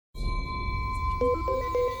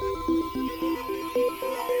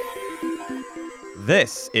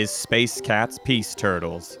This is Space Cats Peace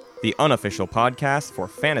Turtles, the unofficial podcast for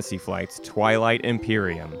Fantasy Flight's Twilight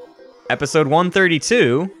Imperium. Episode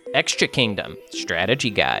 132, Extra Kingdom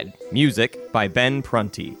Strategy Guide. Music by Ben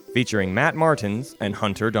Prunty, featuring Matt Martins and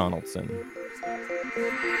Hunter Donaldson.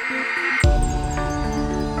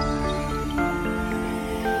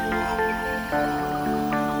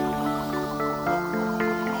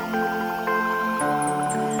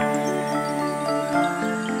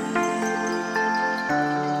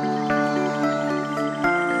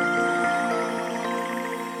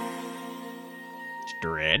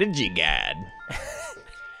 Strategy guide.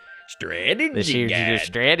 Strategy This here's guide. your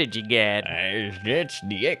strategy guide. That's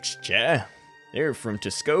the extra. They're from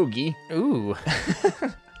Tuskegee. Ooh.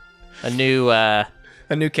 A new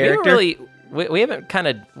character? we haven't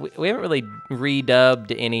really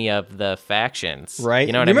redubbed any of the factions. Right?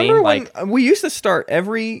 You know what I Remember mean? when Like, we used to start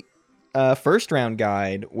every first round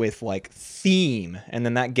guide with like theme, and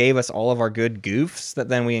then that gave us all of our good goofs that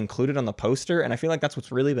then we included on the poster, and I feel like that's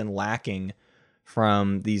what's really been lacking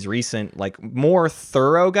from these recent, like, more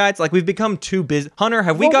thorough guides. Like, we've become too busy. Hunter,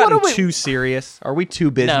 have we gotten too serious? Are we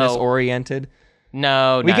too business oriented?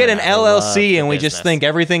 no, We get an LLC and we just think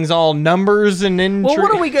everything's all numbers and Well,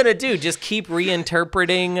 what are we gonna do? Just keep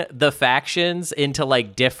reinterpreting the factions into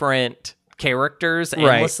like different characters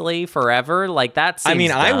endlessly forever? Like that seems I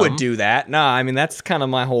mean, I would dumb. do that. Nah, I mean, that's kind of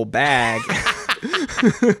my whole bag.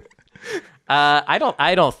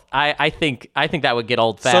 I think that would get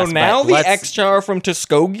old fast. So now but the let's- extra are from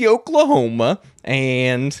Tuskegee, Oklahoma,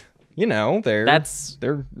 and you know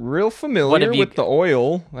they're real familiar with the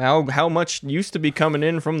oil. How much used to be coming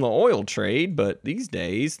in from the oil trade, but these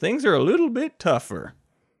days things are a little bit tougher.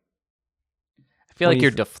 I feel like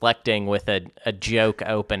you're deflecting with a joke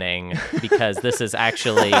opening because this is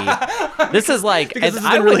actually this is like Because it's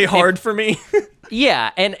been really hard for me.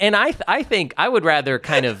 Yeah, and I think I would rather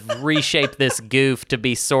kind of reshape this goof to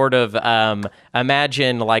be sort of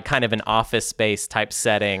imagine like kind of an Office Space type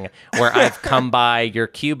setting where I've come by your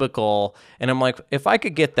cubicle and I'm like, if I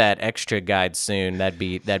could get that extra guide soon, that'd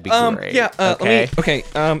be great. Yeah. Okay.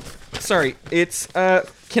 Sorry. It's.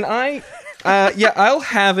 Can I? Yeah. I'll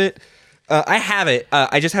have it. I have it.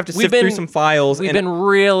 I just have to sift through some files. I've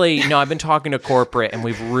been talking to corporate, and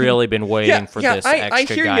we've really been waiting for this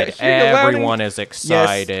extra guide. Everyone is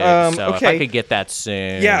excited. So if I could get that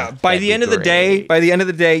soon, by the end of the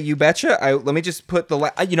day, you betcha. Let me just put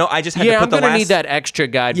the. I just had to put the last. I'm gonna need that extra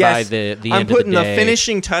guide by the end of the day. I'm putting the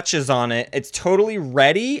finishing touches on it. It's totally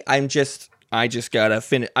ready. I just gotta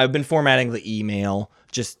finish. I've been formatting the email.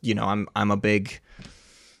 Just I'm a big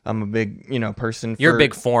person. You're a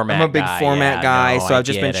big format guy. I'm a big format guy, so I've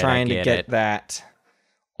just been it, trying to get that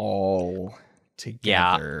all together.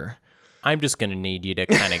 Yeah. I'm just going to need you to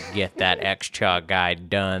kind of get that extra guide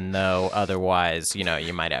done, though. Otherwise,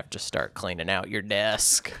 you might have to start cleaning out your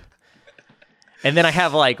desk. And then I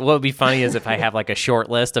have what would be funny is if I have a short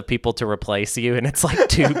list of people to replace you, and it's like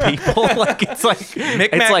 2 people. It's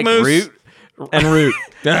like Moose. Root. And Root.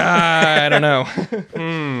 I don't know.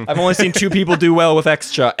 I've only seen 2 people do well with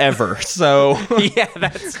extra ever, so. Yeah,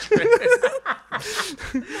 that's true.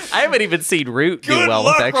 I haven't even seen Root do well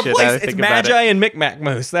with extra. It's Magi and Micmac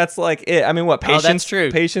Moose. That's like it. I mean, what? Patience? Oh, that's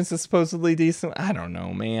true. Patience is supposedly decent. I don't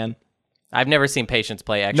know, man. I've never seen Patience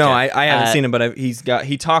play extra. No, I haven't seen him, but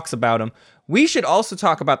he talks about him. We should also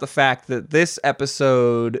talk about the fact that this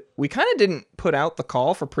episode, we kind of didn't put out the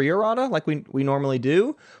call for pre-errata like we normally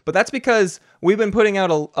do, but that's because we've been putting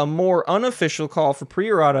out a more unofficial call for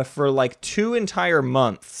pre-errata for 2 entire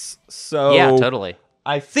months. So yeah, totally.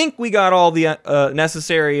 I think we got all the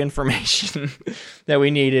necessary information that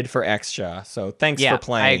we needed for extra. So thanks for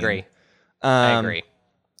playing. I agree. I agree.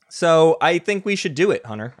 So I think we should do it,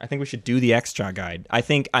 Hunter. I think we should do the extra guide. I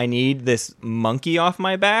think I need this monkey off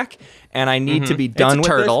my back, and I need to be done with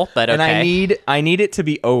turtle, this. but okay. And I need it to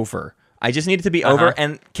be over. I just need it to be over.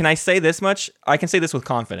 And can I say this much? I can say this with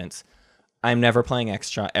confidence. I'm never playing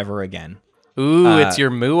extra ever again. Ooh, it's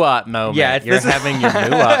your Muat moment. Yeah, you're having your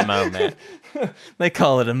Muat moment. They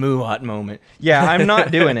call it a Muat moment. Yeah, I'm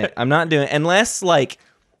not doing it. I'm not doing it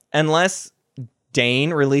unless Dane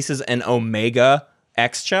releases an Omega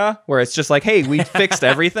extra where it's just like, hey, we fixed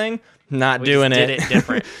everything. Not doing it. Did it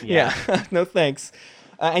different. Yeah. No thanks.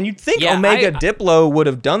 And you'd think Omega Diplo would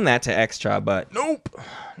have done that to extra, but nope,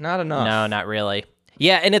 not enough. No, not really.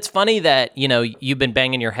 Yeah, and it's funny that you've been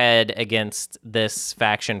banging your head against this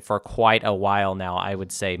faction for quite a while now. I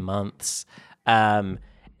would say months. And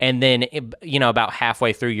And then, about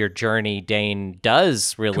halfway through your journey, Dane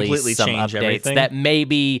does release Completely some change updates everything. that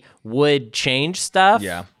maybe would change stuff.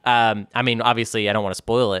 Yeah. I mean, obviously, I don't want to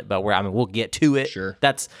spoil it, but we'll get to it. Sure.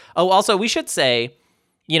 Also, we should say,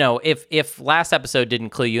 if last episode didn't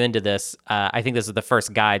clue you into this, I think this is the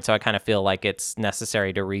first guide, so I kind of feel like it's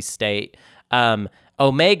necessary to restate.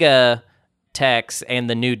 Omega techs and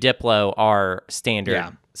the new Diplo are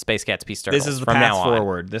standard Space Cats Peace Turtles. This is the from path now on.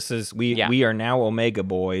 forward. This is we are now Omega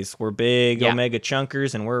boys. We're big Omega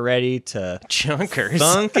chunkers, and we're ready to Chunkers.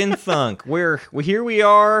 thunk and thunk. Here we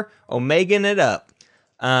are, Omegaing it up.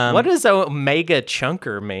 What does Omega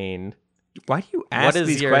Chunker mean? Why do you ask is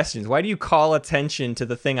these questions? Why do you call attention to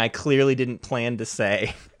the thing I clearly didn't plan to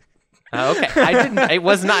say? Okay, I didn't. It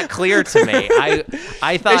was not clear to me.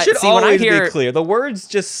 I thought. It should see, when I always hear be clear. The words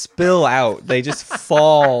just spill out. They just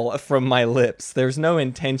fall from my lips. There's no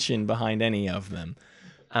intention behind any of them.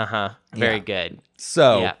 very good.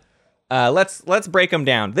 So, let's break them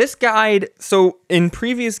down. This guide. So in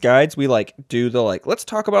previous guides, we do the let's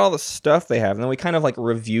talk about all the stuff they have, and then we kind of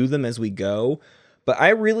review them as we go. But I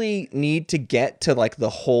really need to get to the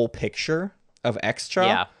whole picture of Xcha.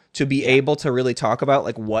 Yeah. To be able to really talk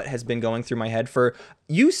about what has been going through my head for,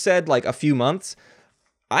 you said a few months.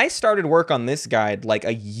 I started work on this guide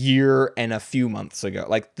a year and a few months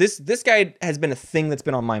ago. This guide has been a thing that's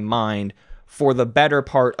been on my mind for the better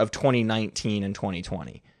part of 2019 and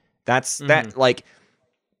 2020. That's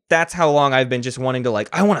how long I've been just wanting to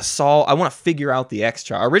I want to figure out the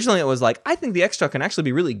Xcha. Originally it was I think the Xcha can actually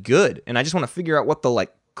be really good, and I just want to figure out what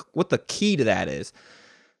the key to that is.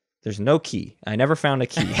 There's no key. I never found a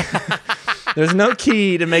key. There's no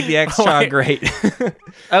key to make the Xcha great.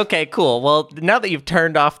 Okay, cool. Well, now that you've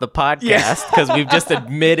turned off the podcast, because we've just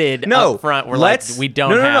admitted up front, we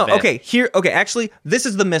don't have it. Okay, actually, this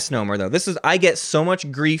is the misnomer, though. I get so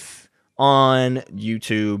much grief on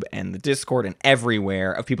YouTube and the Discord and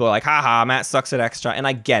everywhere of people are haha, Matt sucks at Xcha, and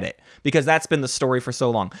I get it, because that's been the story for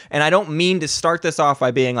so long. And I don't mean to start this off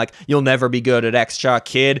by being you'll never be good at Xcha,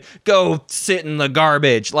 kid. Go sit in the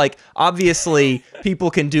garbage. Obviously,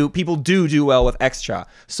 people do well with Xcha.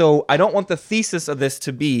 So I don't want the thesis of this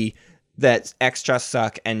to be that Xcha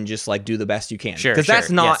suck and just do the best you can. Sure. Because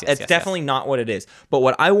that's not, yes, definitely not what it is. But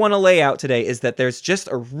what I want to lay out today is that there's just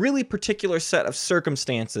a really particular set of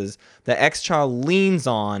circumstances that Xcha leans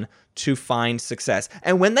on to find success.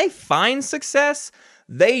 And when they find success,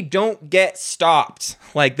 they don't get stopped.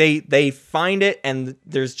 They find it and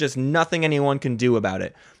there's just nothing anyone can do about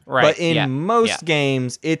it. Right. But in most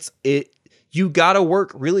games, you gotta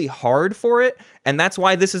work really hard for it, and that's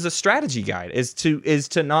why this is a strategy guide. Is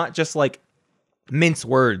to not just mince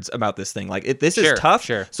words about this thing. This is tough.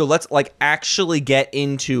 Sure. So let's actually get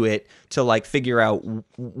into it to figure out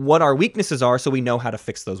what our weaknesses are, so we know how to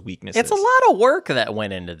fix those weaknesses. It's a lot of work that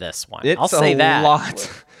went into this one. I'll say that. It's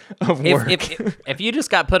a lot of work. If you just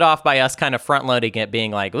got put off by us kind of front loading it,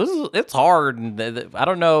 being it's hard, and I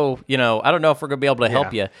don't know, I don't know if we're gonna be able to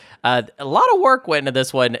help you. A lot of work went into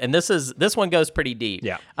this one, and this one goes pretty deep.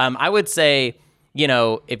 Yeah. I would say,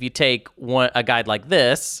 if you take a guide like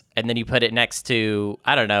this and then you put it next to,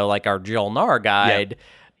 I don't know, our Jolnar guide. Yeah.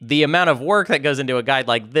 The amount of work that goes into a guide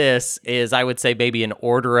like this is, I would say, maybe an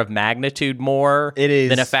order of magnitude more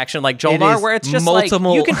than a faction like Jolnar, where it's just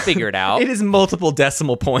you can figure it out. It is multiple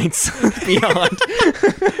decimal points beyond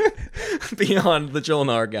the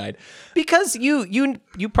Jolnar guide. Because you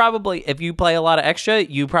probably, if you play a lot of Xcha,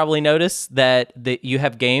 you probably notice that you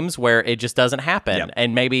have games where it just doesn't happen. Yep.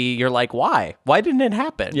 And maybe you're like, why? Why didn't it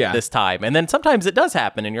happen this time? And then sometimes it does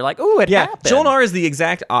happen, and you're like, ooh, it happened. Jolnar is the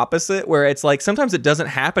exact opposite, where it's sometimes it doesn't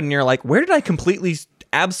happen, and you're like, where did I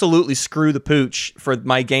absolutely screw the pooch for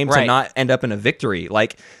my game to not end up in a victory?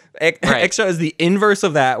 Xcha is the inverse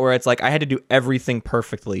of that, where it's I had to do everything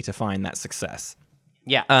perfectly to find that success.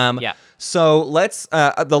 Yeah. So let's,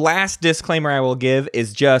 the last disclaimer I will give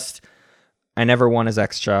is just, I never won as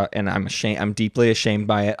Xcha, and I'm deeply ashamed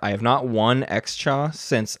by it. I have not won Xcha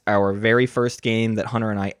since our very first game that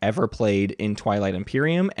Hunter and I ever played in Twilight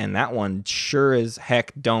Imperium, and that one sure as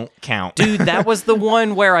heck don't count. Dude, that was the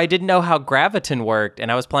one where I didn't know how Graviton worked,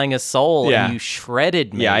 and I was playing as Soul, and you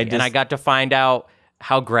shredded me, and I got to find out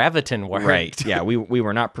how Graviton worked. Right. Yeah, we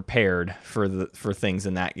were not prepared for things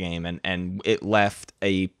in that game, and it left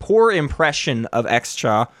a poor impression of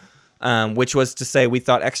Xcha, which was to say we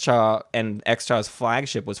thought Xcha and Xcha's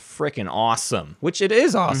flagship was freaking awesome, which it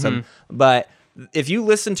is awesome. Mm-hmm. But if you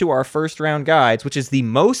listen to our first round guides, which is the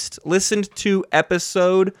most listened to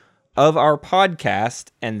episode of our podcast,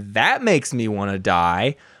 and that makes me want to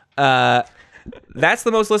die, That's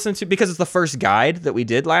the most listened to because it's the first guide that we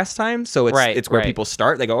did last time. So it's where right. people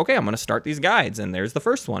start. They go, okay, I'm going to start these guides, and there's the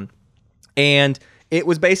first one. And it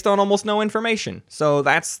was based on almost no information. So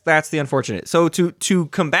that's the unfortunate. So to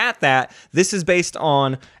combat that, this is based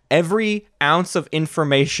on every ounce of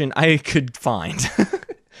information I could find.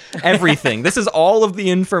 Everything. This is all of the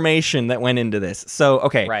information that went into this. So,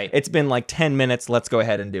 okay, Right. It's been like 10 minutes. Let's go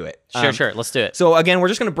ahead and do it. Sure. Let's do it. So again, we're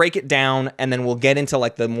just going to break it down, and then we'll get into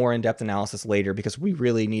like the more in-depth analysis later because we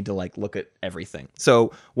really need to like look at everything.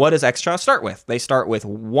 So what does Xtra start with? They start with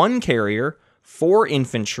 1 carrier, 4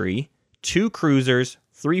 infantry, 2 cruisers,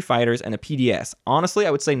 3 fighters, and a PDS. Honestly,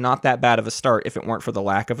 I would say not that bad of a start if it weren't for the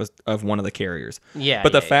lack of one of the carriers. Yeah.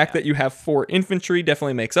 But the fact that you have 4 infantry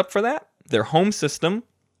definitely makes up for that. Their home system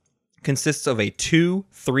consists of a 2,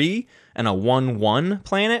 3, and a 1, 1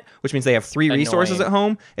 planet, which means they have 3 resources at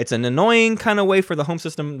home. It's an annoying kind of way for the home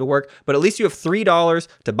system to work, but at least you have $3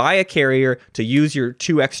 to buy a carrier to use your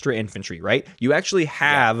 2 extra infantry, right? You actually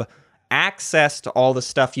have access to all the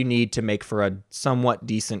stuff you need to make for a somewhat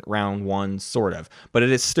decent round 1, sort of. But it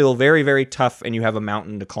is still very, very tough, and you have a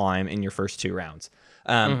mountain to climb in your first 2 rounds.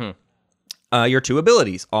 Your 2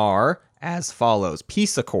 abilities are as follows.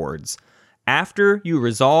 Peace Accords. After you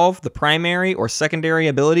resolve the primary or secondary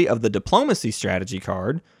ability of the Diplomacy strategy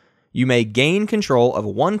card, you may gain control of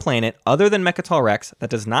 1 planet other than Mechatol Rex that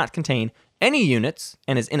does not contain any units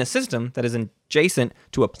and is in a system that is adjacent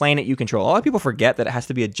to a planet you control. A lot of people forget that it has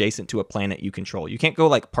to be adjacent to a planet you control. You can't go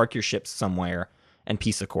like park your ships somewhere and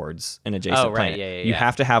peace accords an adjacent planet. You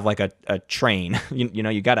have to have like a train. You know,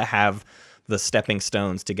 you got to have the stepping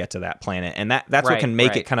stones to get to that planet, and that's what can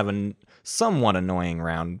make it kind of a somewhat annoying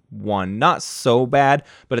round 1. Not so bad,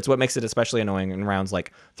 but it's what makes it especially annoying in rounds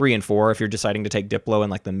like 3 and 4 if you're deciding to take Diplo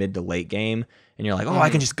in like the mid to late game, and you're like, oh, I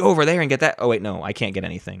can just go over there and get that. Oh wait, no, I can't get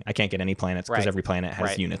anything. I can't get any planets because every planet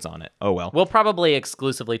has units on it. Oh well. We'll probably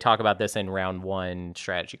exclusively talk about this in round 1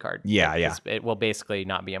 strategy card. Yeah. It will basically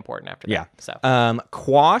not be important after that. Yeah. So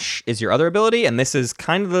Quash is your other ability, and this is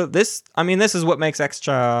kind of this is what makes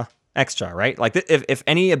Xtra, right? Like if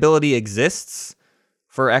any ability exists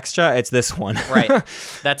for Xtra, it's this one. Right.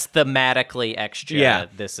 That's thematically Xtra. Yeah.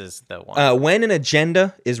 This is the one. When an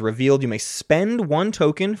agenda is revealed, you may spend 1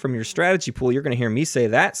 token from your strategy pool. You're going to hear me say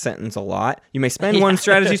that sentence a lot. You may spend 1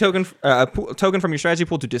 strategy token from your strategy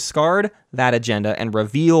pool to discard that agenda and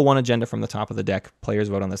reveal 1 agenda from the top of the deck. Players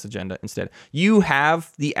vote on this agenda instead. You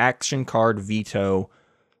have the action card veto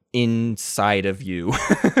inside of you.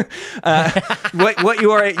 What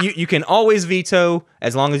you can always veto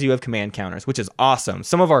as long as you have command counters, which is awesome.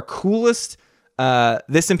 Some of our coolest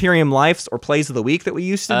This Imperium Lifes or Plays of the Week that we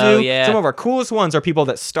used to do. Yeah. Some of our coolest ones are people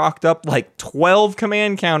that stocked up like 12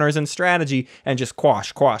 command counters in strategy and just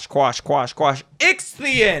quash,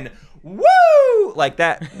 Ixion! Woo! Like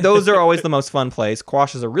that. Those are always the most fun plays.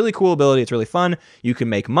 Quash is a really cool ability. It's really fun. You can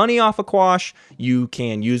make money off of Quash. You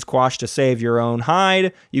can use Quash to save your own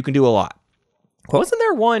hide. You can do a lot. Wasn't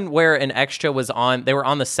there one where an extra was on, they were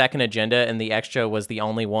on the second agenda and the extra was the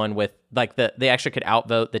only one with, like, the extra could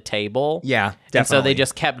outvote the table? Yeah, definitely. And so they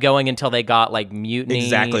just kept going until they got, like, mutiny.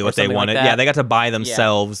 Exactly what they wanted. Like yeah, they got to buy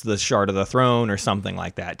themselves the Shard of the Throne or something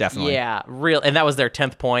like that, definitely. Yeah, and that was their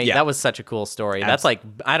 10th point. Yeah. That was such a cool story. That's like,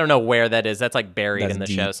 I don't know where that is. That's like buried in the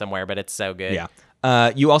deep. show somewhere, but it's so good. Yeah.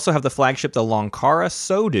 You also have the flagship, the Lonkara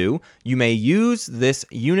Sodu. You may use this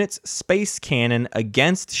unit's space cannon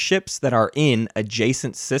against ships that are in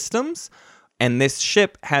adjacent systems. And this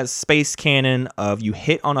ship has space cannon of you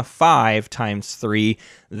hit on a 5 times 3.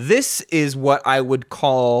 This is what I would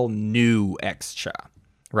call new Xcha,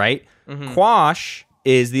 right? Mm-hmm. Quash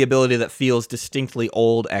is the ability that feels distinctly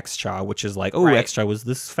old Xcha, which is like, Xcha was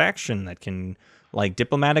this faction that can like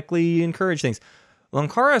diplomatically encourage things.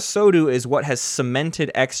 Lonkara Sodu is what has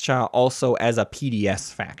cemented Xcha also as a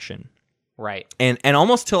PDS faction. Right. And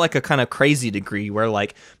almost to like a kind of crazy degree where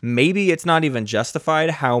like maybe it's not even justified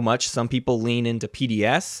how much some people lean into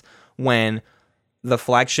PDS when the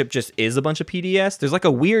flagship just is a bunch of PDS. There's like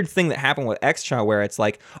a weird thing that happened with Xcha where it's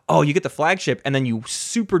like, oh, you get the flagship and then you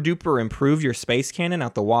super duper improve your space cannon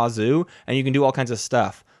out the wazoo and you can do all kinds of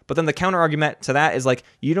stuff. But then the counter argument to that is like,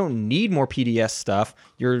 you don't need more PDS stuff.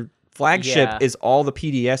 Your flagship is all the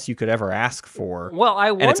PDS you could ever ask for. Well,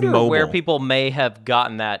 I wonder mobile. where people may have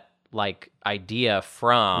gotten that like idea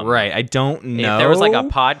from. Right, I don't know. If there was like a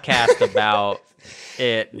podcast about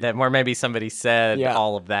it, that where maybe somebody said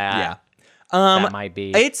all of that. Yeah, that might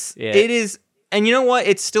be. It is, and you know what?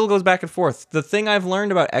 It still goes back and forth. The thing I've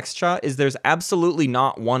learned about Xcha is there's absolutely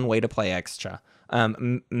not one way to play Xcha.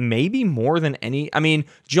 Maybe more than any. I mean,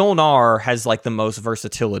 Jolnar has like the most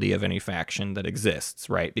versatility of any faction that exists,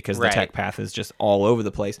 right? Because the tech path is just all over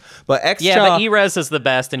the place. But Xcha, yeah, but E-Res is the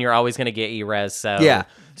best, and you're always going to get E-Res. So yeah,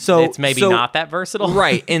 so it's maybe not that versatile,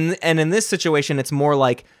 right? And in this situation, it's more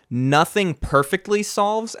like nothing perfectly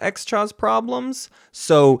solves Xcha's problems.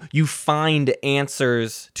 So you find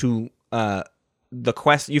answers to the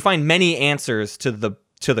quest. You find many answers to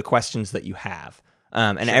the questions that you have.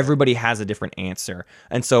 And everybody has a different answer.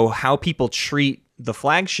 And so how people treat the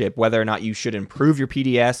flagship, whether or not you should improve your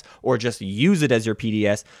PDS or just use it as your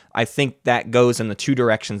PDS, I think that goes in the two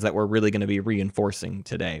directions that we're really going to be reinforcing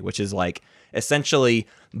today, which is like essentially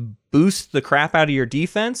boost the crap out of your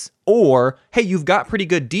defense, or, hey, you've got pretty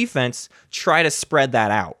good defense, try to spread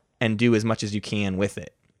that out and do as much as you can with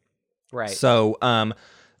it. Right. So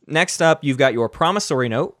next up, you've got your promissory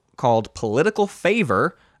note called Political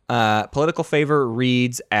Favor. Political Favor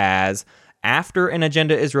reads as, after an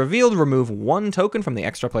agenda is revealed, remove one token from the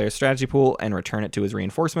extra player's strategy pool and return it to his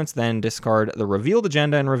reinforcements, then discard the revealed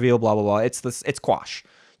agenda and reveal blah, blah, blah. It's quash.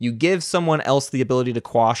 You give someone else the ability to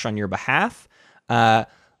quash on your behalf.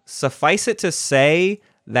 Suffice it to say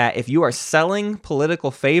that if you are selling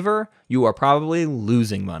Political Favor, you are probably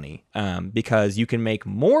losing money, because you can make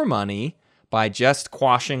more money by just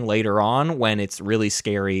quashing later on when it's really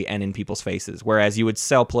scary and in people's faces. Whereas you would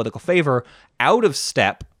sell Political Favor out of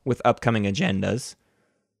step with upcoming agendas,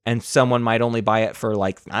 and someone might only buy it for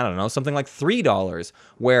like, I don't know, something like $3.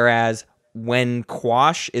 Whereas when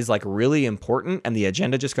quash is like really important and the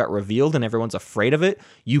agenda just got revealed and everyone's afraid of it,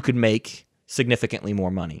 you could make significantly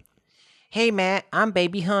more money. Hey, Matt, I'm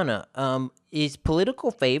Baby Hunter. Is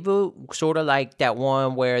Political Favor sort of like that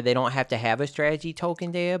one where they don't have to have a strategy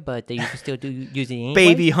token there, but you can still use it anyway?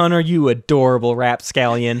 Baby Hunter, you adorable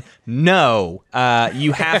rapscallion. No,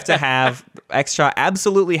 you have to have Xcha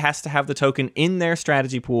absolutely has to have the token in their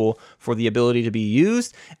strategy pool for the ability to be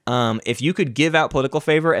used. If you could give out Political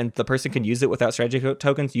Favor and the person can use it without strategy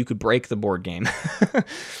tokens, you could break the board game.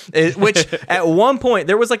 Which at one point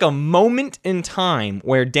there was like a moment in time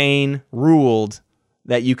where Dane ruled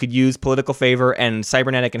that you could use Political Favor and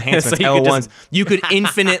Cybernetic Enhancements, So L1s. You could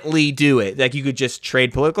infinitely do it. Like, you could just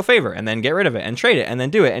trade Political Favor and then get rid of it and trade it and then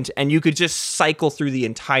do it. And you could just cycle through the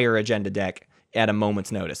entire agenda deck at a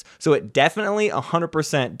moment's notice. So it definitely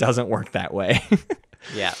 100% doesn't work that way.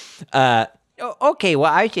 Yeah. Okay,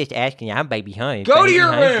 well, I was just asking you. I'm Baby Hunter. Go to Baby your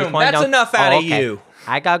Hunter, just room. wanna That's know- enough out of okay. you.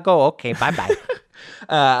 I gotta go. Okay, bye-bye.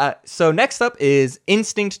 So next up is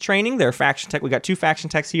Instinct Training, their faction tech. We got two faction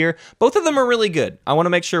techs here. Both of them are really good. I want to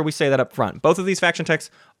make sure we say that up front. Both of these faction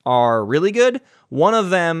techs are really good. One of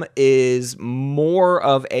them is more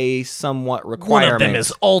of a somewhat requirement. One of them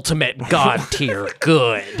is ultimate god tier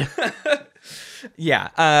good. Yeah,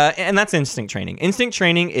 and that's Instinct Training. Instinct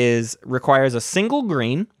Training requires a single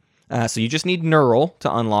green. So you just need Neural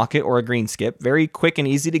to unlock it, or a green skip. Very quick and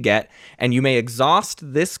easy to get. And you may exhaust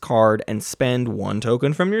this card and spend one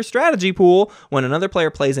token from your strategy pool. When another player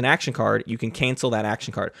plays an action card, you can cancel that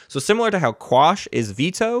action card. So similar to how Quash is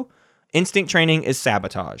veto, Instinct Training is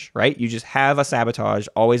sabotage, right? You just have a sabotage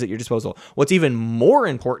always at your disposal. What's even more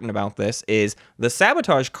important about this is the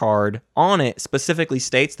sabotage card on it specifically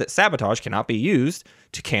states that sabotage cannot be used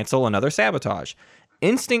to cancel another sabotage.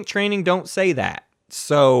 Instinct Training don't say that.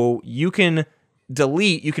 So you can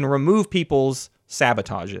remove people's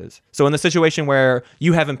sabotages. So in the situation where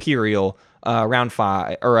you have Imperial round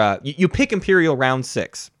 5, or you pick Imperial round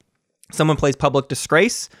 6, someone plays Public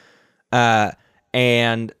Disgrace,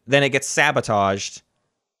 and then it gets sabotaged,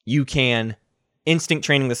 you can Instinct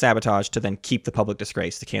Training the sabotage to then keep the Public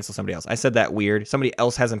Disgrace to cancel somebody else. I said that weird. Somebody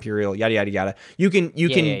else has Imperial, yada, yada, yada. You can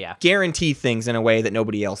guarantee things in a way that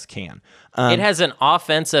nobody else can. It has an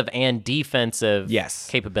offensive and defensive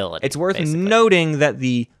capability. It's worth basically. noting that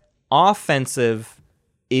the offensive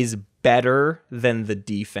is better than the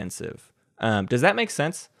defensive. Does that make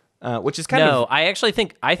sense? Which is kind of... No, I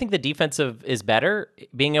think the defensive is better.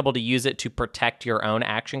 Being able to use it to protect your own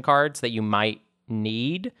action cards that you might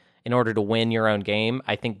need in order to win your own game,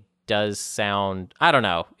 I think does sound... I don't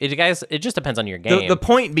know. It just depends on your game. The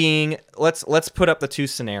point being, let's put up the two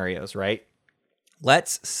scenarios, right?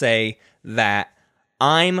 Let's say that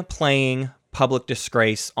I'm playing Public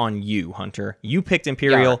Disgrace on you, Hunter. You picked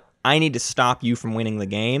Imperial. Yeah. I need to stop you from winning the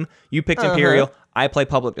game. You picked Imperial. I play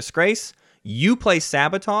Public Disgrace. You play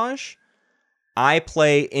Sabotage. I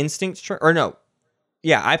play Instinct...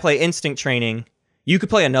 I play Instinct Training. You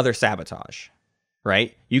could play another Sabotage,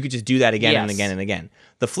 right? You could just do that again and again and again.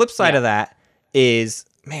 The flip side of that is...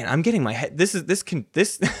 Man, I'm getting my head... This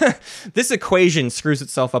equation screws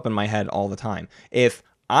itself up in my head all the time. If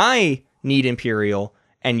I need Imperial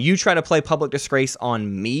and you try to play Public Disgrace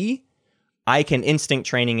on me, I can instinct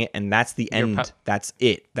training it, and that's the end. That's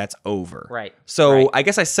it. That's over. Right. So Right. I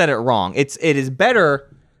guess I said it wrong. It is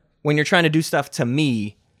better when you're trying to do stuff to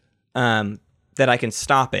me, that I can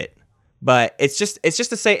stop it. But it's just to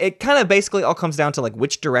say, it kind of basically all comes down to like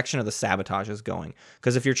which direction of the sabotage is going.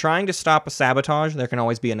 Because if you're trying to stop a sabotage, there can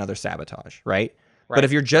always be another sabotage, right? But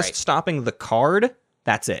if you're just stopping the card,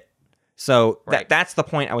 that's it. So that's the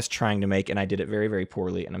point I was trying to make, and I did it very, very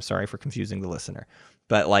poorly, and I'm sorry for confusing the listener.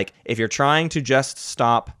 But like, if you're trying to just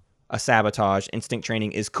stop a sabotage, instinct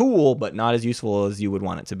training is cool, but not as useful as you would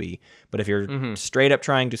want it to be. But if you're straight up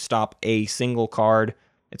trying to stop a single card,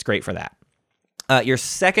 it's great for that. Your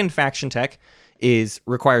second faction tech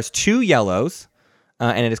requires 2 yellows,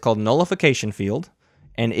 and it is called Nullification Field.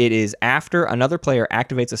 And it is after another player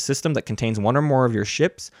activates a system that contains 1 or more of your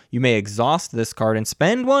ships, you may exhaust this card and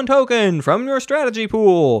spend 1 token from your strategy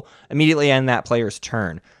pool. Immediately end that player's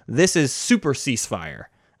turn. This is super ceasefire.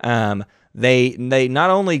 They not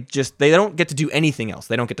only they don't get to do anything else.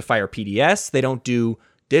 They don't get to fire PDS. They don't do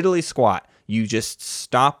diddly squat. You just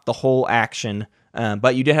stop the whole action.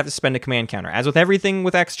 But you did have to spend a command counter. As with everything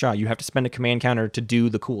with Xchaw, you have to spend a command counter to do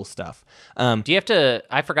the cool stuff. Do you have to?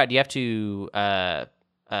 I forgot. Do you have to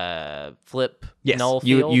flip Yes, null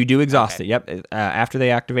field? you do exhaust it. Yep. After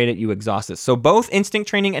they activate it, you exhaust it. So both instinct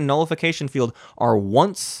training and nullification field are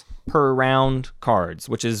once per round cards,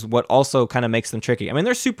 which is what also kind of makes them tricky. I mean,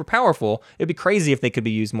 they're super powerful. It'd be crazy if they could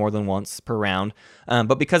be used more than once per round.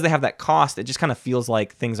 But because they have that cost, it just kind of feels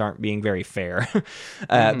like things aren't being very fair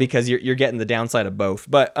because you're getting the downside of both.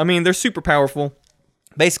 But I mean, they're super powerful.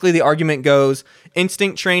 Basically, the argument goes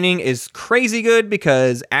instinct training is crazy good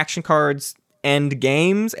because action cards end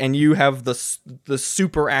games, and you have the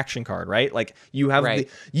super action card, right? Like you have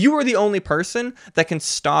you are the only person that can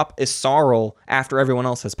stop Isarl after everyone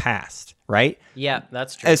else has passed, right? Yeah,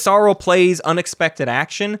 that's true. Isarl plays unexpected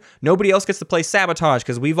action. Nobody else gets to play sabotage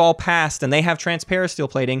because we've all passed, and they have transparasteel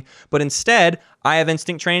plating. But instead, I have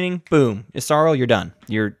instinct training. Boom, Isarl, you're done.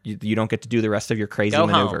 You don't get to do the rest of your crazy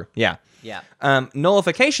maneuver. Home. Yeah. Yeah.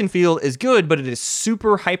 Nullification field is good, but it is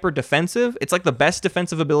super hyper defensive. It's like the best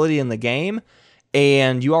defensive ability in the game,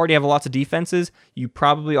 and you already have lots of defenses. You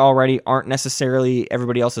probably already aren't necessarily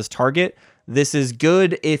everybody else's target. This is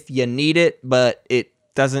good if you need it, but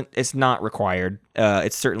it's not required.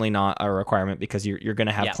 It's certainly not a requirement because you're going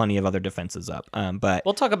to have plenty of other defenses up. But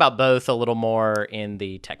we'll talk about both a little more in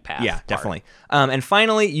the tech path. Yeah, definitely. And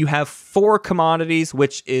finally, you have 4 commodities,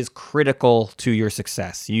 which is critical to your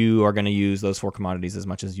success. You are going to use those 4 commodities as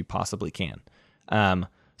much as you possibly can.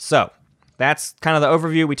 So that's kind of the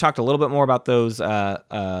overview. We talked a little bit more about those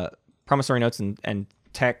promissory notes and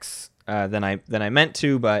techs than I meant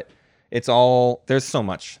to, but it's all there's so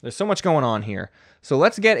much going on here. So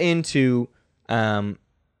let's get into round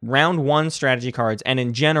 1 strategy cards, and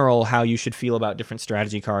in general how you should feel about different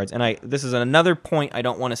strategy cards. And this is another point I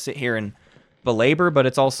don't want to sit here and belabor, but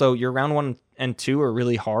it's also your round 1 and 2 are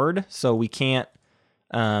really hard, so we can't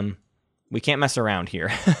mess around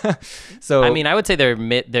here. So I mean, I would say their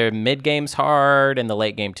mid game's hard and the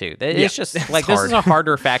late game too. It's just like this is a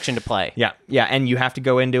harder faction to play. Yeah, and you have to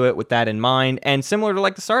go into it with that in mind. And similar to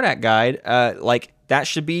like the Sardak guide, like that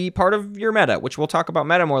should be part of your meta, which we'll talk about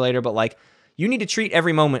meta more later. But like, you need to treat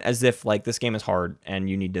every moment as if like this game is hard, and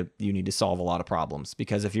you need to solve a lot of problems,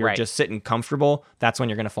 because if you're just sitting comfortable, that's when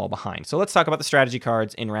you're going to fall behind. So let's talk about the strategy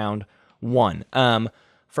cards in round 1.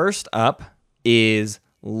 First up is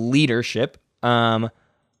leadership. Hunter,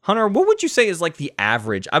 what would you say is like the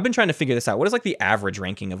average? I've been trying to figure this out. What is like the average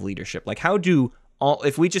ranking of leadership? Like,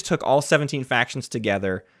 if we just took all 17 factions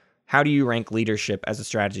together, how do you rank leadership as a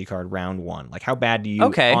strategy card round 1? Like, how bad do you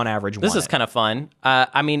on average want This is kind of fun.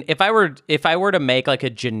 I mean, if I were to make like a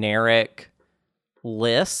generic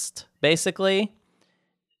list, basically,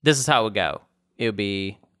 this is how it would go. It would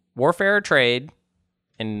be warfare or trade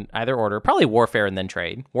in either order. Probably warfare and then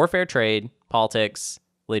trade. Warfare, trade, politics,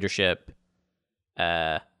 leadership,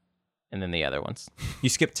 and then the other ones. You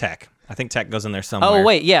skipped tech. I think tech goes in there somewhere. Oh,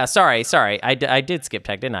 wait. Yeah, sorry. I did skip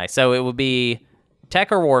tech, didn't I? So it would be tech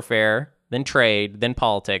or warfare, then trade, then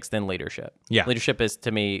politics, then leadership. Yeah. Leadership is,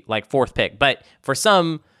 to me, like 4th pick. But for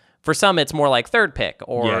some it's more like 3rd pick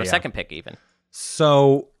or 2nd pick even.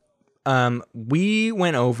 So we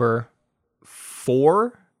went over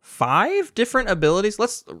 4-5 different abilities.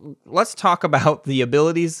 Let's talk about the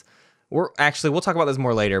abilities. We'll talk about this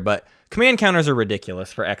more later, but command counters are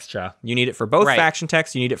ridiculous for Xcha. You need it for both faction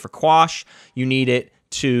techs. You need it for Quash. You need it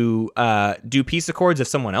to do peace accords if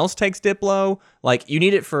someone else takes Diplo. Like, you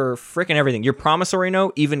need it for freaking everything. Your promissory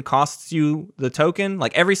note even costs you the token.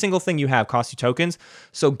 Like, every single thing you have costs you tokens.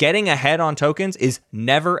 So getting ahead on tokens is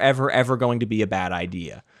never, ever, ever going to be a bad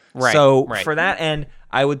idea. Right, So right. for that end,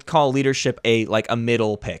 I would call leadership a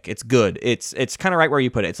middle pick. It's good. It's kind of right where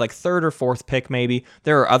you put it. It's like third or fourth pick maybe.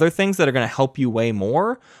 There are other things that are going to help you way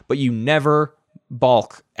more, but you never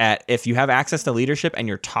balk at if you have access to leadership and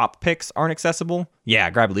your top picks aren't accessible. Yeah,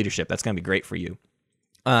 grab leadership. That's going to be great for you.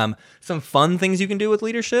 Some fun things you can do with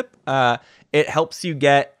leadership. It helps you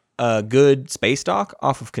get a good space dock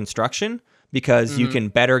off of construction, because you can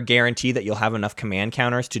better guarantee that you'll have enough command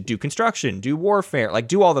counters to do construction, do warfare, like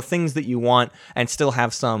do all the things that you want and still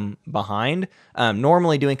have some behind.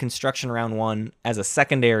 Normally doing construction round 1 as a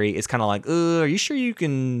secondary is kind of like, are you sure you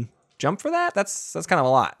can jump for that? That's kind of a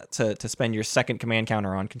lot to spend your second command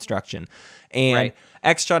counter on construction. And Right.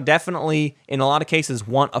 Extra definitely, in a lot of cases,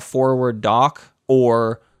 want a forward dock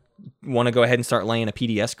or want to go ahead and start laying a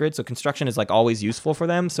PDS grid. So construction is like always useful for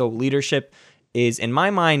them. So leadership is, in my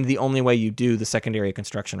mind, the only way you do the secondary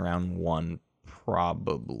construction round 1,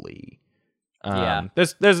 probably. Yeah.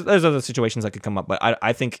 There's other situations that could come up, but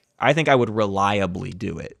I think I would reliably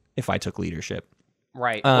do it if I took leadership.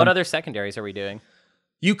 Right. What other secondaries are we doing?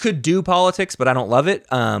 You could do politics, but I don't love it.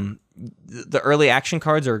 The early action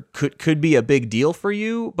cards could be a big deal for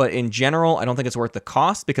you, but in general, I don't think it's worth the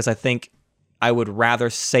cost, because I think I would rather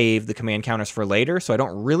save the command counters for later. So I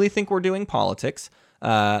don't really think we're doing politics.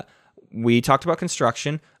 We talked about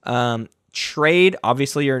construction. Trade,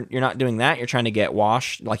 obviously you're not doing that. You're trying to get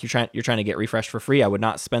wash, like you're trying to get refreshed for free. I would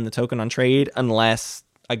not spend the token on trade unless,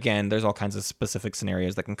 again, there's all kinds of specific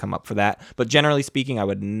scenarios that can come up for that. But generally speaking, I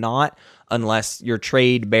would not, unless your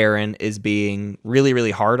trade baron is being really,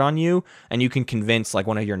 really hard on you and you can convince like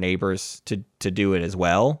one of your neighbors to do it as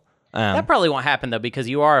well. That probably won't happen, though, because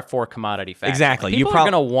you are a 4 commodity faction. Exactly. Like, people are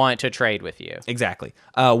going to want to trade with you. Exactly.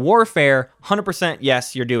 Warfare, 100%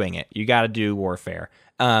 yes, you're doing it. You got to do warfare.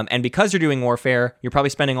 And because you're doing warfare, you're probably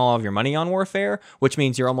spending all of your money on warfare, which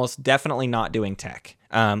means you're almost definitely not doing tech.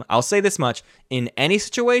 I'll say this much. In any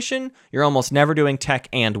situation, you're almost never doing tech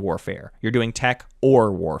and warfare. You're doing tech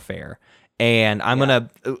or warfare. And I'm going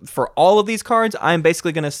to, for all of these cards, I'm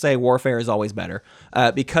basically going to say warfare is always better.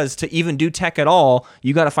 Because to even do tech at all,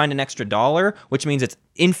 you got to find an extra $1, which means it's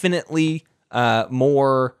infinitely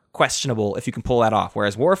more questionable if you can pull that off.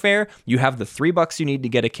 Whereas warfare, you have the $3 you need to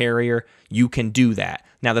get a carrier. You can do that.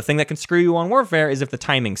 Now, the thing that can screw you on warfare is if the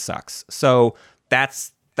timing sucks. So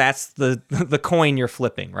that's the coin you're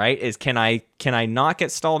flipping, right? Is can I not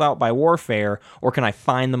get stalled out by warfare, or can I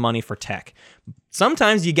find the money for tech?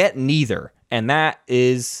 Sometimes you get neither, and that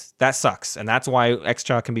sucks. And that's why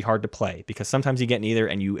Extra can be hard to play, because sometimes you get neither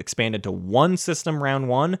and you expand it to one system round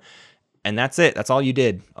 1, and that's it. That's all you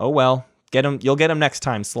did. Oh well, you'll get them next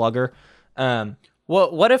time, Slugger. Well,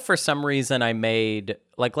 what if for some reason I made,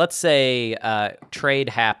 like, let's say trade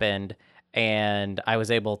happened and I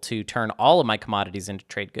was able to turn all of my commodities into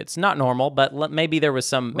trade goods. Not normal, but maybe there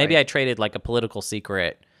was maybe I traded like a political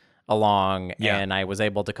secret along and I was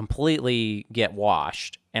able to completely get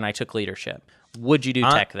washed and I took leadership. Would you do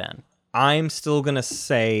tech then? I'm still going to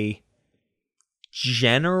say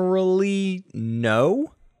generally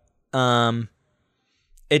no.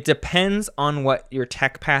 It depends on what your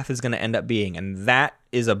tech path is going to end up being, and that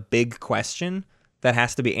is a big question that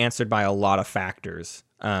has to be answered by a lot of factors.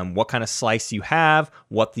 What kind of slice you have,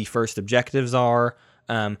 what the first objectives are.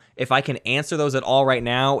 If I can answer those at all right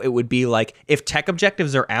now, it would be like, if tech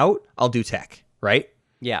objectives are out, I'll do tech, right?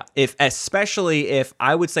 Yeah. Especially if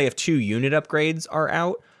I would say if 2 unit upgrades are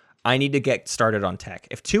out, I need to get started on tech.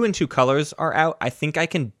 If 2 and 2 colors are out, I think I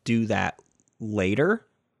can do that later.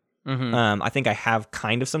 I think I have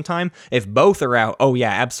kind of some time. If both are out, oh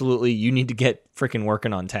yeah, absolutely, you need to get freaking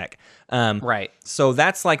working on tech. Right. So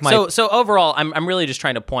that's like my... So overall, I'm really just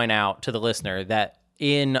trying to point out to the listener that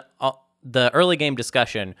in the early game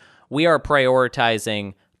discussion, we are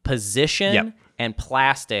prioritizing position and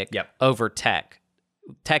plastic over tech.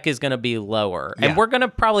 Tech is going to be lower. And we're going to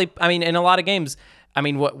probably, I mean, in a lot of games, I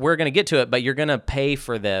mean, we're going to get to it, but you're going to pay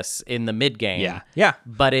for this in the mid game. Yeah.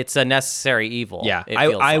 But it's a necessary evil. Yeah. It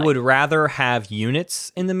feels I like. would rather have units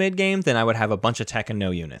in the mid game than I would have a bunch of tech and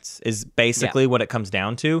no units, is basically what it comes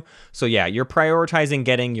down to. So yeah, you're prioritizing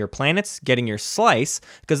getting your planets, getting your slice,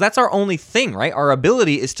 because that's our only thing, right? Our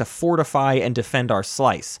ability is to fortify and defend our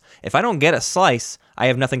slice. If I don't get a slice, I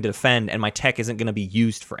have nothing to defend, and my tech isn't going to be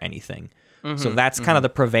used for anything. So that's kind of the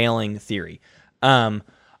prevailing theory.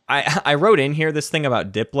 I wrote in here this thing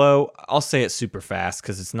about Diplo. I'll say it super fast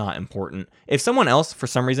because it's not important. If someone else, for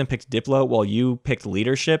some reason, picked Diplo while you picked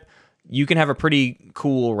leadership, you can have a pretty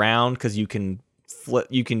cool round because you can flip,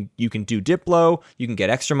 you can do Diplo, you can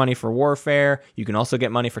get extra money for warfare, you can also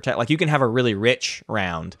get money for tech. Like you can have a really rich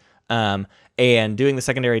round. And doing the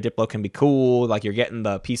secondary Diplo can be cool, like you're getting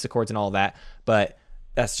the peace accords and all that, but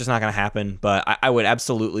that's just not going to happen. But I would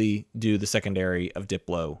absolutely do the secondary of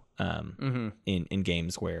Diplo in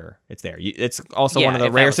games where it's there. It's also one of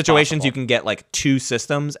the rare situations you can get like 2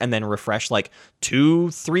 systems and then refresh like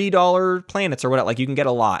 $2-3 planets or whatever. Like you can get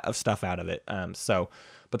a lot of stuff out of it.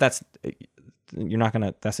 But that's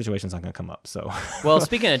that situation's not gonna come up. So well,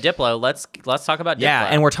 speaking of Diplo, let's talk about Diplo. Yeah,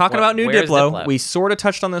 and we're talking about new Diplo. We sort of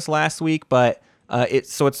touched on this last week, but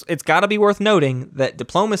it's got to be worth noting that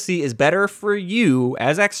diplomacy is better for you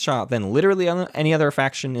as Xchop than literally any other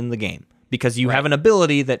faction in the game because you have an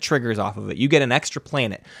ability that triggers off of it. You get an extra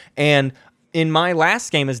planet, and in my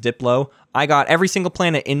last game as Diplo, I got every single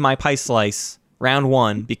planet in my pie slice round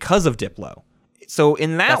 1 because of Diplo. So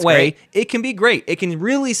in that way, it can be great. It can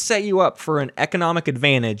really set you up for an economic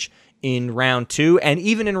advantage in round 2 and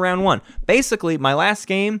even in round 1. Basically, my last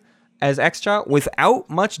game as Xchop, without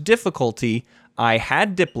much difficulty, I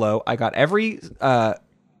had Diplo. I got every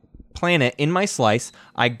planet in my slice.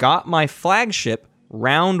 I got my flagship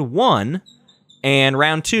round 1, and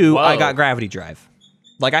round 2, I got Gravity Drive.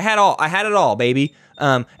 Like I had it all, baby.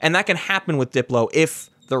 And that can happen with Diplo if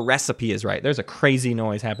the recipe is right. There's a crazy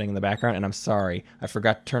noise happening in the background, and I'm sorry. I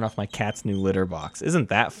forgot to turn off my cat's new litter box. Isn't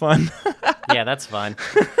that fun? Yeah, that's fun.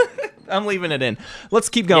 I'm leaving it in. Let's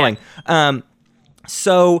keep going. Yeah.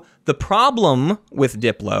 So the problem with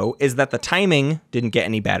Diplo is that the timing didn't get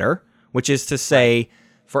any better, which is to say,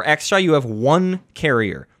 for Xchop, you have 1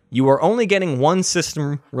 carrier. You are only getting 1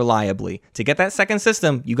 system reliably. To get that second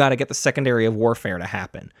system, you got to get the secondary of warfare to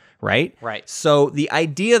happen, right? Right. So the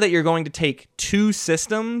idea that you're going to take 2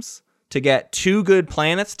 systems to get 2 good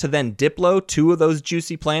planets to then Diplo 2 of those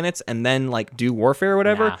juicy planets and then like do warfare or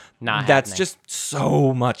whatever, that's just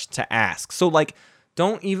so much to ask. So like,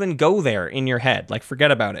 don't even go there in your head. Like,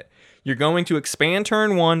 forget about it. You're going to expand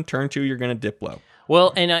turn 1, turn 2, you're going to Diplo.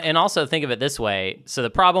 Well, and also think of it this way. So the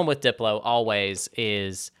problem with Diplo always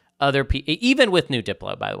is other people, even with new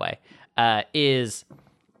Diplo, by the way, is,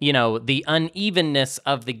 the unevenness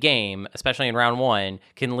of the game, especially in round 1,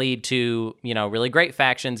 can lead to, really great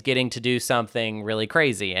factions getting to do something really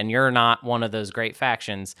crazy. And you're not one of those great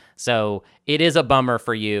factions. So it is a bummer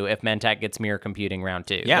for you if Mentak gets mirror computing round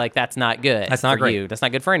 2. Yeah. Like, that's not good. That's not great. You. That's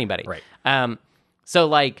not good for anybody. Right.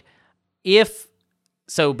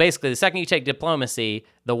 So basically, the second you take diplomacy,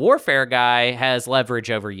 the warfare guy has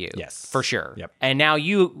leverage over you. Yes. For sure. Yep. And now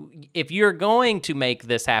if you're going to make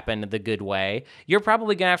this happen the good way, you're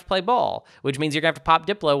probably going to have to play ball, which means you're going to have to pop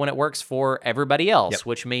Diplo when it works for everybody else,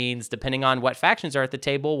 which means depending on what factions are at the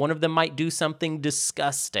table, one of them might do something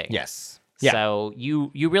disgusting. Yes. Yeah. So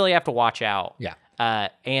you really have to watch out. Yeah.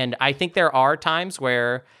 And I think there are times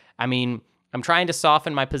where, I'm trying to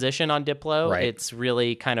soften my position on Diplo. Right. It's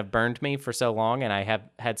really kind of burned me for so long, and I have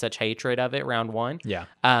had such hatred of it round 1. Yeah.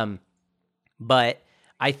 But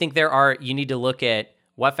I think you need to look at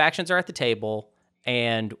what factions are at the table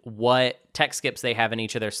and what tech skips they have in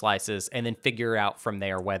each of their slices, and then figure out from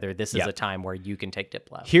there whether this is a time where you can take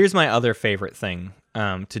Diplo. Here's my other favorite thing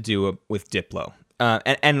to do with Diplo.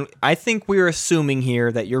 And I think we're assuming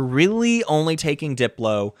here that you're really only taking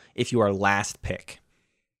Diplo if you are last pick.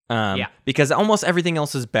 Because almost everything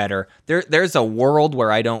else is better. There's a world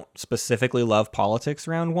where I don't specifically love politics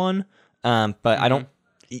round 1, but I don't.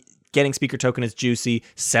 Getting speaker token is juicy.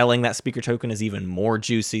 Selling that speaker token is even more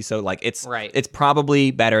juicy. So like it's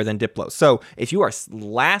probably better than Diplo. So if you are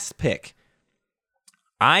last pick,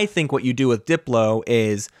 I think what you do with Diplo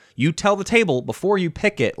is you tell the table before you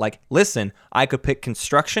pick it, like, listen, I could pick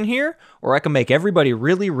construction here, or I could make everybody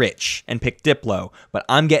really rich and pick Diplo, but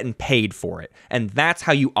I'm getting paid for it. And that's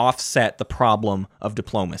how you offset the problem of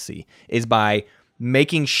diplomacy, is by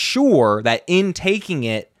making sure that in taking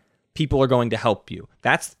it, people are going to help you.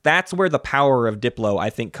 That's where the power of Diplo,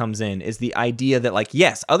 I think, comes in, is the idea that, like,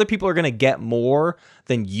 yes, other people are going to get more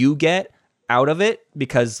than you get out of it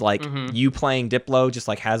because like you playing Diplo just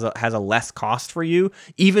like has a less cost for you,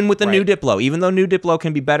 even with the new Diplo. Even though new Diplo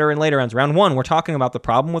can be better in later rounds. Round 1, we're talking about the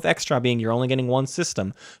problem with Xchop being you're only getting 1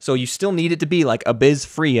 system, so you still need it to be like Abyss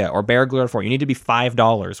Freya or Bear Glare 4. You need to be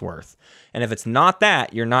 $5 worth, and if it's not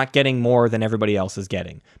that, you're not getting more than everybody else is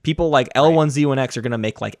getting. People like L1Z1X are going to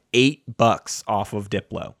make like $8 off of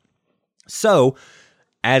Diplo. So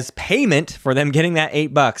as payment for them getting that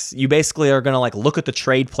 $8, you basically are going to like look at the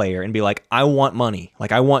trade player and be like, I want money.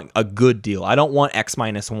 Like, I want a good deal. I don't want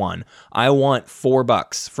X-1. I want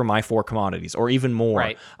 $4 for my 4 commodities or even more.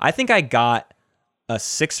 Right. I think I got a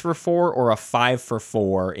 6 for 4 or a 5 for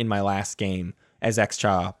 4 in my last game as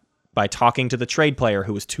Xcha by talking to the trade player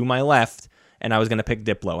who was to my left, and I was going to pick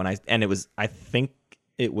Diplo, I think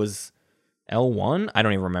it was L1. I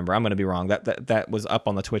don't even remember. I'm going to be wrong. That was up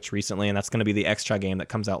on the Twitch recently, and that's going to be the Xcha game that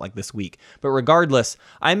comes out like this week. But regardless,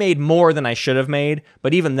 I made more than I should have made.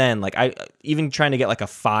 But even then, like even trying to get like a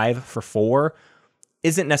 5 for 4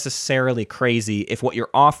 isn't necessarily crazy if what you're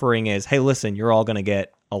offering is, hey, listen, you're all going to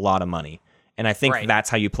get a lot of money. And I think that's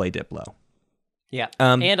how you play Diplo. Yeah.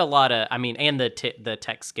 And a lot of, and the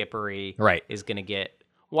tech skippery is going to get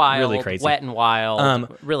wild, really crazy. Wet and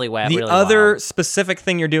wild, really wet, the really other wild. specific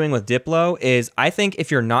thing you're doing with Diplo is, I think if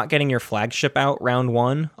you're not getting your flagship out round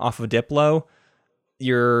 1 off of Diplo,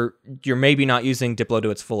 you're maybe not using Diplo to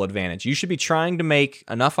its full advantage. You should be trying to make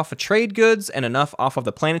enough off of trade goods and enough off of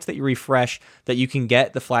the planets that you refresh that you can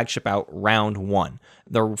get the flagship out round 1.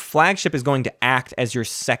 The flagship is going to act as your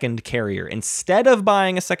second carrier. Instead of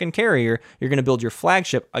buying a second carrier, you're going to build your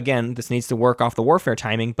flagship. Again, this needs to work off the Warfare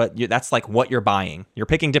timing, but that's like what you're buying. You're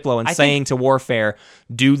picking Diplo and saying to Warfare,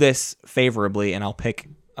 do this favorably, and I'll pick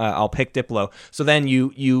Diplo. So then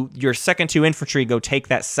your second 2 infantry go take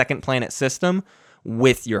that second planet system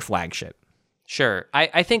with your flagship. Sure.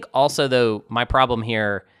 I think also, though, my problem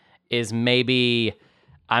here is maybe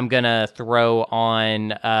I'm going to throw on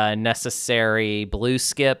necessary blue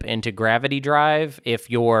skip into gravity drive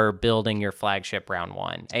if you're building your flagship round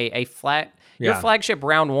 1. Your flagship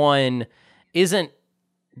round 1 isn't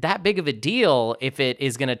that big of a deal if it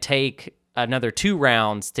is going to take another 2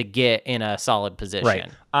 rounds to get in a solid position. Right.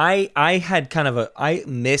 I had kind of I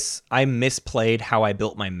misplayed how I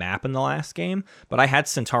built my map in the last game, but I had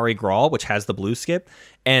Centauri Grawl, which has the blue skip,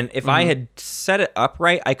 and if I had set it up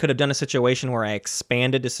right, I could have done a situation where I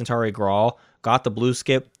expanded to Centauri Grawl, got the blue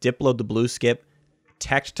skip, Diploed the blue skip,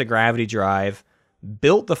 teched to gravity drive,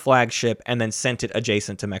 built the flagship, and then sent it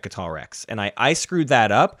adjacent to Mechatol Rex. And I screwed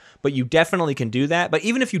that up, but you definitely can do that. But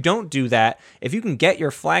even if you don't do that, if you can get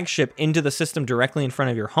your flagship into the system directly in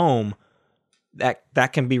front of your home,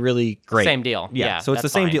 that can be really great. Same deal. Yeah, so it's the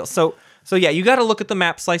same deal. So yeah, you got to look at the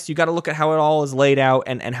map slice. You got to look at how it all is laid out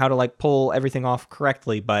and how to like pull everything off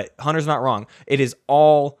correctly. But Hunter's not wrong. It is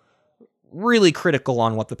all really critical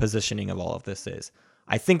on what the positioning of all of this is.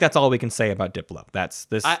 I think that's all we can say about Diplo. That's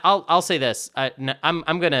this. I'll say this. I'm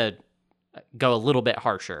gonna go a little bit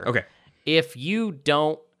harsher. Okay. If you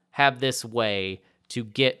don't have this way to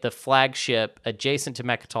get the flagship adjacent to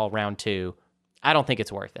Mechatol round 2, I don't think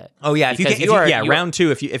it's worth it. Oh yeah, round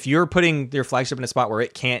 2. If you're putting your flagship in a spot where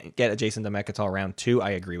it can't get adjacent to Mechatol round 2, I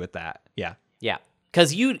agree with that. Yeah. Yeah.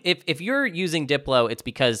 Because if you're using Diplo, it's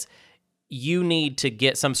because you need to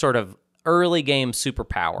get some sort of early game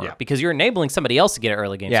superpower because you're enabling somebody else to get an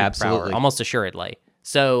early game superpower, absolutely. Almost assuredly.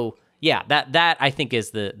 So yeah, that I think is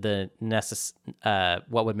the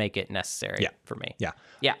what would make it necessary for me. Yeah.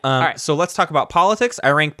 All right. So let's talk about politics. I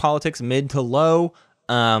rank politics mid to low.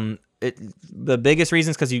 The biggest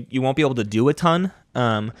reason is because you won't be able to do a ton.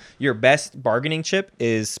 Your best bargaining chip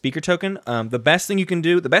is speaker token. The best thing you can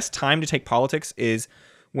do, the best time to take politics is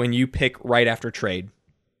when you pick right after trade.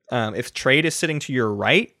 If trade is sitting to your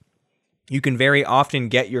right, you can very often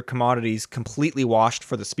get your commodities completely washed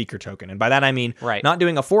for the speaker token. And by that, I mean, not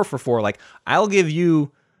doing a 4 for 4. Like, I'll give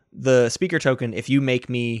you the speaker token if you make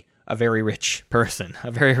me a very rich person,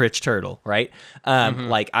 a very rich turtle, right?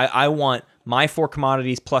 Like, I want my 4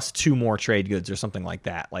 commodities plus 2 more trade goods or something like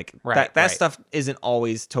that. Like, that stuff isn't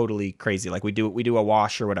always totally crazy. Like, we do a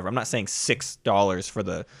wash or whatever. I'm not saying $6 for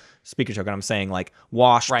the speaker token. I'm saying like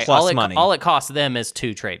wash plus money. All it costs them is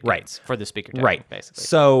 2 trade goods for the speaker token, basically.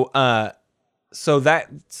 So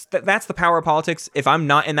that's the power of politics. If I'm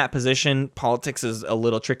not in that position, politics is a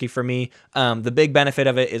little tricky for me. The big benefit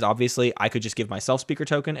of it is obviously I could just give myself speaker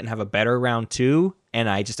token and have a better round 2, and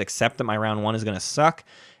I just accept that my round 1 is going to suck.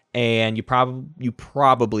 And you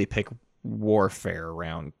probably pick Warfare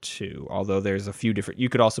round 2, although there's a few different. You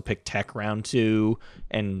could also pick Tech round 2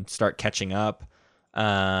 and start catching up.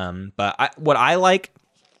 But what I like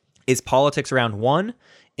is politics round 1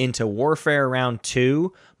 into Warfare round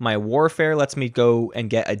 2. My Warfare lets me go and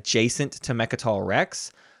get adjacent to Mechatol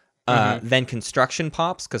Rex. Then construction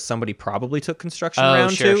pops because somebody probably took construction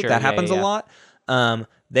round 2. That happens a lot.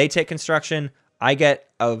 They take construction. I get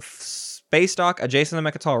a space dock adjacent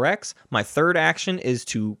to Mechatol Rex. My third action is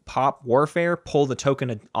to pop Warfare, pull the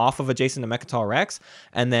token off of adjacent to Mechatol Rex.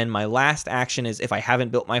 And then my last action is, if I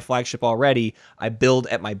haven't built my flagship already, I build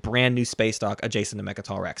at my brand new space dock adjacent to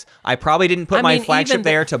Mechatol Rex. I probably didn't put my flagship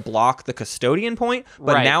there to block the custodian point,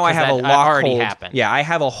 but now I have a lock hold. Happened. Yeah, I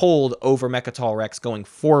have a hold over Mechatol Rex going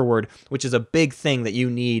forward, which is a big thing that you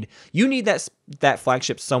need. You need that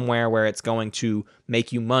flagship somewhere where it's going to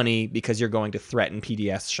make you money because you're going to threaten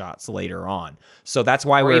PDS shots later on. So that's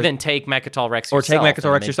why or even take Mechatol Rex yourself. Or take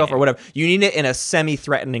Mechatol Rex yourself mid-game. or whatever. You need it in a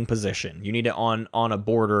semi-threatening position. You need it on a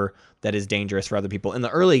border that is dangerous for other people in the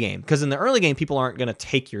early game. Because in the early game, people aren't going to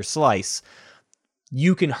take your slice.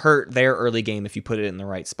 You can hurt their early game if you put it in the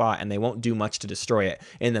right spot, and they won't do much to destroy it.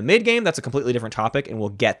 In the mid game, that's a completely different topic, and we'll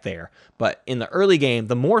get there. But in the early game,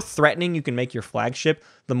 the more threatening you can make your flagship,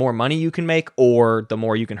 the more money you can make, or the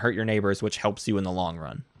more you can hurt your neighbors, which helps you in the long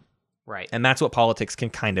run. Right. And that's what politics can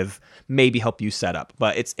kind of maybe help you set up.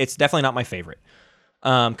 But it's definitely not my favorite.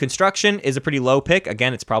 Construction is a pretty low pick.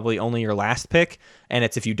 Again, it's probably only your last pick, and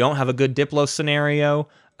it's if you don't have a good Diplo scenario.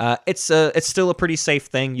 It's still a pretty safe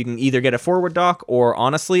thing. You can either get a forward dock, or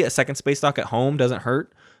honestly, a second space dock at home doesn't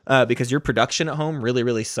hurt because your production at home really,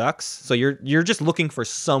 really sucks. So you're just looking for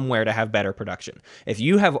somewhere to have better production. If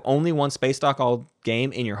you have only one space dock all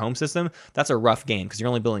game in your home system, that's a rough game because you're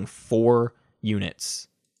only building 4 units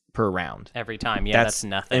per round. Every time. Yeah, that's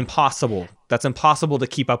nothing. Impossible. That's impossible to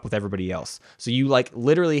keep up with everybody else. So you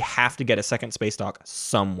literally have to get a second space dock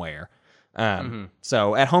somewhere.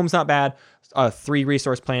 So at home's not bad. 3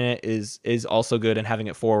 resource planet is also good, and having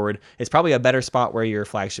it forward is probably a better spot where your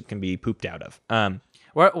flagship can be pooped out of.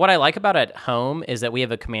 What I like about at home is that we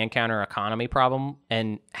have a command counter economy problem,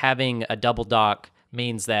 and having a double dock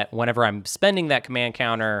means that whenever I'm spending that command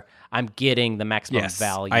counter, I'm getting the maximum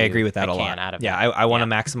value. I agree with that a lot. Out of yeah, it. I want to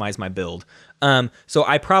maximize my build. So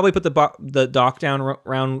I probably put the dock down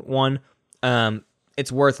round 1.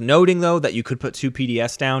 It's worth noting, though, that you could put 2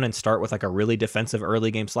 PDS down and start with a really defensive early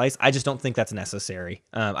game slice. I just don't think that's necessary.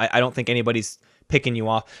 I don't think anybody's picking you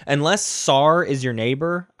off. Unless SAR is your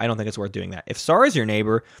neighbor, I don't think it's worth doing that. If SAR is your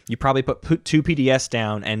neighbor, you probably put 2 PDS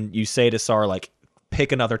down and you say to SAR,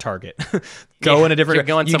 pick another target. Go in a different... You're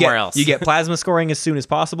going somewhere else. You get plasma scoring as soon as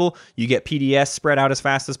possible, you get PDS spread out as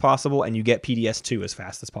fast as possible, and you get PDS2 as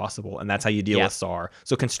fast as possible. And that's how you deal with SAR.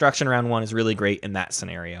 So construction round 1 is really great in that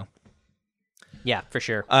scenario. Yeah, for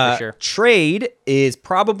sure. Trade is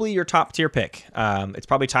probably your top tier pick. It's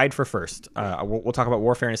probably tied for first. We'll talk about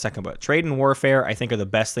warfare in a second, but trade and warfare, I think, are the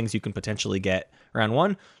best things you can potentially get round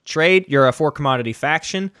 1. Trade, you're a 4 commodity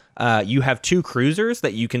faction. You have 2 cruisers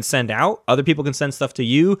that you can send out. Other people can send stuff to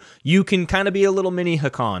you. You can kind of be a little mini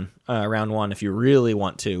Hakan round 1 if you really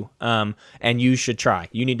want to. And you should try.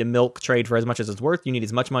 You need to milk trade for as much as it's worth. You need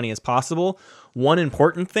as much money as possible. One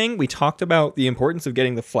important thing, we talked about the importance of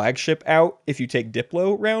getting the flagship out if you take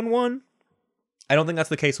Diplo round 1. I don't think that's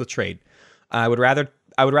the case with trade. I would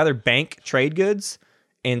rather bank trade goods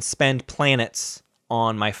and spend planets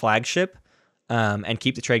on my flagship and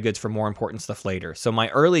keep the trade goods for more important stuff later. So my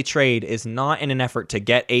early trade is not in an effort to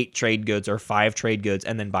get 8 trade goods or 5 trade goods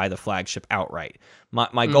and then buy the flagship outright.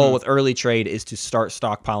 My goal with early trade is to start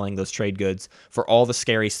stockpiling those trade goods for all the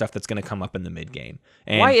scary stuff that's going to come up in the mid game.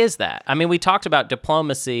 And why is that? I mean, we talked about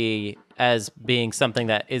diplomacy as being something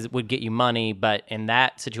that would get you money, but in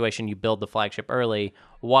that situation, you build the flagship early.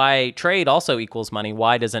 Why trade also equals money?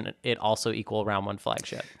 Why doesn't it also equal round 1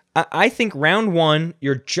 flagship? I think round 1,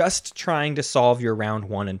 you're just trying to solve your round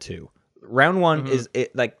 1 and 2. Round 1 is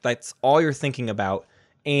that's all you're thinking about.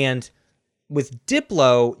 And with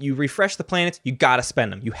Diplo, you refresh the planets, you got to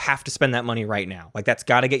spend them. You have to spend that money right now. That's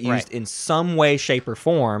got to get used in some way, shape, or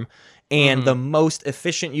form. And the most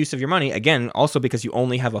efficient use of your money, again, also because you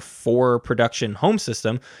only have a 4 production home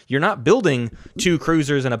system, you're not building 2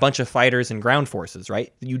 cruisers and a bunch of fighters and ground forces,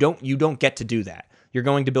 right? You don't get to do that. You're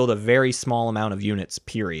going to build a very small amount of units,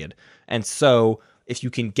 period. And so if you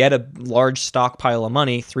can get a large stockpile of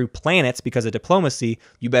money through planets because of diplomacy,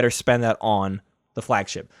 you better spend that on the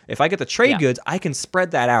flagship. If I get the trade goods, I can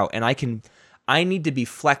spread that out, and I need to be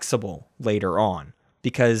flexible later on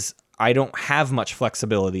because I don't have much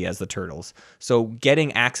flexibility as the turtles. So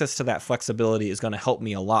getting access to that flexibility is going to help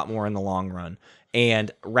me a lot more in the long run. And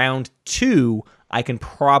round 2, I can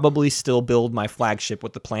probably still build my flagship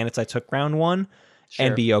with the planets I took round 1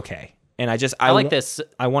 and be okay. And I like this.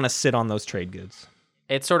 I want to sit on those trade goods.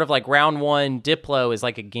 It's sort of like round 1 Diplo is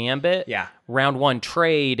like a gambit. Yeah. Round 1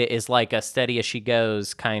 trade is like a steady as she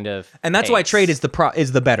goes kind of. And that's why trade is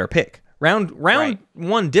the better pick. Round 1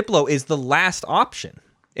 Diplo is the last option.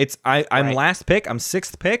 I'm last pick, I'm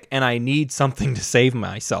 6th pick, and I need something to save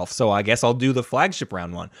myself. So I guess I'll do the flagship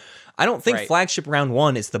round 1. I don't think flagship round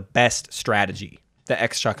 1 is the best strategy that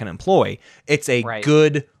Xtra can employ. It's a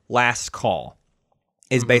good last call.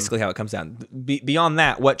 Is basically how it comes down. Beyond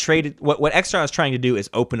that, what Xtra is trying to do is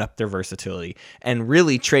open up their versatility, and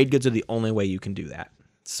really trade goods are the only way you can do that.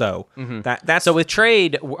 So that's So with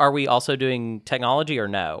trade, are we also doing technology or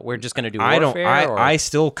no? We're just going to do warfare? I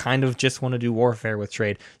still kind of just want to do warfare with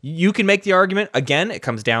trade. You can make the argument, again, it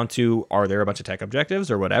comes down to, are there a bunch of tech objectives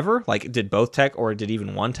or whatever? Like, did both tech or did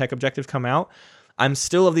even one tech objective come out? I'm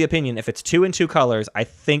still of the opinion, if it's 2 and 2 colors, I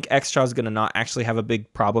think Extra is going to not actually have a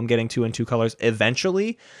big problem getting 2 and 2 colors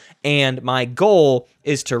eventually. And my goal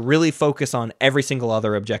is to really focus on every single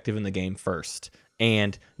other objective in the game first.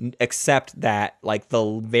 And accept that, like,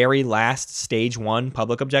 the very last stage 1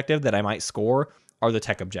 public objective that I might score are the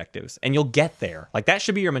tech objectives. And you'll get there. Like, that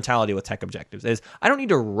should be your mentality with tech objectives, is I don't need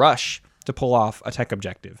to rush to pull off a tech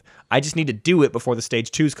objective. I just need to do it before the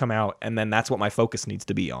stage 2s come out, and then that's what my focus needs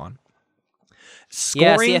to be on. Scoring,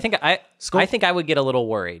 yeah, see, I think I would get a little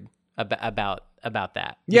worried about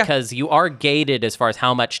that. Yeah. Because you are gated as far as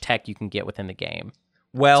how much tech you can get within the game.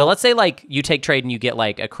 well, So let's say like you take trade and you get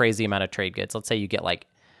like a crazy amount of trade goods. Let's say you get like,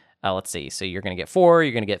 let's see. So you're going to get 4,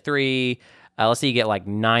 you're going to get 3. Let's say you get like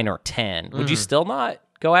 9 or 10. Would you still not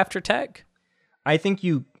go after tech? I think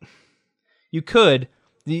you could.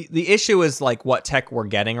 The issue is like what tech we're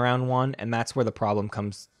getting round 1, and that's where the problem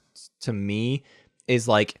comes to me, is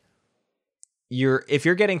like if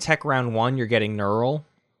you're getting tech round 1, you're getting neural,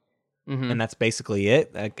 and that's basically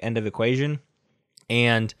it, like, end of equation.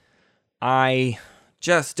 And I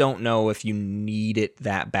just don't know if you need it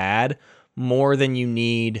that bad, more than you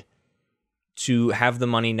need to have the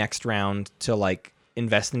money next round to like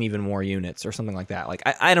invest in even more units or something like that. Like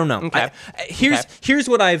I don't know. Okay. Here's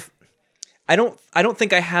what I don't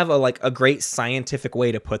think I have a great scientific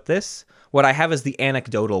way to put this. What I have is the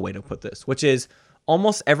anecdotal way to put this, which is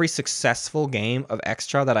almost every successful game of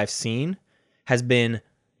Extra that I've seen has been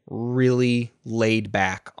really laid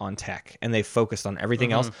back on tech, and they focused on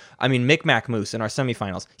everything else. I mean, Micmac Moose in our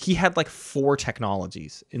semifinals, he had like 4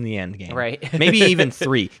 technologies in the end game. Right. Maybe even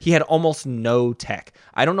 3. He had almost no tech.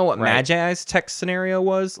 I don't know what Right. Magi's tech scenario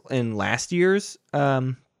was in last year's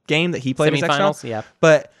game that he played as Extra. Semifinals, yeah.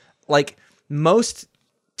 But like most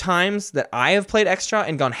times that I have played Extra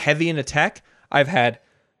and gone heavy into tech, I've had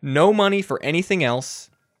no money for anything else.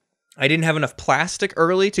 I didn't have enough plastic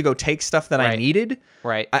early to go take stuff that I Right. needed.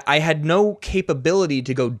 Right. I had no capability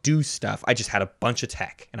to go do stuff. I just had a bunch of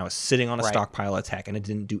tech, and I was sitting on a Right. stockpile of tech, and it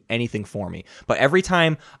didn't do anything for me. But every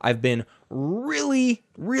time I've been really,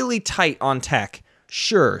 really tight on tech,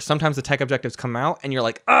 sure, sometimes the tech objectives come out, and you're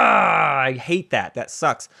like, I hate that. That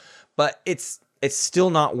sucks. But it's still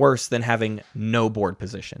not worse than having no board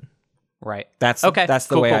position. Right. That's Okay. That's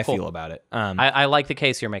the Cool, way cool, I cool. feel about it. I like the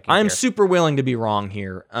case you're making. I'm here. super willing to be wrong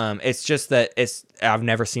here. It's just that I've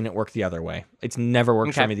never seen it work the other way. It's never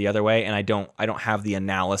worked for Okay. me the other way, and I don't have the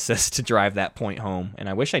analysis to drive that point home, and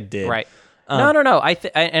I wish I did. Right. No.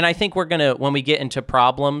 I think we're gonna, when we get into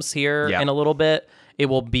problems here Yeah. in a little bit, it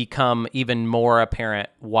will become even more apparent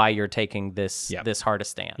why you're taking this this hard a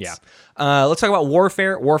stance. Yeah. Let's talk about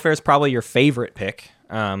Warfare. Warfare is probably your favorite pick.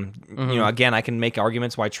 You know, again, I can make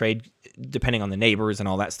arguments why trade, depending on the neighbors and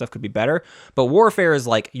all that stuff, could be better. But Warfare is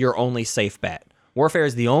like your only safe bet. Warfare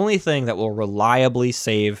is the only thing that will reliably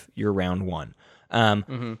save your round 1.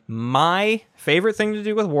 My favorite thing to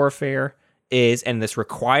do with Warfare is, and this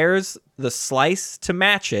requires the slice to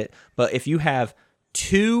match it, but if you have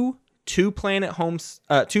two planet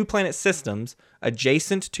systems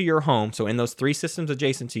adjacent to your home, so in those 3 systems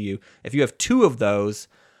adjacent to you, if you have 2 of those,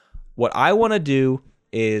 what I want to do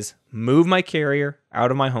is move my carrier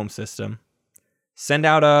out of my home system, send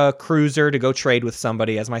out a cruiser to go trade with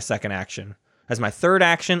somebody as my second action. As my third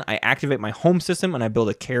action, I activate my home system and I build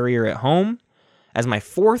a carrier at home. As my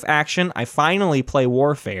 4th action, I finally play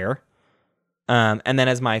Warfare. And then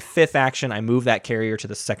as my 5th action, I move that carrier to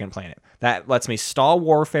the second planet. That lets me stall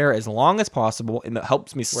Warfare as long as possible, and that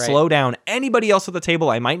helps me slow down anybody else at the table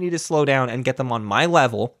I might need to slow down and get them on my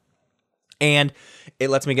level. And it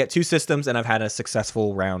lets me get 2 systems, and I've had a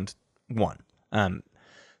successful round 1.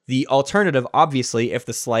 The alternative, obviously, if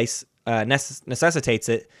the slice necessitates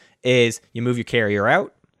it, is you move your carrier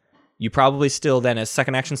out. You probably still then, as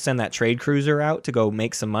second action, send that trade cruiser out to go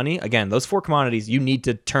make some money. Again, those 4 commodities you need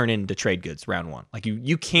to turn into trade goods round 1. Like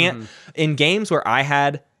you can't, in games where I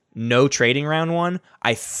had no trading round 1,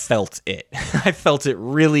 I felt it. I felt it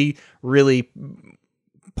really, really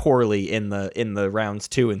poorly in the rounds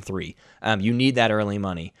 2 and 3. You need that early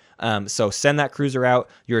money. So send that cruiser out.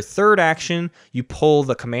 Your third action, you pull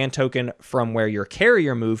the command token from where your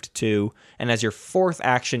carrier moved to, and as your 4th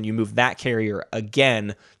action, you move that carrier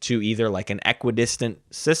again to either like an equidistant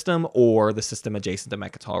system or the system adjacent to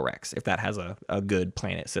Mechatol Rex, if that has a good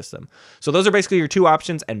planet system. So those are basically your 2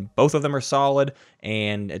 options, and both of them are solid,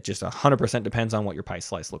 and it just 100% depends on what your pie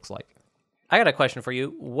slice looks like. I got a question for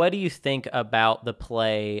you. What do you think about the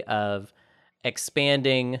play of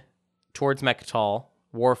expanding towards Mechatol,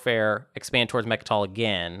 Warfare, expand towards Mechatol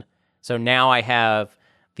again? So now I have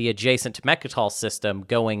the adjacent to Mechatol system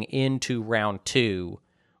going into round 2,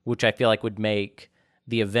 which I feel like would make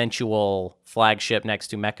the eventual flagship next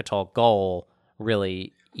to Mechatol goal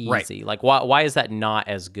really easy. Like, why is that not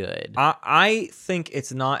as good? I think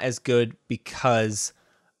it's not as good because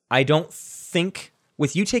I don't think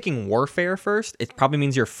with you taking Warfare first, it probably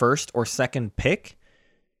means your first or second pick,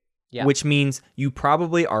 which means you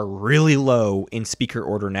probably are really low in speaker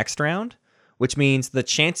order next round, which means the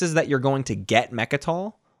chances that you're going to get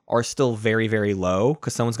Mechatol are still very, very low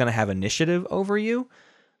because someone's going to have initiative over you.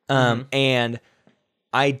 And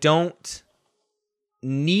I don't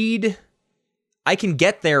need... I can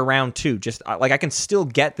get there round 2. Just like I can still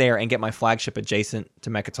get there and get my flagship adjacent to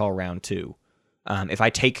Mechatol round 2. If I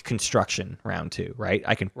take construction round 2, right?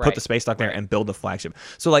 I can put the space dock there and build the flagship.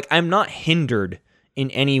 So like I'm not hindered in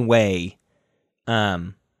any way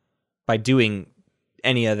by doing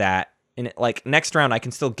any of that. And like next round I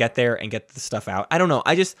can still get there and get the stuff out. I don't know.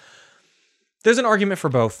 There's an argument for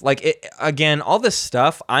both. Like again, all this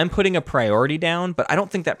stuff, I'm putting a priority down, but I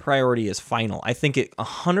don't think that priority is final. I think it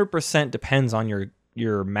 100% depends on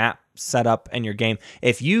your map setup and your game.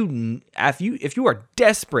 If you are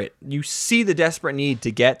desperate, you see the desperate need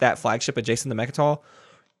to get that flagship adjacent to Mechatol,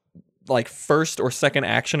 like first or second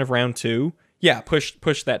action of round 2,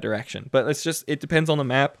 push that direction. But it depends on the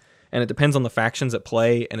map, and it depends on the factions at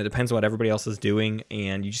play, and it depends on what everybody else is doing,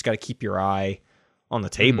 and you just got to keep your eye on the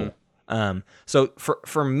table. So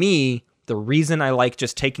for me, the reason I like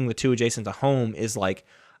just taking the 2 adjacent to home is like,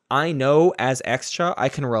 I know as Xcha, I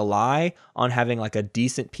can rely on having like a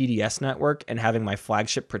decent PDS network and having my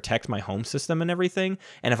flagship protect my home system and everything.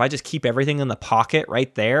 And if I just keep everything in the pocket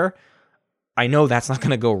right there, I know that's not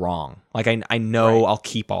going to go wrong. Like I know I'll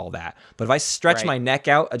keep all that. But if I stretch my neck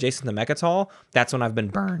out adjacent to Mechatol, that's when I've been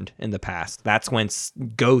burned in the past. That's when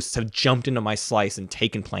ghosts have jumped into my slice and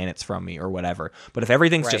taken planets from me or whatever. But if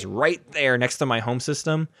everything's just right there next to my home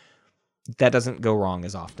system, that doesn't go wrong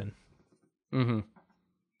as often. Mm-hmm.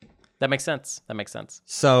 That makes sense.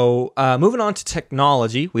 So moving on to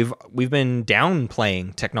technology, we've been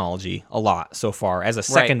downplaying technology a lot so far as a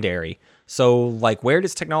secondary. So like, where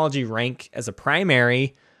does technology rank as a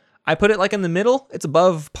primary? I put it like in the middle. It's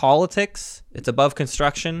above politics. It's above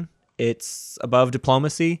construction. It's above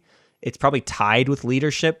diplomacy. It's probably tied with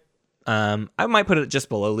leadership. I might put it just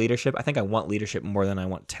below leadership. I think I want leadership more than I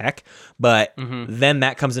want tech, but then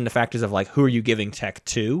that comes into factors of like, who are you giving tech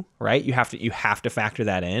to, right? You have to factor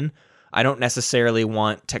that in. I don't necessarily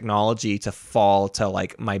want technology to fall to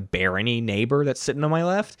like my barony neighbor that's sitting on my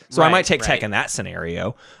left. So I might take tech in that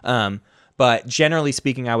scenario. But generally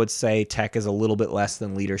speaking, I would say tech is a little bit less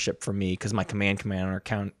than leadership for me because my command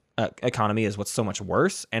economy is what's so much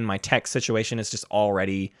worse. And my tech situation is just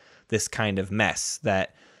already this kind of mess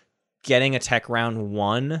that getting a tech round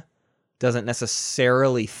 1 doesn't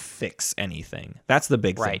necessarily fix anything. That's the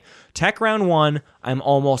big thing. Tech round 1, I'm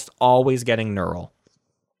almost always getting neural.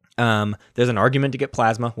 There's an argument to get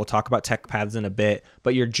plasma. We'll talk about tech paths in a bit,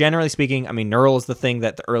 but you're generally speaking, I mean, neural is the thing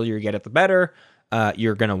that the earlier you get it, the better.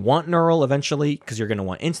 You're going to want neural eventually because you're going to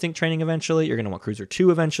want instinct training eventually. You're going to want cruiser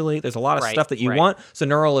 2 eventually. There's a lot of stuff that you want. So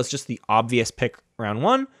neural is just the obvious pick round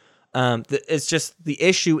 1. It's just the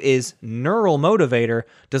issue is neural motivator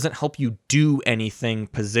doesn't help you do anything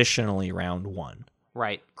positionally round 1.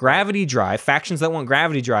 Right. Gravity drive, factions that want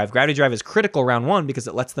gravity drive is critical round 1 because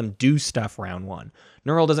it lets them do stuff round 1.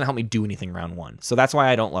 Neural doesn't help me do anything round 1. So that's why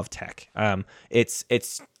I don't love tech.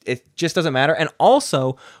 It just doesn't matter. And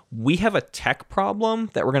also, we have a tech problem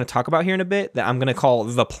that we're going to talk about here in a bit that I'm going to call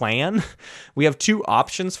the plan. We have 2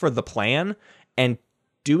 options for the plan, and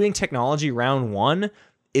doing technology round 1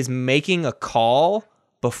 is making a call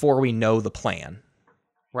before we know the plan.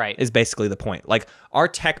 Right. Is basically the point. Like, our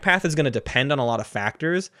tech path is going to depend on a lot of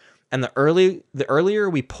factors, and the earlier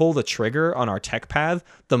we pull the trigger on our tech path,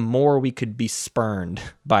 the more we could be spurned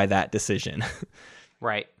by that decision.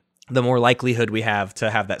 Right. The more likelihood we have to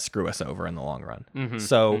have that screw us over in the long run.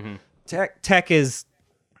 So tech is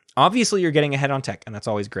obviously you're getting ahead on tech, and that's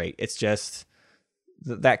always great. It's just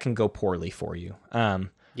that can go poorly for you.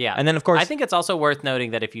 Yeah. And then of course, I think it's also worth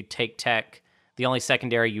noting that if you take tech, the only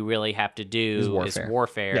secondary you really have to do is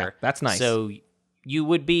warfare. Yeah, that's nice. So you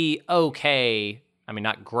would be okay. I mean,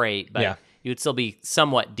 not great, but you would still be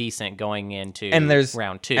somewhat decent going into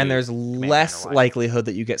round 2. And there's less likelihood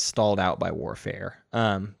that you get stalled out by warfare.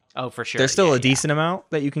 Oh, for sure. There's still a decent amount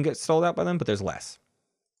that you can get stalled out by them, but there's less.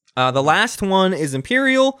 The last one is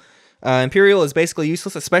Imperial. Imperial is basically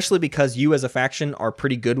useless, especially because you as a faction are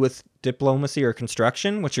pretty good with diplomacy or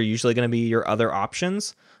construction, which are usually going to be your other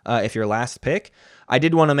options if you're last pick. I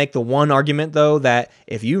did want to make the one argument, though, that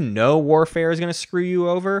if you know Warfare is going to screw you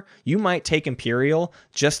over, you might take Imperial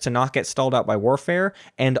just to not get stalled out by Warfare.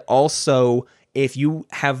 And also, if you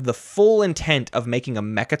have the full intent of making a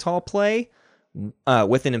Mechatol play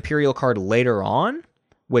with an Imperial card later on,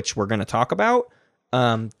 which we're going to talk about,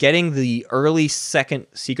 getting the early second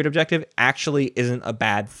secret objective actually isn't a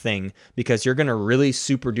bad thing because you're going to really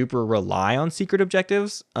super duper rely on secret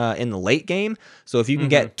objectives in the late game. So if you can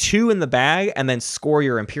get 2 in the bag and then score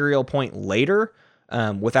your Imperial point later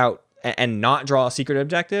without and not draw a secret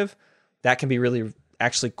objective, that can be really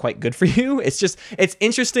actually quite good for you. It's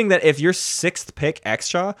interesting that if you're 6th pick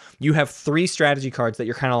extra, you have 3 strategy cards that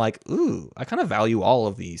you're kind of like, ooh, I kind of value all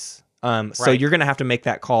of these. So you're going to have to make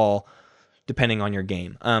that call depending on your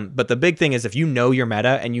game. But the big thing is if you know your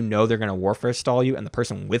meta and you know they're going to Warfare stall you and the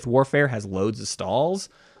person with Warfare has loads of stalls,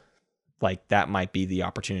 like that might be the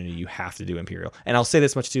opportunity you have to do Imperial. And I'll say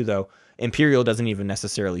this much too, though. Imperial doesn't even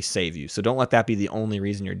necessarily save you. So don't let that be the only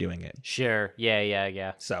reason you're doing it. Sure.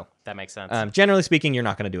 Yeah. So That makes sense. generally speaking, you're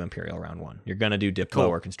not going to do Imperial round 1. You're going to do Diplo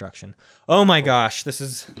or Construction. Oh my gosh,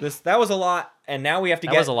 that was a lot. And now we have to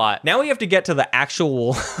That was a lot. Now we have to get to the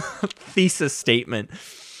actual thesis statement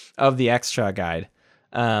of the extra guide,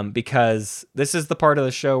 because this is the part of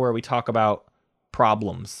the show where we talk about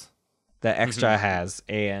problems that extra has,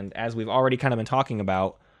 and as we've already kind of been talking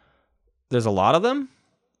about, there's a lot of them.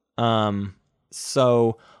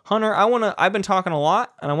 So Hunter, I've been talking a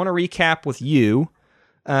lot, and I want to recap with you.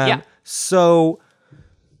 So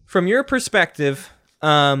from your perspective,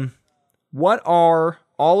 what are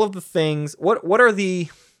all of the things? What are the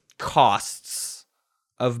costs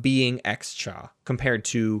of being extra compared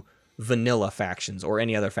to vanilla factions or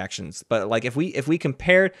any other factions? But like if we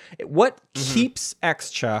compared, what keeps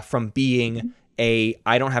extra from being a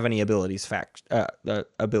I don't have any abilities I don't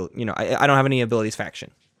have any abilities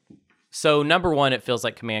faction? So number one, it feels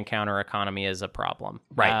like command counter economy is a problem.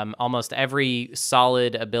 Right. Almost every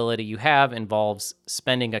solid ability you have involves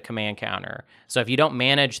spending a command counter. So if you don't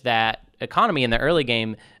manage that economy in the early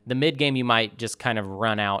game, the mid game you might just kind of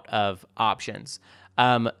run out of options.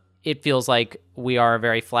 It feels like we are a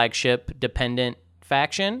very flagship dependent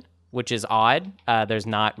faction, which is odd. There's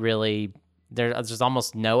not really there's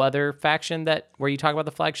almost no other faction where you talk about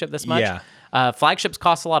the flagship this much. Yeah. Flagships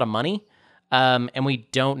cost a lot of money. And we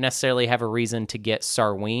don't necessarily have a reason to get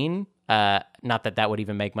Sarween. Not that would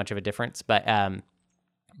even make much of a difference, but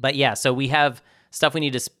yeah. So we have stuff we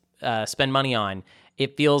need to spend money on.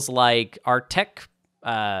 It feels like our tech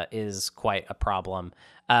is quite a problem.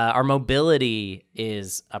 Our mobility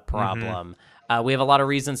is a problem. We have a lot of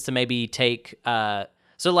reasons to maybe take.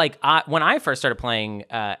 So like when I first started playing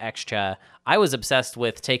Extra, I was obsessed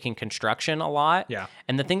with taking construction a lot. Yeah.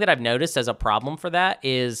 And the thing that I've noticed as a problem for that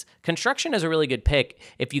is construction is a really good pick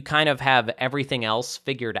if you kind of have everything else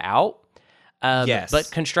figured out. Yes. But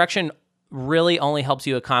construction really only helps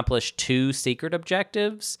you accomplish 2 secret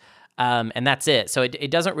objectives. And that's it. So it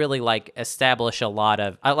doesn't really like establish a lot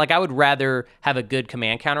of I would rather have a good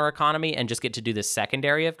command counter economy and just get to do the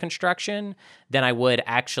secondary of construction than I would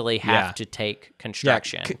actually have to take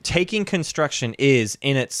construction. Yeah, taking construction is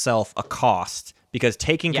in itself a cost because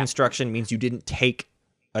taking construction means you didn't take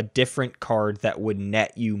a different card that would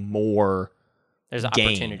net you more. There's an gain.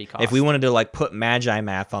 opportunity cost. If we wanted to like put Magi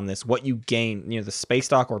math on this, what you gain, the space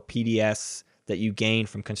dock or PDS that you gain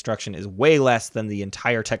from construction is way less than the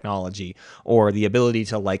entire technology or the ability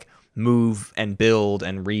to like move and build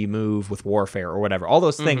and remove with warfare or whatever. All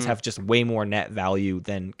those things have just way more net value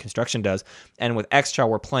than construction does. And with Extra,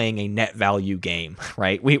 we're playing a net value game,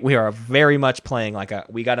 right? We are very much playing like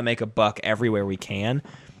we got to make a buck everywhere we can.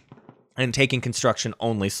 And taking construction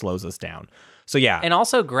only slows us down. So yeah. And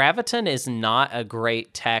also Graviton is not a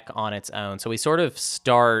great tech on its own. So we sort of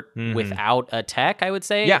start without a tech, I would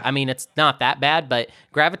say. Yeah. I mean, it's not that bad, but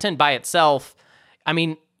Graviton by itself, I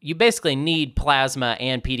mean, you basically need Plasma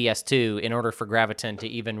and PDS2 in order for Graviton to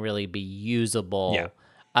even really be usable. Yeah.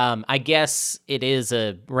 I guess it is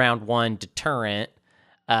a round 1 deterrent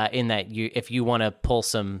in that if you want to pull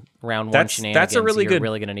some round 1 shenanigans, that's a really you're good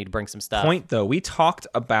really going to need to bring some stuff. Point though. We talked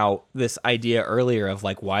about this idea earlier of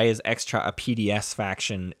like why is Extra a PDS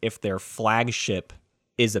faction if their flagship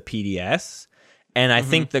is a PDS, and I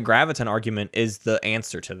think the Graviton argument is the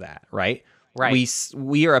answer to that, right? Right.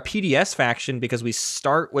 We are a PDS faction because we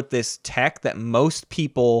start with this tech that most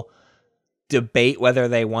people debate whether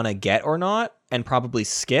they want to get or not and probably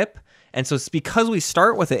skip, and so it's because we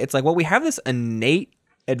start with it. It's like, well, we have this innate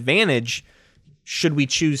advantage should we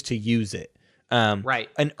choose to use it. Right.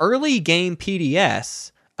 An early game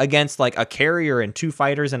PDS against like a carrier and 2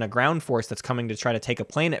 fighters and a ground force that's coming to try to take a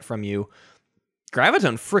planet from you,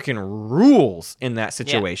 Graviton freaking rules in that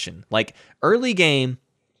situation. Like early game,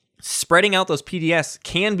 spreading out those PDS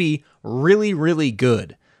can be really, really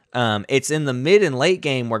good. It's in the mid and late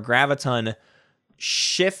game where Graviton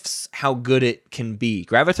shifts how good it can be.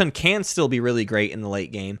 Graviton can still be really great in the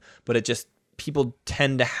late game, but it just, people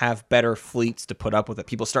tend to have better fleets to put up with it.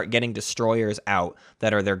 People start getting destroyers out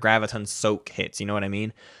that are their Graviton soak hits. You know what I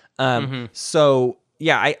mean? So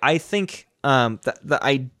yeah, I think the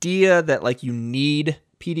idea that like you need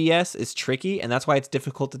PDS is tricky, and that's why it's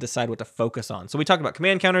difficult to decide what to focus on. So we talked about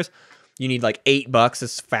command counters. You need like $8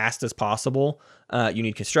 as fast as possible. You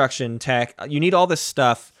need construction, tech. You need all this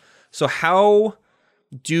stuff. So how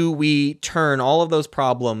do we turn all of those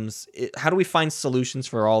problems? How do we find solutions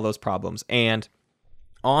for all those problems? And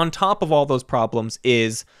on top of all those problems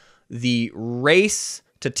is the race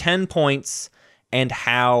to 10 points and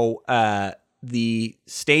how the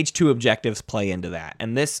stage 2 objectives play into that.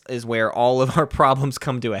 And this is where all of our problems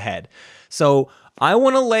come to a head. So I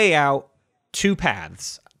want to lay out 2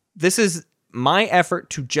 paths. This is my effort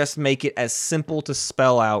to just make it as simple to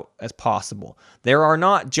spell out as possible. There are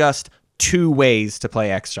not just 2 ways to play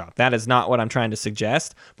Xshot. That is not what I'm trying to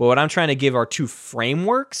suggest. But what I'm trying to give are 2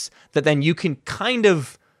 frameworks that then you can kind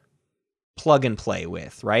of plug and play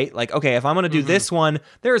with, right? Like, okay, if I'm going to do this one,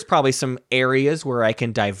 there's probably some areas where I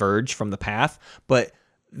can diverge from the path, but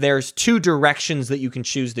there's 2 directions that you can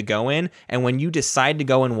choose to go in. And when you decide to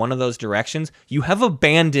go in one of those directions, you have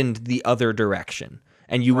abandoned the other direction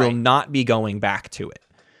and you will not be going back to it.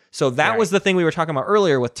 So that was the thing we were talking about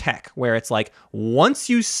earlier with tech, where it's like, once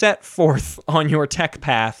you set forth on your tech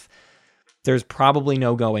path, there's probably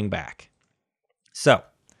no going back. So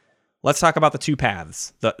let's talk about the 2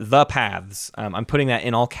 paths, the paths. I'm putting that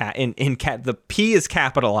in all the P is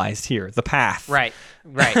capitalized here, the path. Right.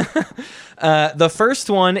 The first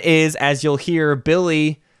one is, as you'll hear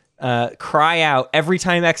Billy cry out every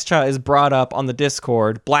time Xcha is brought up on the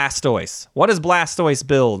Discord, Blastoise. What does Blastoise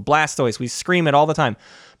build? Blastoise, we scream it all the time.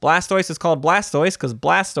 Blastoise is called Blastoise because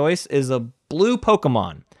Blastoise is a blue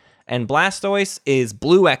Pokemon, and Blastoise is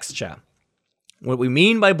blue Xcha. What we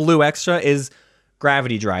mean by blue Xcha is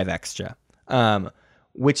Gravity Drive Xcha,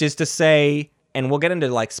 which is to say, and we'll get into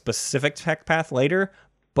like specific tech path later,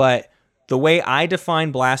 but the way I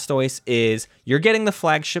define Blastoise is you're getting the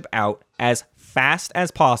flagship out as fast as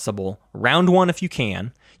possible, round 1 if you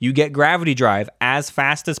can. You get Gravity Drive as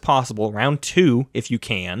fast as possible, round 2 if you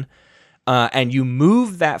can. And you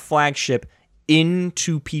move that flagship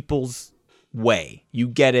into people's way. You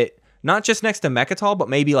get it not just next to Mechatol, but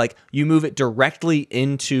maybe like you move it directly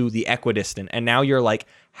into the Equidistant. And now you're like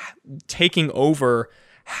taking over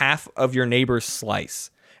half of your neighbor's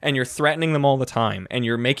slice. And you're threatening them all the time. And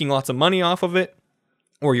you're making lots of money off of it.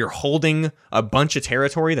 Or you're holding a bunch of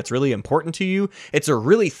territory that's really important to you. It's a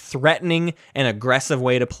really threatening and aggressive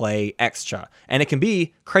way to play Xcha. And it can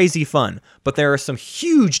be crazy fun, but there are some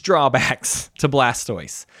huge drawbacks to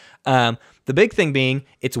Blastoise. The big thing being,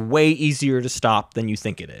 it's way easier to stop than you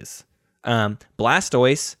think it is.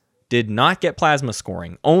 Blastoise did not get plasma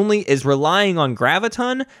scoring, only is relying on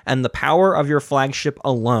Graviton and the power of your flagship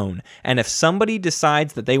alone. And if somebody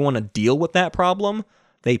decides that they want to deal with that problem,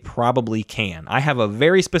 they probably can. I have a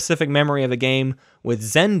very specific memory of a game with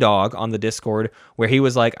Zendog on the Discord where he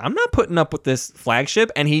was like, I'm not putting up with this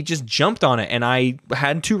flagship, and he just jumped on it, and I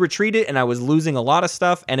had to retreat it, and I was losing a lot of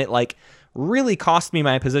stuff, and it like really cost me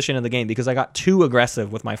my position in the game because I got too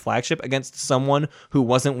aggressive with my flagship against someone who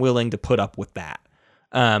wasn't willing to put up with that.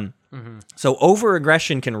 So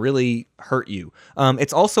over-aggression can really hurt you.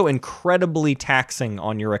 It's also incredibly taxing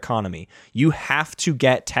on your economy. You have to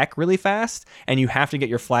get tech really fast, and you have to get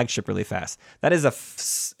your flagship really fast. That is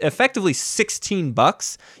effectively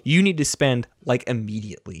 $16 you need to spend like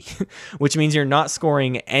immediately, which means you're not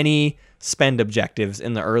scoring any spend objectives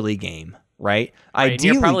in the early game. Right?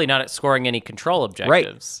 Ideally, you're probably not scoring any control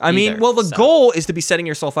objectives. Right. I mean, well, the goal is to be setting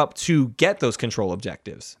yourself up to get those control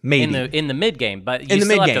objectives. Maybe in the mid game, but you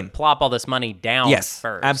still have to plop all this money down. Yes,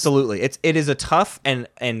 first. Absolutely. It is a tough and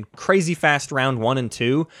crazy fast round 1 and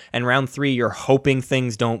 2, and round 3 you're hoping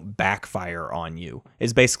things don't backfire on you.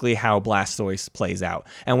 Is basically how Blastoise plays out.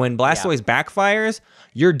 And when Blastoise backfires,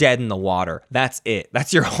 you're dead in the water. That's it.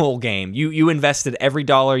 That's your whole game. You invested every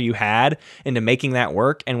dollar you had into making that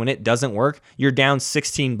work, and when it doesn't work, you're down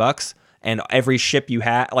 $16, and every ship you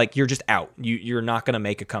had, like, you're just out. You're not going to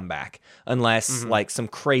make a comeback unless like some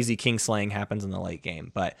crazy king slaying happens in the late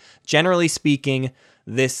game. But generally speaking,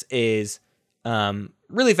 this is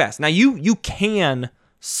really fast. Now you can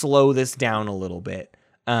slow this down a little bit.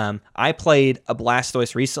 I played a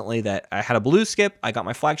Blastoise recently that I had a blue skip. I got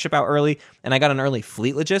my flagship out early, and I got an early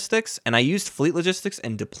Fleet Logistics, and I used Fleet Logistics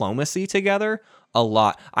and Diplomacy together a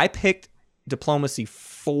lot. I picked Diplomacy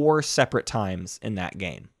 4 separate times in that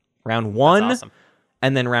game. Round 1, awesome.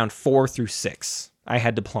 and then round 4 through 6, I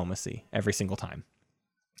had Diplomacy every single time.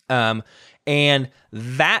 And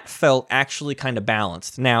that felt actually kind of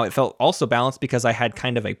balanced. Now, it felt also balanced because I had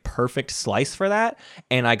kind of a perfect slice for that,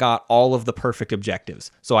 and I got all of the perfect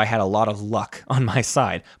objectives. So I had a lot of luck on my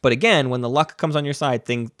side. But again, when the luck comes on your side,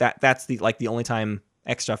 that's the only time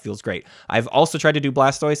extra feels great. I've also tried to do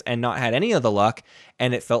Blastoise and not had any of the luck,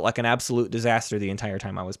 and it felt like an absolute disaster the entire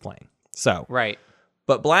time I was playing. So, Right.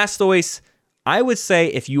 but Blastoise, I would say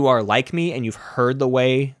if you are like me and you've heard the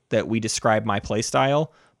way that we describe my playstyle,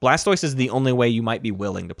 Blastoise is the only way you might be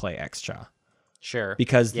willing to play Xcha. Sure.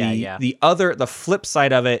 Because the flip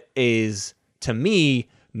side of it is, to me,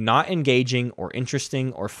 not engaging or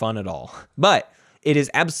interesting or fun at all. But it is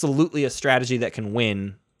absolutely a strategy that can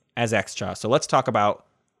win as Xcha. So let's talk about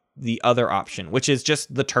the other option, which is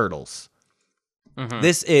just the turtles. Mm-hmm.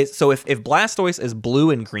 This is so if Blastoise is blue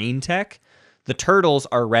and green tech, the turtles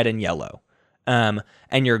are red and yellow. And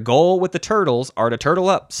your goal with the turtles are to turtle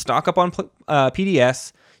up, stock up on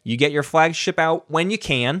PDS. You get your flagship out when you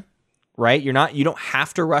can, right? You don't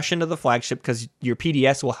have to rush into the flagship because your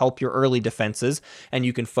PDS will help your early defenses, and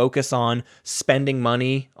you can focus on spending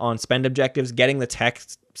money on spend objectives, getting the tech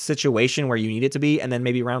situation where you need it to be, and then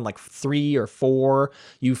maybe around like 3 or 4,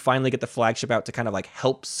 you finally get the flagship out to kind of like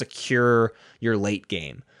help secure your late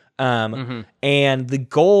game. And the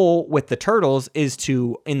goal with the turtles is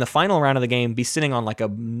to, in the final round of the game, be sitting on like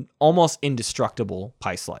a almost indestructible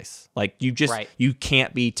pie slice. Like you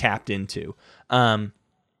can't be tapped into.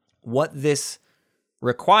 What this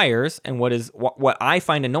requires, and what I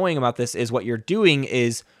find annoying about this, is what you're doing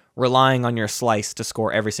is relying on your slice to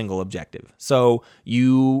score every single objective. So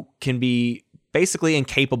you can be basically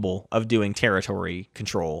incapable of doing territory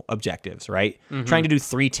control objectives, right? Trying to do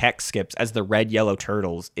 3 tech skips as the red-yellow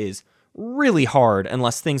turtles is really hard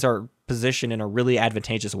unless things are positioned in a really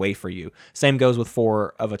advantageous way for you. Same goes with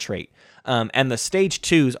 4 of a trait. And the stage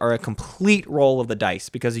 2s are a complete roll of the dice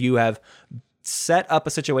because you have set up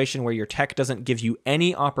a situation where your tech doesn't give you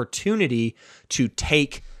any opportunity to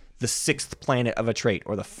take the 6th planet of a trait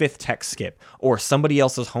or the 5th tech skip or somebody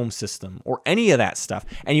else's home system or any of that stuff.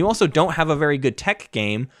 And you also don't have a very good tech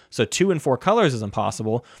game, so 2 and 4 colors is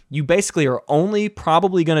impossible. You basically are only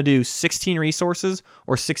probably going to do 16 resources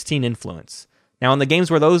or 16 influence. Now in the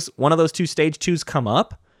games where one of those 2 stage 2s come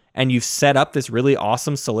up and you've set up this really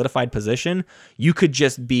awesome solidified position, you could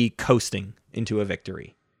just be coasting into a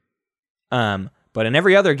victory. But in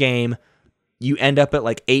every other game, you end up at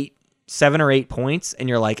like 7 or 8 points, and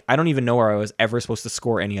you're like, I don't even know where I was ever supposed to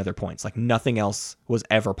score any other points. Like nothing else was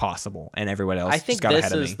ever possible, and everyone else I think just got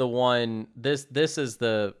ahead of me. this is the one. This is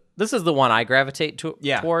the one I gravitate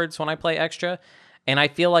towards when I play Extra, and I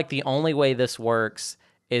feel like the only way this works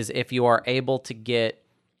is if you are able to get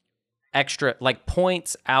extra like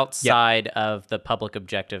points outside of the public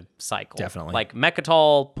objective cycle. Definitely. Like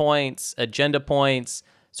Mechatol points, agenda points,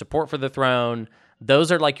 support for the throne.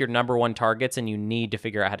 Those are like your number 1 targets, and you need to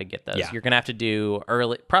figure out how to get those. Yeah. You're going to have to do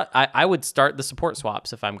early. I would start the support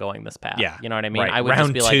swaps if I'm going this path. Yeah. You know what I mean? Right. I would Round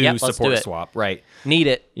just be like, 2 yep, let's do support it. swap. Right. Need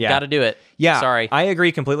it. Yeah. Got to do it. Yeah. Sorry. I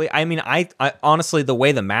agree completely. I mean, I honestly, the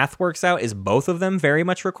way the math works out is both of them very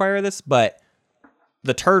much require this, but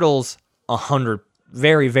the turtles 100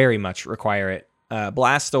 very, very much require it.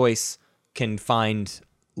 Blastoise can find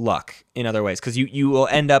luck in other ways because you will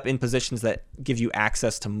end up in positions that give you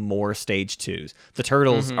access to more stage 2s. The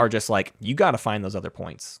turtles are just like, you got to find those other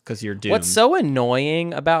points because you're doomed. What's so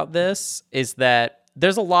annoying about this is that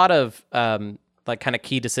there's a lot of like kind of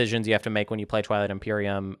key decisions you have to make when you play Twilight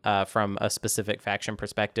Imperium from a specific faction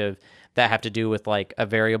perspective that have to do with like a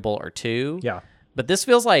variable or 2. Yeah. But this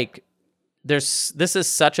feels like this is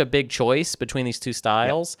such a big choice between these 2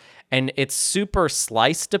 styles, and it's super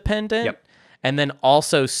slice dependent. Yep. And then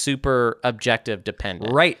also super objective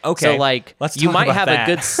dependent. Right. Okay. So like Let's you talk might about have that.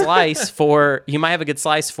 a good slice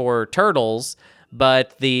for turtles,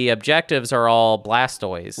 but the objectives are all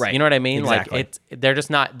Blastoise. Right. You know what I mean? Exactly. Like they're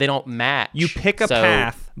just not, they don't match. You pick a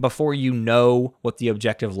path before you know what the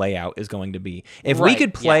objective layout is going to be. If we Right,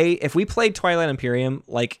 could play, if we played Twilight Imperium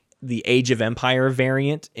like the Age of Empire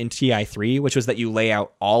variant in TI3, which was that you lay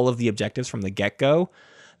out all of the objectives from the get-go,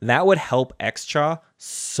 that would help Xcha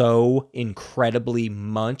so incredibly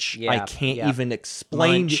much. Yeah, I can't yeah. even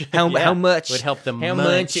explain Munch. how Yeah. much Would help them how munch.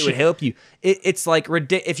 much it would help you. It's like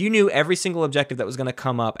if you knew every single objective that was going to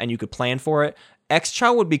come up and you could plan for it,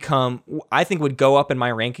 Xcha would become, I think, would go up in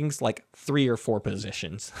my rankings like 3 or 4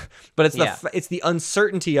 positions. But it's it's the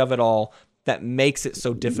uncertainty of it all that makes it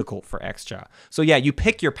so difficult for Xcha. So yeah, you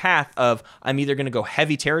pick your path of, I'm either going to go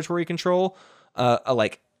heavy territory control,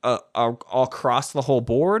 across the whole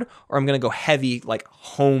board, or I'm going to go heavy like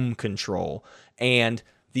home control. And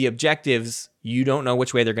the objectives, you don't know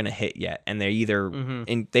which way they're going to hit yet, and they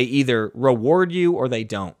either reward you or they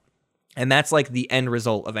don't. And that's like the end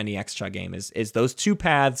result of any Xcha game is those 2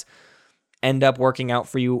 paths end up working out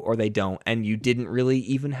for you or they don't, and you didn't really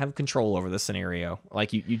even have control over the scenario.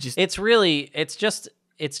 Like you just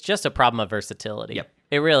it's just a problem of versatility. Yep.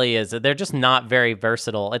 It really is. They're just not very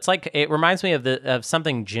versatile. It's like, it reminds me of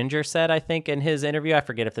something Ginger said, I think, in his interview. I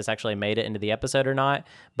forget if this actually made it into the episode or not,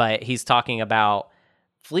 but he's talking about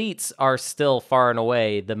fleets are still far and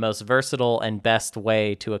away the most versatile and best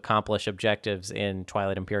way to accomplish objectives in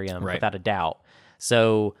Twilight Imperium, without a doubt.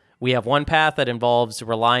 So we have one path that involves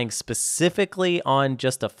relying specifically on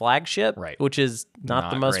just a flagship, which is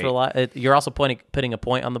not the most reliable. You're also putting a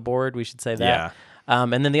point on the board. We should say that. Yeah.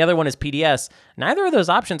 And then the other one is PDS. Neither of those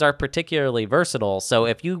options are particularly versatile. So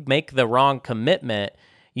if you make the wrong commitment,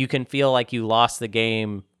 you can feel like you lost the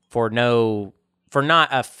game for not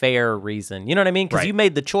a fair reason. You know what I mean? Because you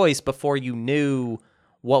made the choice before you knew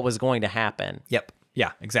what was going to happen. Yep.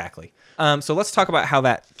 Yeah, exactly. So let's talk about how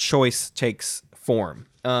that choice takes form.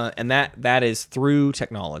 And that is through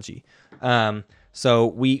technology. So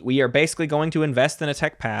we are basically going to invest in a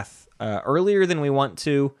tech path earlier than we want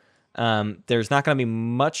to. There's not going to be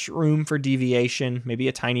much room for deviation, maybe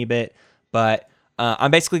a tiny bit, but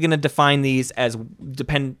I'm basically going to define these as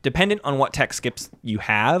dependent on what tech skips you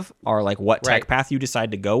have, or like what tech path you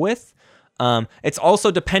decide to go with. It's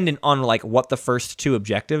also dependent on like what the first 2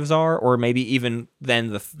 objectives are, or maybe even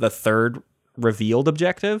then the third revealed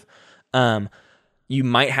objective. You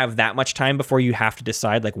might have that much time before you have to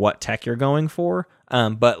decide like what tech you're going for.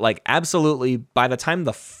 But like absolutely, by the time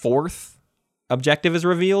the 4th objective is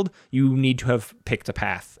revealed, you need to have picked a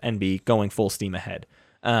path and be going full steam ahead.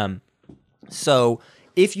 So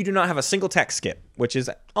if you do not have a single tech skip, which is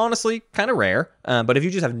honestly kind of rare, but if you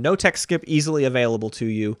just have no tech skip easily available to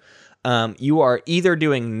you, you are either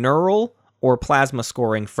doing neural or plasma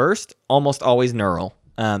scoring first, almost always neural.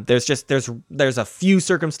 There's a few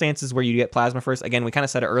circumstances where you get plasma first. Again, we kind of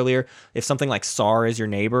said it earlier. If something like SAR is your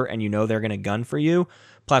neighbor and you know they're going to gun for you,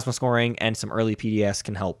 plasma scoring and some early PDS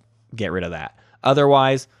can help get rid of that.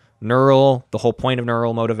 Otherwise, neural, the whole point of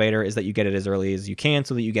neural motivator is that you get it as early as you can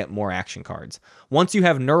so that you get more action cards. Once you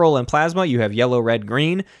have neural and plasma, you have yellow, red,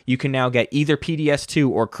 green. You can now get either PDS2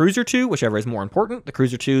 or Cruiser 2, whichever is more important. The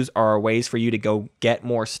Cruiser 2s are ways for you to go get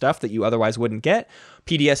more stuff that you otherwise wouldn't get.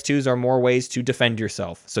 PDS2s are more ways to defend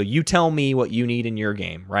yourself. So you tell me what you need in your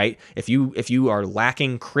game, right? If you are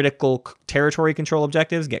lacking critical territory control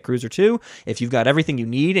objectives, get Cruiser 2. If you've got everything you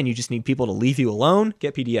need and you just need people to leave you alone,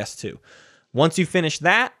 get PDS2. Once you finish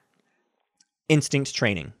that, instinct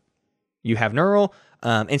training. You have neural.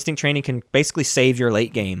 Instinct training can basically save your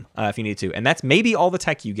late game if you need to. And that's maybe all the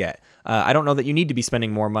tech you get. I don't know that you need to be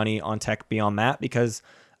spending more money on tech beyond that, because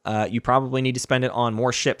you probably need to spend it on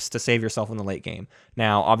more ships to save yourself in the late game.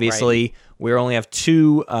 Now, obviously, we only have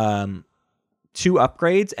two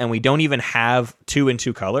upgrades, and we don't even have 2 in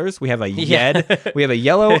 2 colors. We have a we have a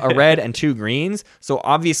yellow, a red, and 2 greens. So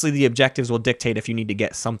obviously the objectives will dictate if you need to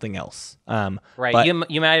get something else. But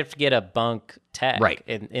you might have to get a bunk tech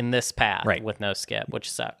in this path with no skip, which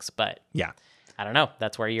sucks. But yeah, I don't know.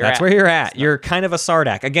 That's where you're at. That's where you're at. You're kind of a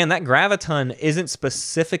Sardak. Again, that Graviton isn't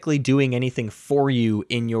specifically doing anything for you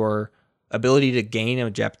in your ability to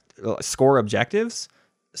gain score objectives.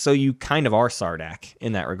 So you kind of are Sardak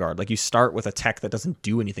in that regard. Like, you start with a tech that doesn't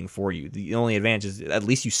do anything for you. The only advantage is at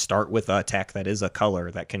least you start with a tech that is a color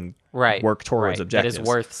that can work towards objectives. That is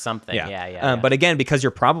worth something. Yeah. But again, because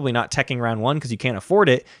you're probably not teching round 1 because you can't afford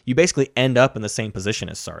it, you basically end up in the same position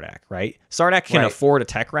as Sardak, right? Sardak can afford a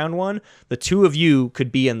tech round 1. The 2 of you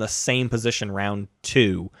could be in the same position round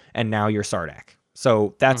 2, and now you're Sardak.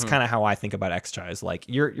 So that's kind of how I think about Xcha. Is like,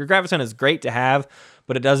 your Graviton is great to have,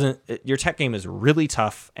 but your tech game is really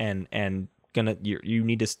tough, and you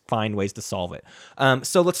need to find ways to solve it.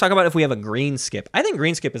 So let's talk about if we have a green skip. I think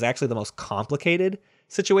green skip is actually the most complicated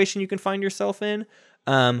situation you can find yourself in.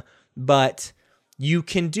 But you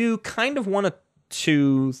can do kind of one of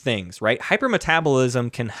 2 things, right?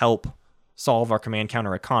 Hypermetabolism can help solve our command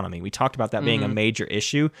counter economy. We talked about that being a major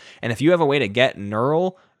issue. And if you have a way to get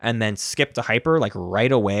neural and then skip to hyper like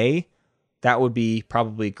right away, that would be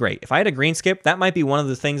probably great. If I had a green skip, that might be one of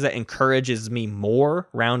the things that encourages me more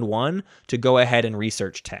round 1 to go ahead and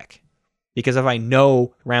research tech. Because if I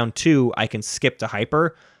know round 2 I can skip to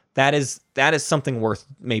hyper, that is something worth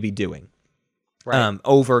maybe doing. Right.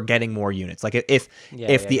 Over getting more units. Like if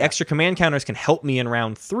the extra command counters can help me in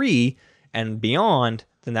round 3 and beyond,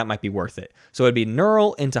 then that might be worth it. So it'd be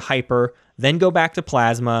Neural into Hyper, then go back to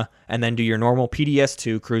Plasma, and then do your normal PDS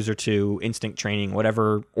 2, Cruiser 2, Instinct Training,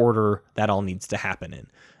 whatever order that all needs to happen in.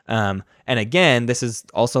 And again, this is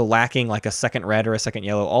also lacking like a second red or a second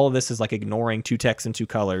yellow. All of this is like ignoring 2 techs and 2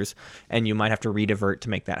 colors, and you might have to redivert to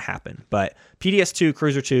make that happen. But PDS 2,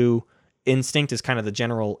 Cruiser 2, Instinct is kind of the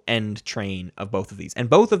general end train of both of these. And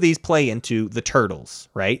both of these play into the turtles,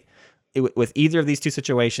 right? With either of these two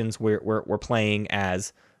situations, we're playing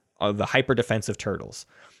as the hyper defensive turtles.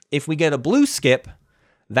 If we get a blue skip,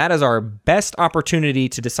 that is our best opportunity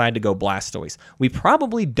to decide to go Blastoise. We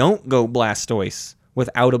probably don't go Blastoise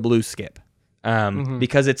without a blue skip.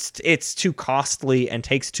 Because it's too costly and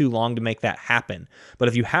takes too long to make that happen. But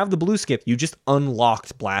if you have the blue skip, you just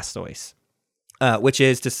unlocked Blastoise. Which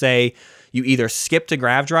is to say you either skip to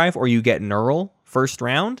Grav Drive or you get Neural first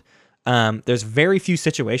round. There's very few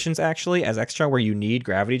situations, actually, as extra where you need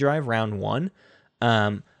Gravity Drive round 1.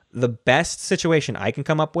 The best situation I can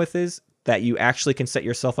come up with is that you actually can set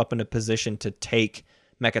yourself up in a position to take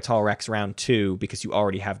Mechatol Rex round 2 because you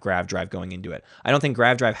already have Grav Drive going into it. I don't think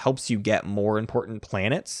Grav Drive helps you get more important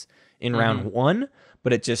planets in round 1,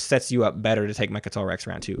 but it just sets you up better to take Mechatol Rex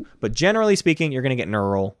round 2. But generally speaking, you're going to get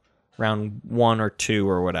Neural round 1 or 2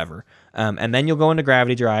 or whatever. And then you'll go into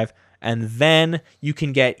Gravity Drive, and then you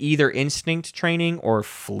can get either Instinct Training or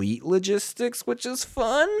Fleet Logistics, which is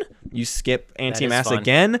fun. You skip Anti-Mass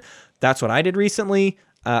again. That's what I did recently.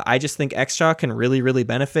 I just think Extra can really, really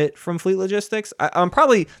benefit from Fleet Logistics.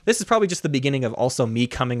 This is probably just the beginning of also me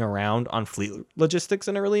coming around on Fleet Logistics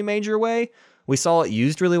in a really major way. We saw it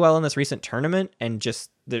used really well in this recent tournament, and just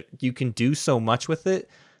that you can do so much with it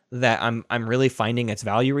that I'm really finding its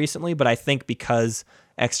value recently. But I think because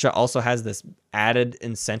Extra also has this added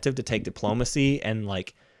incentive to take Diplomacy, and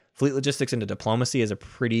like Fleet Logistics into Diplomacy is a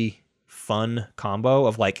pretty fun combo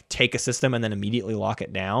of like take a system and then immediately lock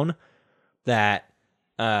it down, that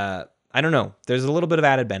I don't know, there's a little bit of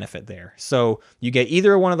added benefit there. So you get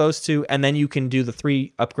either one of those two, and then you can do the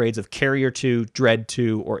 3 upgrades of Carrier 2, Dread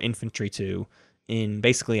 2, or Infantry 2 in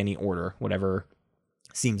basically any order, whatever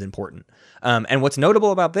seems important. And what's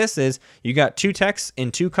notable about this is you got 2 techs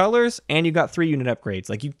in 2 colors, and you got 3 unit upgrades.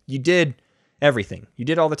 Like you did everything. You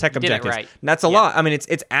did all the tech objectives. Right. And that's a lot. I mean,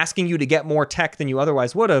 it's asking you to get more tech than you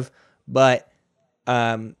otherwise would have, but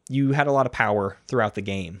you had a lot of power throughout the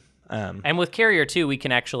game. And with Carrier 2, we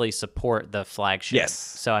can actually support the flagship. Yes.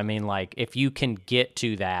 So, I mean, like, if you can get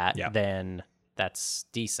to that, then that's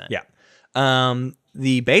decent. Yeah.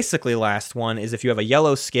 The basically last one is if you have a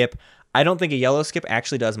yellow skip. I don't think a yellow skip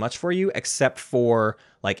actually does much for you, except for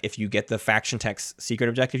like if you get the faction tech's secret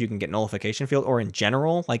objective, you can get Nullification Field, or in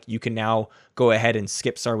general, like you can now go ahead and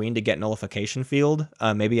skip Sarween to get Nullification Field,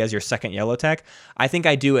 maybe as your second yellow tech. I think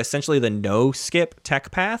I do essentially the no skip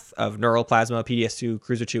tech path of Neural, Plasma, PDS2,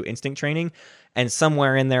 Cruiser 2, Instinct Training, and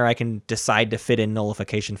somewhere in there I can decide to fit in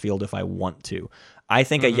Nullification Field if I want to. I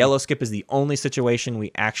think a yellow skip is the only situation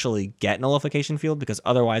we actually get Nullification Field, because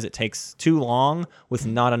otherwise it takes too long with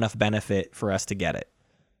not enough benefit for us to get it.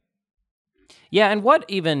 Yeah, and what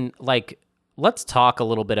even, like, let's talk a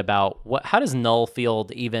little bit about how does Null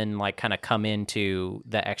Field even, like, kind of come into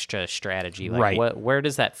the extra strategy? Like, Right. Where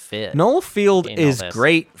does that fit? Null Field in all is this?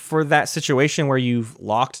 great for that situation where you've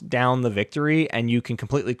locked down the victory and you can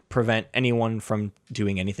completely prevent anyone from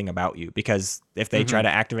doing anything about you, because if they try to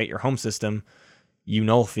activate your home system, you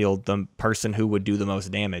Null Field the person who would do the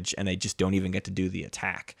most damage, and they just don't even get to do the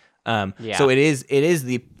attack. So it is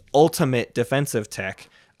the ultimate defensive tech.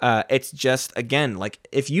 It's just, again, like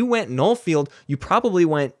if you went Null Field, you probably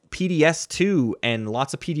went PDS 2 and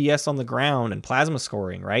lots of PDS on the ground and plasma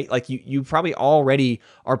scoring, right? Like you probably already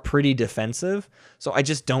are pretty defensive. So I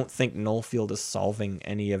just don't think Null Field is solving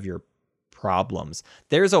any of your problems.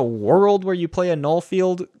 There's a world where you play a Null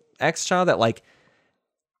Field extra that like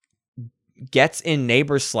gets in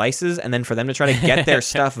neighbors' slices, and then for them to try to get their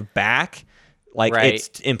stuff back, like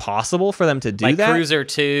it's impossible for them to do like that. Cruiser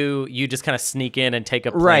 2, you just kind of sneak in and take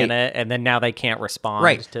a planet, and then now they can't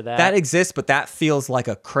respond to that. That exists, but that feels like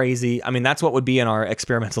a crazy... I mean, that's what would be in our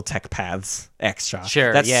experimental tech paths extra.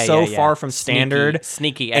 Sure, that's so far from standard.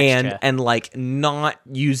 Sneaky extra. And like not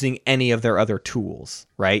using any of their other tools,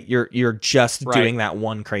 right? You're just doing that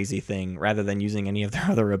one crazy thing rather than using any of their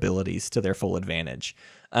other abilities to their full advantage.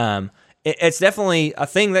 It's definitely a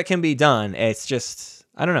thing that can be done. It's just,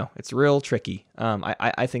 I don't know. It's real tricky.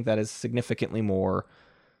 I think that is significantly more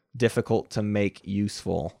difficult to make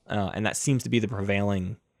useful. And that seems to be the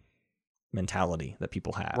prevailing mentality that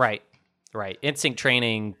people have. Right. Right. Instinct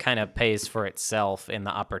training kind of pays for itself in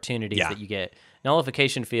the opportunities Yeah. that you get.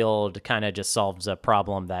 Nullification field kind of just solves a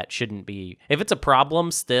problem that shouldn't be. If it's a problem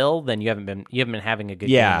still, then you haven't been having a good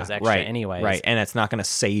game as extra anyways. Right, and it's not going to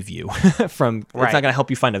save you from. It's Right. not going to help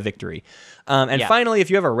you find a victory. And Yeah. finally, if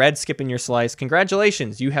you have a red skip in your slice,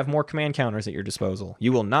 congratulations, you have more command counters at your disposal.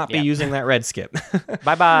 You will not be Yeah. using that red skip.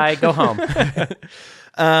 Bye-bye. Go home.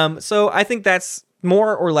 So I think that's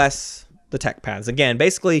more or less the tech paths. Again,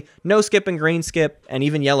 basically, no skip and green skip and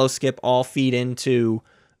even yellow skip all feed into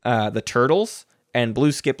the turtles, and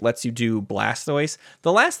blue skip lets you do Blastoise.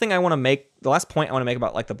 The last point I want to make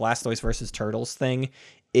about like the Blastoise versus turtles thing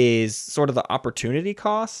is sort of the opportunity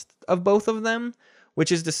cost of both of them,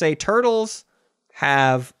 which is to say turtles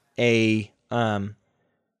have a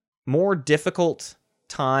more difficult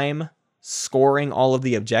time scoring all of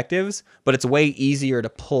the objectives, but it's way easier to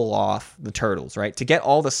pull off the turtles, right? To get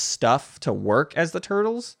all the stuff to work as the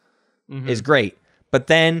turtles is great, but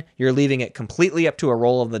then you're leaving it completely up to a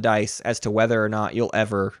roll of the dice as to whether or not you'll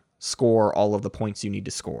ever score all of the points you need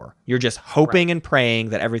to score. You're just hoping and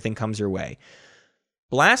praying that everything comes your way.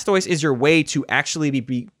 Blastoise is your way to actually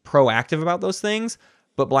be proactive about those things,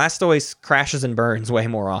 but Blastoise crashes and burns way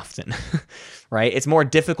more often, right? It's more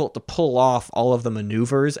difficult to pull off all of the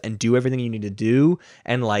maneuvers and do everything you need to do,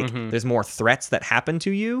 and like there's more threats that happen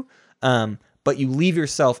to you. But you leave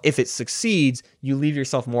yourself, if it succeeds, you leave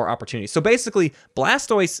yourself more opportunities. So basically,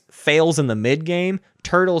 Blastoise fails in the mid game,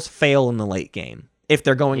 Turtles fail in the late game if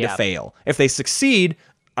they're going to fail. If they succeed,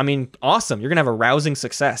 I mean, awesome. You're going to have a rousing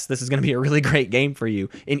success. This is going to be a really great game for you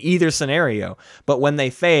in either scenario. But when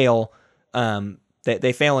they fail,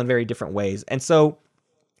 they fail in very different ways. And so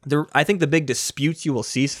I think the big disputes you will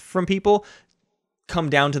see from people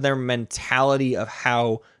come down to their mentality of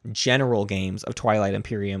how general games of Twilight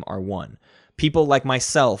Imperium are won. People like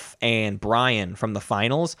myself and Brian from the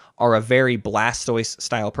finals are a very Blastoise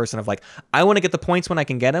style person of like, I want to get the points when I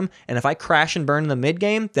can get them. And if I crash and burn in the mid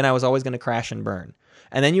game, then I was always going to crash and burn.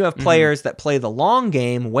 And then you have players that play the long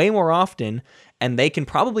game way more often, and they can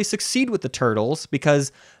probably succeed with the turtles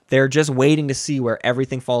because they're just waiting to see where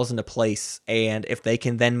everything falls into place. And if they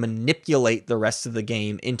can then manipulate the rest of the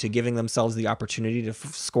game into giving themselves the opportunity to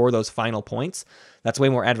score those final points, that's way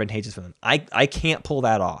more advantageous for them. I can't pull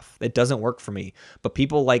that off. It doesn't work for me. But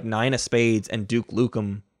people like Nine of Spades and Duke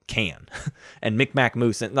Nukem can. And Micmac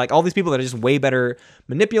Moose. And like all these people that are just way better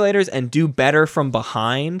manipulators and do better from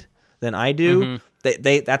behind than I do,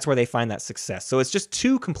 that's where they find that success. So it's just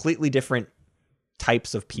two completely different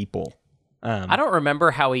types of people. I don't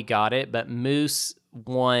remember how he got it, but Moose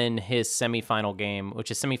won his semifinal game,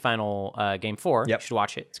 which is semifinal game 4. Yep. You should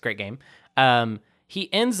watch it. It's a great game.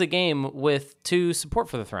 He ends the game with 2 support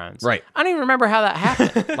for the thrones. Right. I don't even remember how that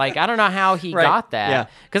happened. Like, I don't know how he got that. Yeah.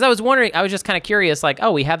 Because I was just kind of curious, like,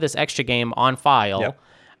 oh, we have this extra game on file. Yep.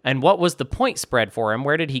 And what was the point spread for him?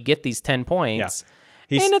 Where did he get these 10 points? Yeah.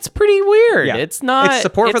 And it's pretty weird. Yeah. It's not... It's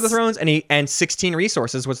support for the thrones, and 16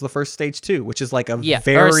 resources was the first stage too, which is like a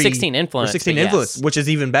or 16 influence. Or 16 but influence, yes. which is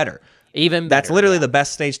even better. Even That's better, literally the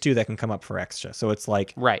best stage 2 that can come up for extra. So it's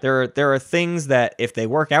like there are things that if they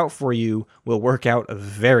work out for you will work out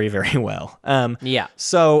very, very well. Yeah.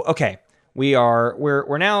 So okay,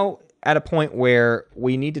 we're now at a point where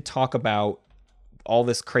we need to talk about all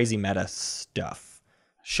this crazy meta stuff.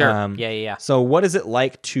 Sure. Yeah. So what is it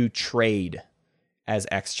like to trade as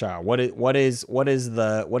Xcha? What is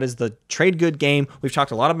the trade good game? We've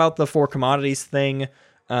talked a lot about the 4 commodities thing.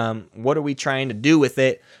 What are we trying to do with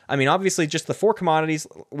it? I mean, obviously, just the 4 commodities.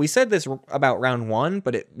 We said this about round 1,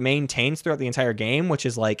 but it maintains throughout the entire game, which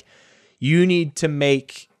is like you need to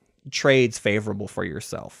make trades favorable for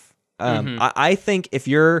yourself. I think if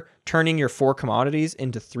you're turning your 4 commodities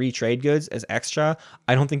into 3 trade goods as Xcha,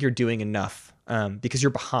 I don't think you're doing enough. Because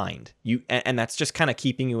you're behind, and that's just kind of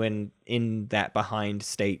keeping you in that behind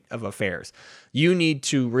state of affairs. You need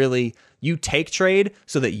to take trade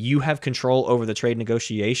so that you have control over the trade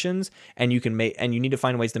negotiations, and you need to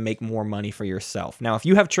find ways to make more money for yourself. Now, if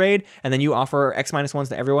you have trade and then you offer X-1s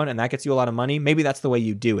to everyone, and that gets you a lot of money, maybe that's the way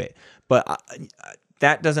you do it. But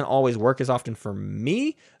that doesn't always work as often for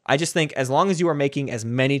me. I just think as long as you are making as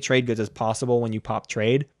many trade goods as possible when you pop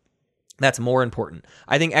trade, that's more important.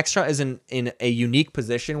 I think Xcha is in a unique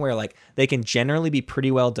position where like they can generally be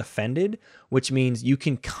pretty well defended, which means you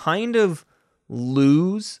can kind of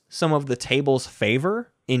lose some of the table's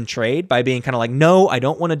favor in trade by being kind of like, no, I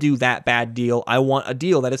don't want to do that bad deal. I want a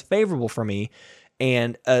deal that is favorable for me.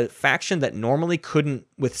 And a faction that normally couldn't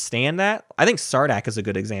withstand that, I think Sardak is a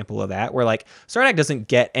good example of that, where like Sardak doesn't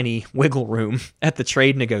get any wiggle room at the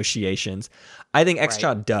trade negotiations. I think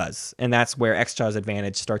Xchaw does, and that's where Xchaw's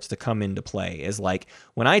advantage starts to come into play, is like,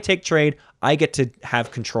 when I take trade, I get to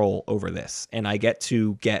have control over this, and I get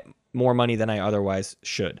to get more money than I otherwise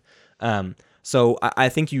should. So I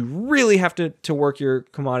think you really have to work your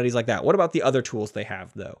commodities like that. What about the other tools they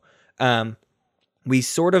have, though? We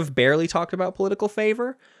sort of barely talked about political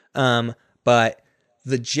favor, but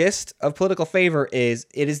the gist of political favor is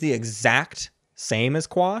it is the exact same as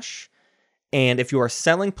Quash. And if you are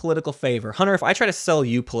selling political favor, Hunter, if I try to sell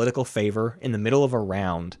you political favor in the middle of a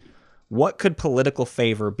round, what could political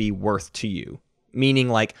favor be worth to you? Meaning,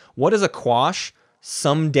 like, what does a Quash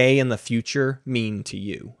someday in the future mean to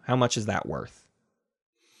you? How much is that worth?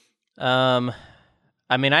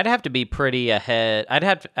 I mean, I'd have to be pretty ahead. I'd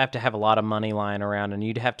have to have a lot of money lying around, and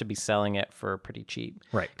you'd have to be selling it for pretty cheap.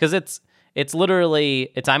 Right. Because it's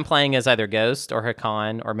literally, I'm playing as either Ghost or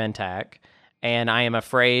Hakan or Mentak, and I am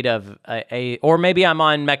afraid of or maybe I'm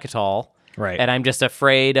on Mechatol, Right. and I'm just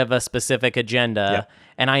afraid of a specific agenda,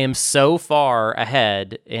 and I am so far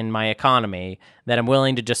ahead in my economy that I'm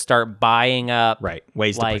willing to just start buying up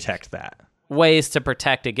Ways like, to protect that. Ways to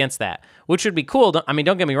protect against that, which would be cool. Don't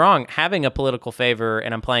get me wrong, having a political favor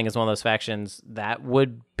and I'm playing as one of those factions, that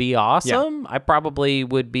would be awesome. I probably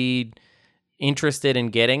would be interested in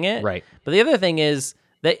getting it. Right. But the other thing is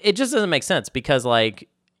that it just doesn't make sense because, like,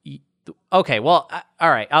 okay, well, all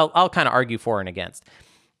right, I'll kind of argue for and against.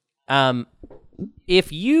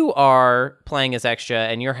 If you are playing as extra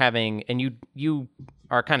and you're having, and you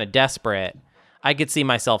are kind of desperate, I could see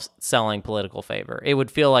myself selling political favor. It would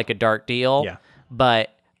feel like a dark deal, but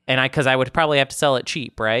because I would probably have to sell it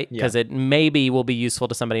cheap, right? Because it maybe will be useful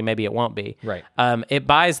to somebody, maybe it won't be. Right. It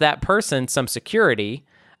buys that person some security,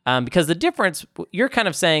 because the difference, you're kind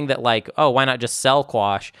of saying that, like, oh, why not just sell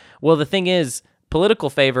Quash? Well, the thing is, political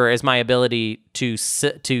favor is my ability to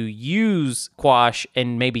use Quash,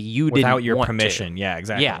 and maybe you Without didn't your want permission. to. Yeah,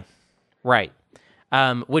 exactly. Yeah, right.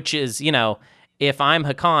 Which is, if I'm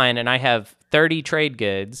Hakan and I have 30 trade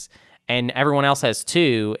goods and everyone else has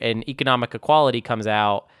 2 and economic equality comes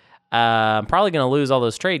out, I'm probably going to lose all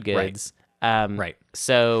those trade goods. Right.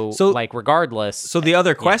 So, like, regardless. So the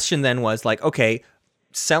other question then was like, okay,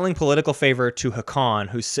 selling political favor to Hakan,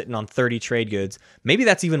 who's sitting on 30 trade goods, maybe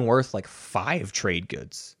that's even worth like 5 trade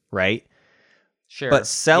goods, right? Sure. But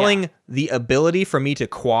selling the ability for me to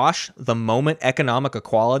quash the moment economic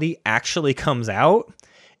equality actually comes out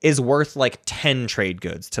is worth like 10 trade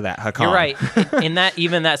goods to that Hakan. You're right. In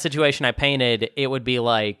that situation I painted, it would be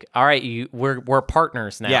like, all right, we're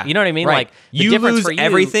partners now. Yeah. You know what I mean? Right. Like, the you difference lose for you,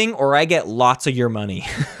 everything or I get lots of your money.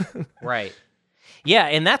 Right. Yeah,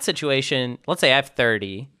 in that situation, let's say I have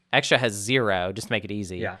 30, Extra has 0, just to make it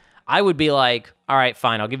easy. Yeah. I would be like, all right,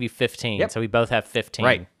 fine, I'll give you 15. Yep. So we both have 15.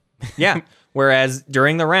 Right. Yeah. Whereas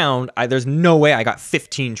during the round, there's no way I got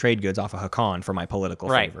 15 trade goods off of Hakan for my political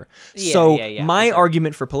favor. Yeah, so yeah, my for sure.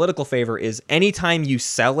 argument for political favor is anytime you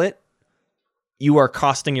sell it, you are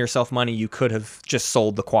costing yourself money you could have just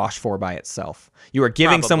sold the quash for by itself. You are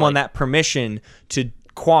giving someone that permission to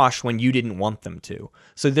quash when you didn't want them to.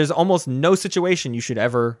 So there's almost no situation you should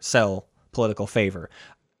ever sell political favor.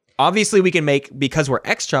 Obviously, we can because we're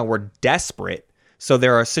extra, we're desperate. So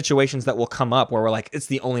there are situations that will come up where we're like, it's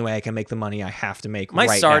the only way I can make the money I have to make My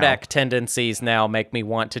right Sardak now. tendencies now make me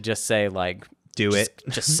want to just say, like, Do it.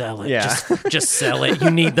 Just sell it. Yeah. Just sell it. You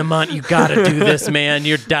need the money. You got to do this, man.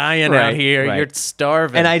 You're dying out here. right. You're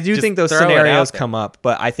starving. And I do Just think those throw it out scenarios there. come up,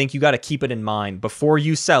 but I think you got to keep it in mind. Before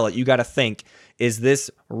you sell it, you got to think, is this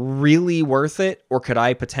really worth it? Or could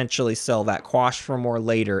I potentially sell that quash for more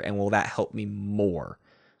later? And will that help me more?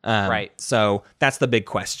 Right. So that's the big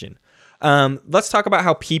question. Let's talk about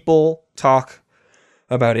how people talk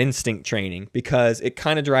about instinct training, because it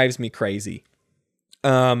kind of drives me crazy.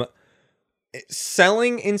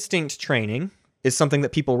 Selling instinct training is something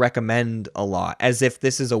that people recommend a lot, as if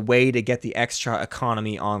this is a way to get the extra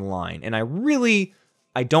economy online. And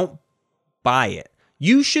I don't buy it.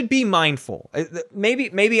 You should be mindful.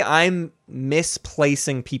 Maybe I'm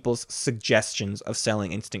misplacing people's suggestions of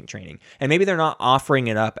selling instinct training. And maybe they're not offering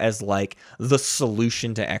it up as like the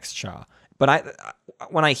solution to extra. But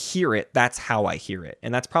when I hear it, that's how I hear it.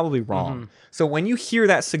 And that's probably wrong. So when you hear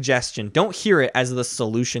that suggestion, don't hear it as the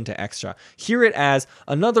solution to extra. Hear it as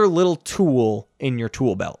another little tool in your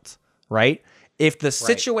tool belt, right? If the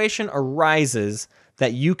situation arises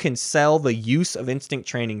that you can sell the use of instinct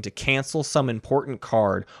training to cancel some important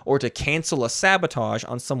card or to cancel a sabotage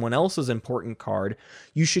on someone else's important card,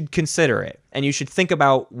 you should consider it. And you should think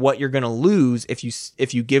about what you're going to lose if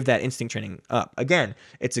you give that instinct training up. Again,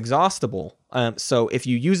 it's exhaustible. So if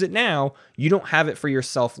you use it now, you don't have it for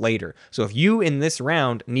yourself later. So if you in this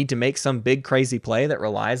round need to make some big crazy play that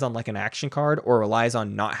relies on like an action card or relies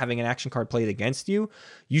on not having an action card played against you,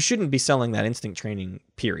 you shouldn't be selling that instinct training,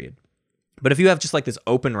 period. But if you have just like this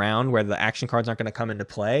open round where the action cards aren't going to come into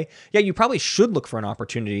play, yeah, you probably should look for an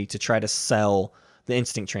opportunity to try to sell the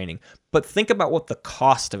instinct training. But think about what the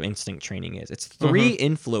cost of instinct training is. It's 3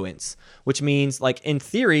 influence, which means like in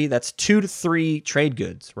theory, that's 2 to 3 trade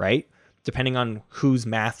goods, right? Depending on whose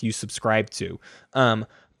math you subscribe to.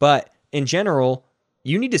 But in general,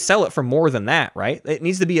 you need to sell it for more than that, right? It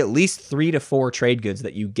needs to be at least 3 to 4 trade goods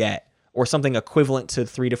that you get, or something equivalent to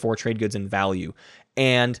 3 to 4 trade goods in value.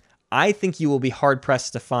 And I think you will be hard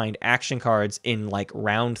pressed to find action cards in like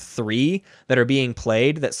round 3 that are being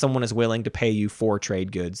played that someone is willing to pay you 4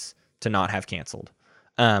 trade goods to not have canceled.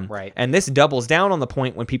 Right. And this doubles down on the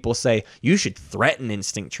point when people say you should threaten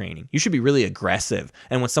instinct training. You should be really aggressive.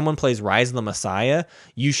 And when someone plays Rise of the Messiah,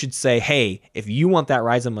 you should say, hey, if you want that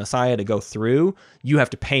Rise of the Messiah to go through, you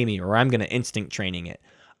have to pay me or I'm going to instinct training it.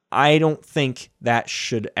 I don't think that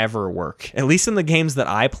should ever work. At least in the games that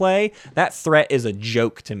I play, that threat is a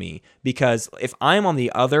joke to me, because if I'm on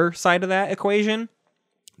the other side of that equation,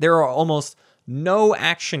 there are almost no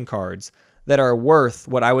action cards that are worth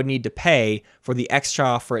what I would need to pay for the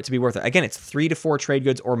extra for it to be worth it. Again, it's 3 to 4 trade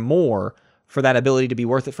goods or more for that ability to be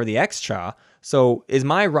worth it for the extra. So is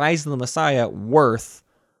my Rise of the Messiah worth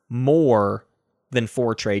more than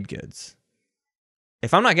 4 trade goods?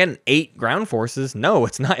 If I'm not getting 8 ground forces, no,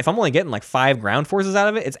 it's not. If I'm only getting like 5 ground forces out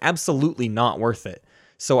of it, it's absolutely not worth it.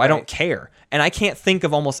 So I don't care. And I can't think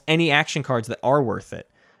of almost any action cards that are worth it.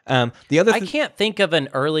 I can't think of an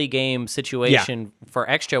early game situation for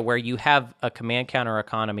extra where you have a command counter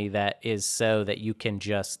economy that is so that you can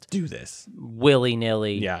just do this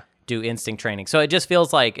willy-nilly do instinct training. So it just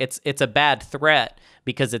feels like it's a bad threat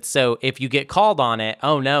because it's so, if you get called on it,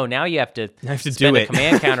 oh no, now you have to spend do a it.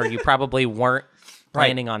 command counter you probably weren't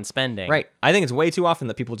planning on spending. Right. I think it's way too often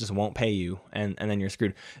that people just won't pay you and then you're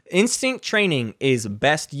screwed. Instinct training is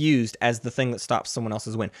best used as the thing that stops someone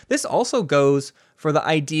else's win. This also goes for the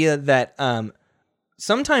idea that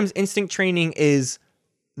sometimes instinct training is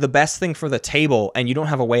the best thing for the table and you don't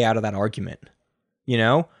have a way out of that argument. You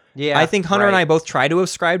know? Yeah. I think Hunter and right. I both try to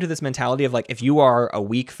ascribe to this mentality of like, if you are a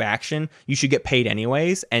weak faction, you should get paid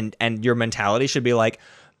anyways. And your mentality should be like,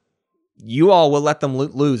 you all will let them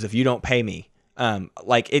lose if you don't pay me.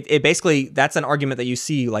 Like it basically, that's an argument that you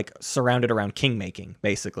see like surrounded around king making,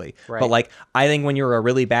 basically. Right. But like, I think when you're a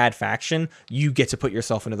really bad faction, you get to put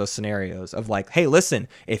yourself into those scenarios of like, hey, listen,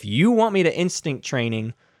 if you want me to instinct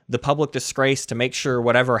training the public disgrace to make sure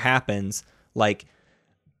whatever happens, like,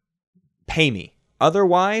 pay me.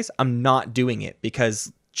 Otherwise, I'm not doing it,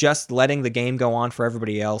 because just letting the game go on for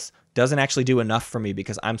everybody else doesn't actually do enough for me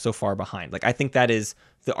because I'm so far behind. Like, I think that is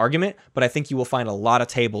the argument, but I think you will find a lot of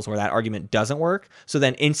tables where that argument doesn't work. So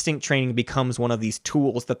then instinct training becomes one of these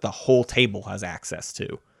tools that the whole table has access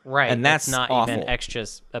to. Right. And that's it's not awful. even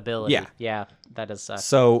extra's ability. Yeah. Yeah. That does suck.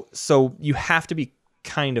 So you have to be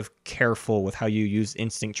kind of careful with how you use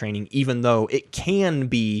instinct training, even though it can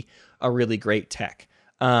be a really great tech.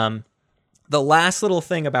 The last little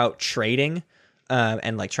thing about trading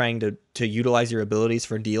and like trying to utilize your abilities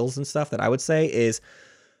for deals and stuff that I would say is,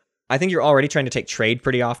 I think you're already trying to take trade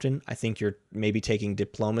pretty often. I think you're maybe taking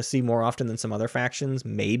diplomacy more often than some other factions,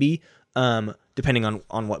 maybe, depending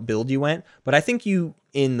on what build you went. But I think you,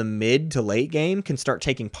 in the mid to late game, can start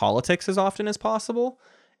taking politics as often as possible,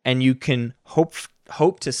 and you can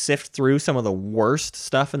hope to sift through some of the worst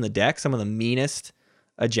stuff in the deck, some of the meanest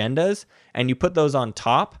agendas, and you put those on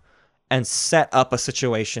top and set up a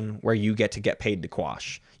situation where you get paid to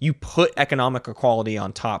quash. You put economic equality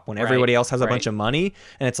on top when everybody else has a bunch of money,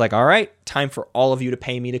 and it's like, all right, time for all of you to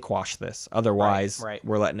pay me to quash this. Otherwise,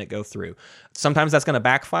 we're letting it go through. Sometimes that's going to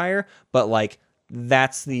backfire, but like,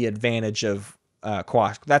 that's the advantage of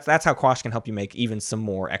quash. That's how quash can help you make even some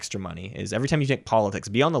more extra money. Is every time you take politics,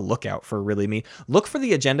 be on the lookout for really mean. Look for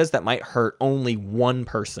the agendas that might hurt only one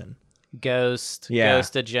person. Ghost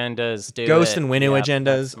agendas, Ghost and Winnow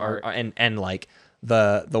agendas are and like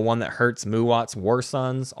the one that hurts Muwat's War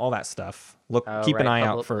Sons, all that stuff. Keep an eye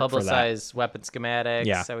out for publicize weapon schematics.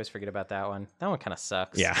 Yeah. I always forget about that one. That one kind of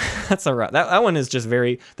sucks. Yeah, that's that one is just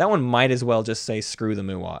that one might as well just say screw the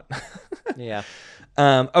Muwat. Yeah.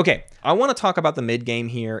 Okay, I want to talk about the mid game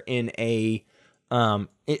here in a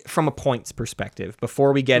from a points perspective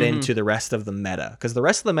before we get into the rest of the meta, because the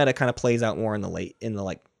rest of the meta kind of plays out more in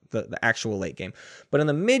the actual late game. But in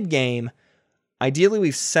the mid game, ideally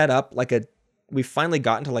we've set up we've finally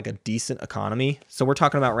gotten to like a decent economy. So we're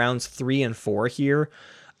talking about rounds 3 and 4 here.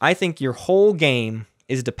 I think your whole game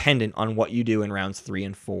is dependent on what you do in rounds 3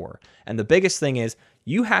 and 4. And the biggest thing is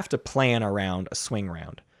you have to plan around a swing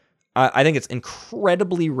round. I think it's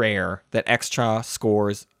incredibly rare that Xcha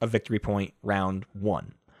scores a victory point round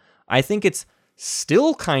 1. I think it's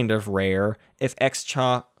still kind of rare if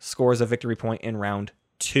Xcha scores a victory point in round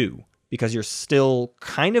 2, because you're still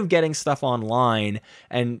kind of getting stuff online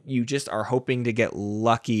and you just are hoping to get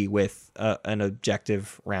lucky with an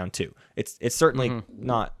objective round 2. It's certainly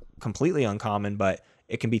not completely uncommon, but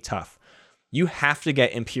it can be tough. You have to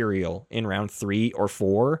get Imperial in round 3 or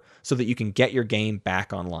 4 so that you can get your game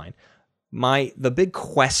back online. The big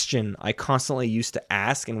question I constantly used to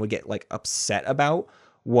ask and would get like upset about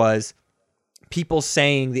was people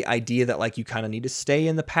saying the idea that like you kind of need to stay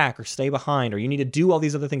in the pack or stay behind, or you need to do all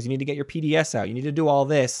these other things. You need to get your PDS out. You need to do all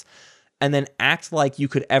this, and then act like you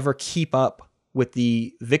could ever keep up with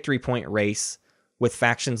the victory point race with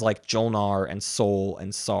factions like Jolnar and Sol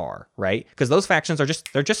and Sar, right? Because those factions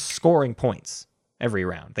they're just scoring points every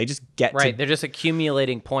round. They just get right. to They're just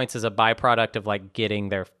accumulating points as a byproduct of like getting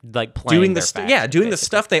their like playing doing their doing the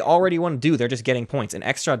stuff they already want to do. They're just getting points, and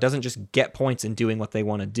Xcha doesn't just get points in doing what they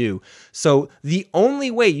want to do. So the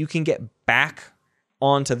only way you can get back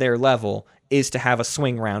onto their level is to have a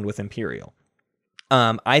swing round with Imperial.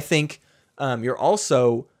 I think you're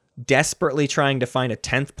also desperately trying to find a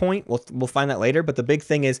 10th point. We'll find that later, but the big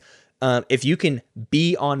thing is if you can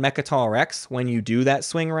be on Mechatol Rex when you do that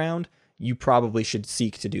swing round, you probably should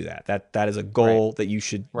seek to do that. That is a goal that you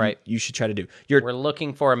should you should try to do. We're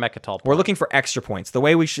looking for a Mechatol point. We're looking for extra points. The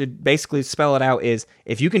way we should basically spell it out is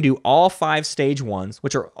if you can do all 5 stage 1s,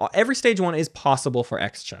 which are every stage 1 is possible for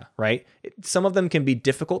Xcha, right? Some of them can be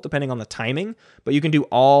difficult depending on the timing, but you can do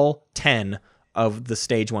all 10 of the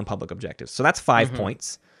stage 1 public objectives. So that's 5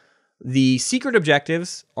 points. The secret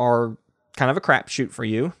objectives are kind of a crapshoot for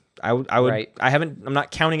you. I'm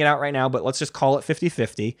not counting it out right now, but let's just call it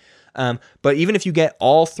 50-50. But even if you get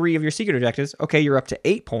all 3 of your secret objectives, okay, you're up to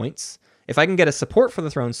 8 points. If I can get a support for the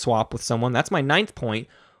throne swap with someone, that's my 9th point.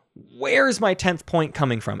 Where's my 10th point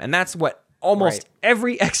coming from? And that's what almost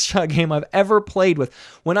every Xcha game I've ever played with.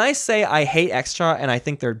 When I say I hate Xcha and I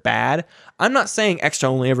think they're bad, I'm not saying Xcha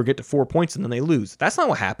only ever get to 4 points and then they lose. That's not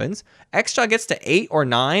what happens. Xcha gets to 8 or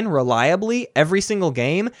 9 reliably every single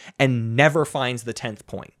game and never finds the 10th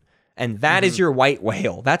point. And that is your white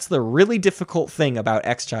whale. That's the really difficult thing about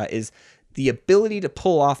Xcha, is the ability to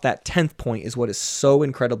pull off that 10th point is what is so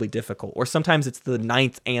incredibly difficult. Or sometimes it's the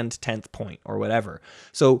 9th and 10th point or whatever.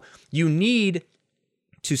 So you need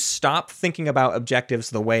to stop thinking about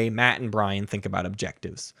objectives the way Matt and Brian think about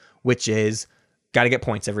objectives, which is got to get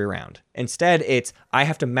points every round. Instead, it's I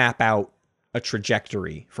have to map out a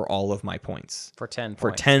trajectory for all of my points. For 10 points.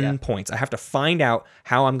 For 10 points. I have to find out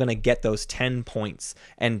how I'm going to get those 10 points.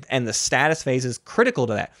 And the status phase is critical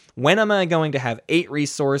to that. When am I going to have 8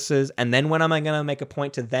 resources? And then when am I going to make a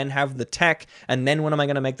point to then have the tech? And then when am I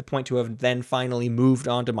going to make the point to have then finally moved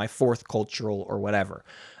on to my 4th cultural or whatever?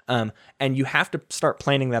 And you have to start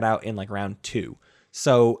planning that out in like round 2.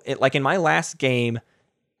 So like in my last game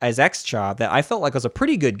as Xcha, that I felt like was a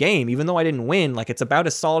pretty good game, even though I didn't win. Like it's about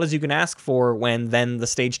as solid as you can ask for when then the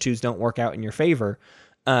stage 2s don't work out in your favor.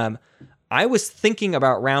 I was thinking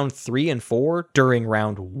about round 3 and 4 during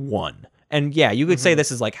round 1. And yeah, you could say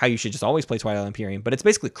this is like how you should just always play Twilight Imperium, but it's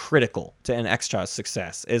basically critical to an Xcha's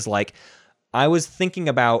success. Is like, I was thinking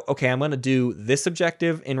about, okay, I'm going to do this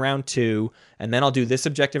objective in round 2, and then I'll do this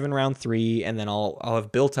objective in round 3, and then I'll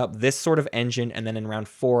have built up this sort of engine, and then in round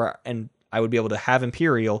 4, and I would be able to have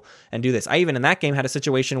Imperial and do this. I even in that game had a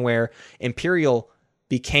situation where Imperial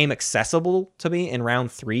became accessible to me in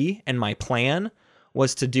round 3, and my plan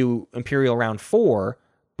was to do Imperial round 4,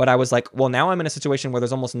 but I was like, well, now I'm in a situation where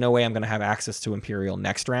there's almost no way I'm going to have access to Imperial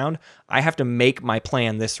next round. I have to make my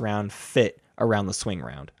plan this round fit around the swing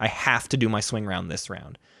round. I have to do my swing round this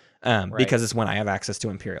round because it's when I have access to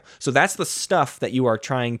Imperial. So that's the stuff that you are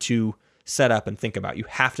trying to set up and think about. You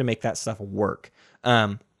have to make that stuff work.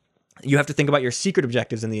 You have to think about your secret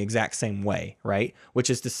objectives in the exact same way, right? Which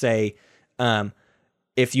is to say,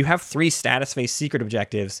 if you have 3 status phase secret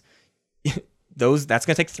objectives, that's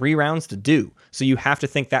going to take 3 rounds to do. So you have to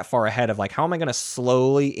think that far ahead of like, how am I going to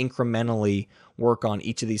slowly, incrementally work on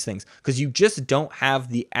each of these things? Because you just don't have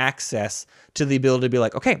the access to the ability to be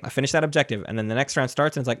like, okay, I finished that objective. And then the next round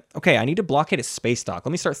starts and it's like, okay, I need to blockade a space dock.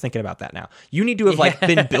 Let me start thinking about that now. You need to have like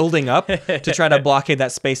been building up to try to blockade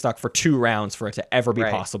that space dock for 2 rounds for it to ever be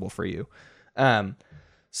possible for you.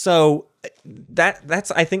 So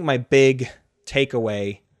that's, I think, my big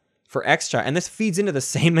takeaway for Xxcha. And this feeds into the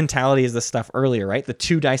same mentality as the stuff earlier, right? The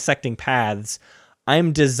 2 dissecting paths.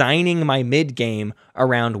 I'm designing my mid game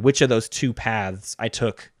around which of those 2 paths I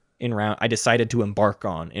decided to embark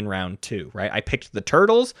on in round 2, right? I picked the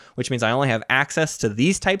turtles, which means I only have access to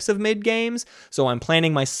these types of mid games. So I'm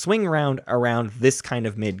planning my swing round around this kind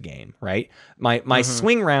of mid game, right? My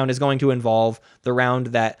swing round is going to involve the round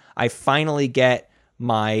that I finally get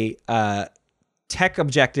my tech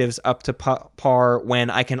objectives up to par when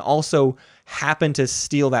I can also happen to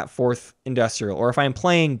steal that 4th industrial. Or if I'm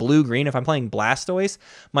playing blue-green, if I'm playing Blastoise,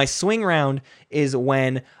 my swing round is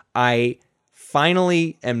when I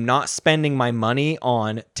finally am not spending my money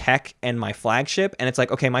on tech and my flagship. And it's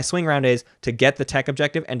like, okay, my swing round is to get the tech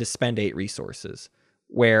objective and to spend 8 resources.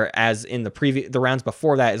 Whereas in the rounds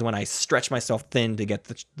before that is when I stretch myself thin to get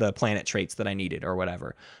the planet traits that I needed or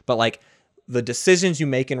whatever. But like the decisions you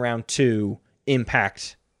make in round 2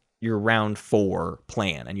 impact your round 4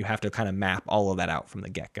 plan, and you have to kind of map all of that out from the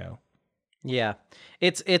get-go. Yeah,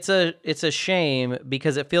 it's a shame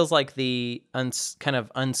because it feels like the kind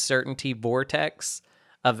of uncertainty vortex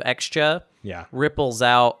of Xxcha ripples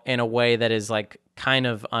out in a way that is like kind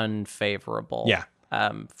of unfavorable.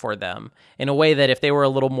 For them in a way that if they were a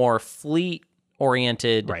little more fleet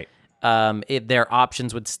oriented, their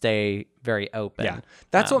options would stay very open. Yeah,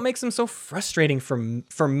 that's what makes them so frustrating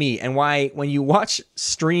for me, and why when you watch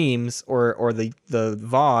streams or the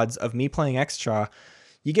VODs of me playing Xxcha,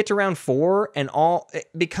 you get to round 4 and it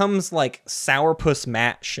becomes like Sourpuss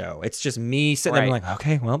Matt show. It's just me sitting there like,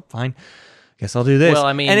 okay, well, fine. Guess I'll do this. Well,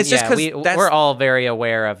 I mean, and it's just because we're all very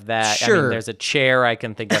aware of that. Sure. I mean, there's a chair I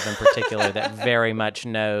can think of in particular that very much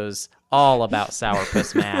knows all about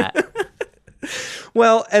Sourpuss Matt.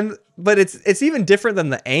 Well, but it's even different than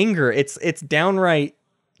the anger. It's downright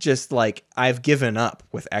just like I've given up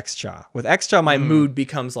with Xxcha. With Xxcha, my mood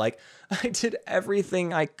becomes like I did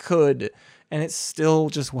everything I could, and it still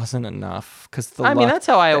just wasn't enough. I mean, that's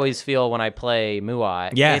how I always feel when I play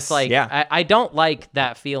Muay. Yes, it's like I don't like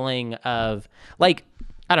that feeling of like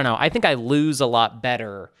I don't know. I think I lose a lot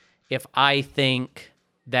better if I think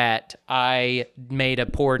that I made a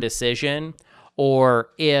poor decision, or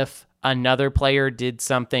if another player did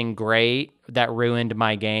something great that ruined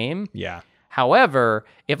my game. Yeah. However,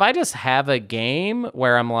 if I just have a game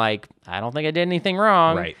where I'm like, I don't think I did anything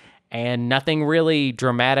wrong, Right. and nothing really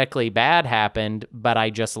dramatically bad happened, but I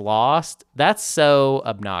just lost, that's so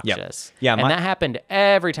obnoxious. Yeah, and that happened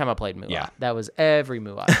every time I played Muay. Yeah. That was every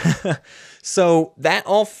Muay. So that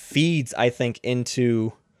all feeds, I think,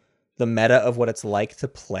 into the meta of what it's like to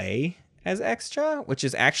play as Xxcha, which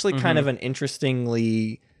is actually kind of an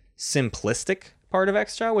interestingly simplistic part of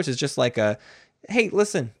Xxcha, which is just like hey,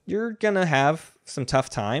 listen, you're going to have some tough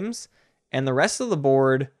times, and the rest of the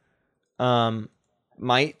board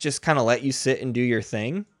might just kind of let you sit and do your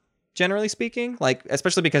thing, generally speaking. Like,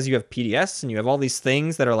 especially because you have PDS and you have all these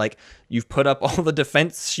things that are like, you've put up all the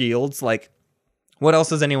defense shields, like, what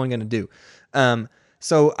else is anyone going to do?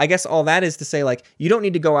 So I guess all that is to say, like, you don't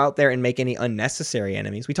need to go out there and make any unnecessary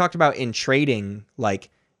enemies. We talked about in trading, like,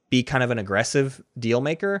 be kind of an aggressive deal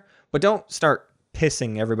maker, but don't start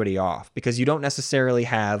pissing everybody off because you don't necessarily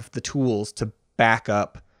have the tools to back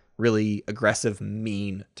up really aggressive,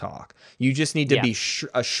 mean talk. You just need to be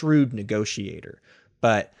a shrewd negotiator.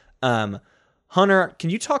 But Hunter, can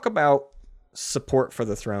you talk about support for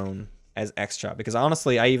the throne as Xxcha? Because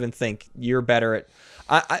honestly, I even think you're better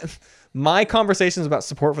at... my conversations about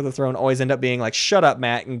support for the throne always end up being like, shut up,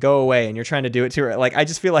 Matt, and go away, and you're trying to do it to her. Like, I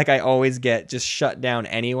just feel like I always get just shut down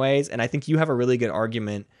anyways, and I think you have a really good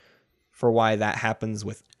argument for why that happens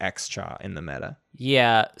with Xxcha in the meta.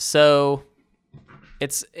 Yeah, so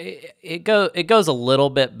it goes a little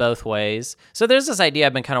bit both ways. So there's this idea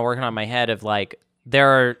I've been kind of working on in my head of like, there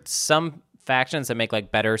are some factions that make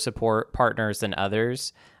like better support partners than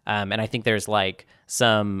others. And I think there's like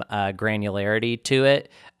some granularity to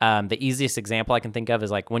it. The easiest example I can think of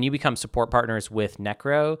is like when you become support partners with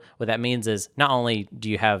Necro, what that means is not only do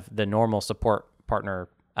you have the normal support partner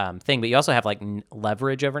thing, but you also have like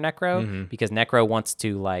leverage over Necro because Necro wants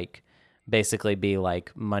to like basically be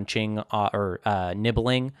like munching or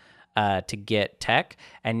nibbling to get tech.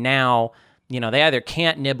 And now, you know, they either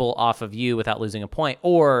can't nibble off of you without losing a point,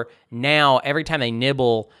 or now every time they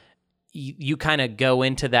nibble, you kind of go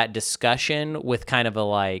into that discussion with kind of a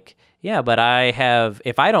like, yeah, but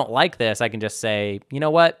if I don't like this, I can just say, you know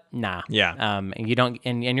what? Nah. Yeah. And you don't,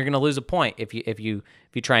 and you're going to lose a point if you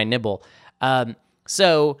try and nibble.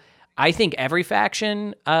 So I think every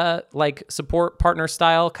faction, like support partner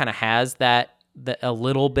style kind of has a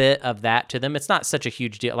little bit of that to them. It's not such a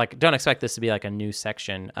huge deal. Like, don't expect this to be like a new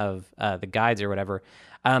section of the guides or whatever.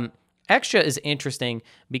 Extra is interesting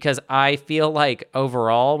because I feel like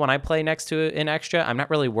overall when I play next to an extra, I'm not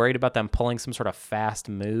really worried about them pulling some sort of fast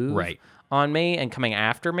move on me and coming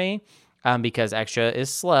after me, because extra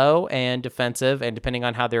is slow and defensive, and depending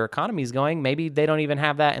on how their economy is going, maybe they don't even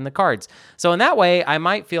have that in the cards. So in that way, I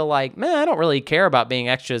might feel like, man, I don't really care about being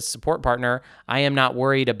extra's support partner. I am not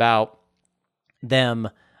worried about them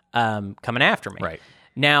coming after me. Right.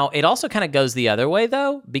 Now, it also kind of goes the other way,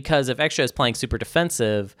 though, because if extra is playing super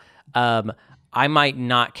defensive, I might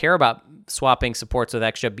not care about swapping supports with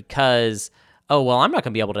extra because, oh, well, I'm not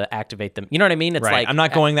going to be able to activate them. You know what I mean? It's like I'm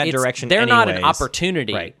not going that direction They're not an anyways.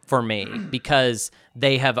 opportunity for me because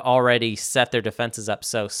they have already set their defenses up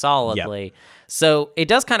so solidly. Yep. So it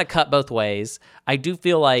does kind of cut both ways. I do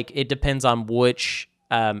feel like it depends on which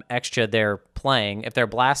extra they're playing. If they're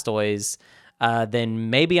Blastoise, then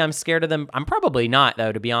maybe I'm scared of them. I'm probably not,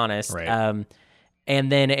 though, to be honest. Right.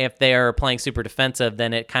 And then if they're playing super defensive,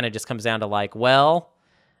 then it kind of just comes down to like, well,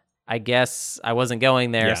 I guess I wasn't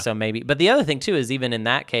going there, so maybe. But the other thing, too, is even in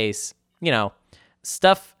that case,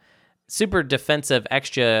 stuff super defensive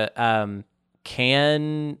extra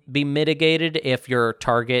can be mitigated if your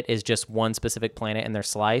target is just one specific planet in their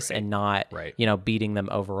slice and not, beating them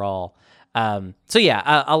overall. So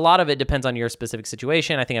yeah, a lot of it depends on your specific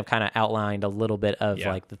situation. I think I've kind of outlined a little bit of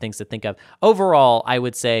like the things to think of. Overall, I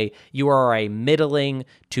would say you are a middling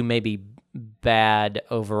to maybe bad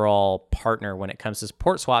overall partner when it comes to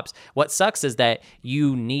support swaps. What sucks is that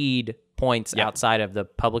you need points outside of the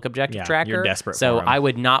public objective tracker. You're desperate so for 'em. I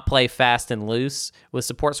would not play fast and loose with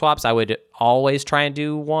support swaps. I would always try and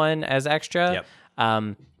do one as extra.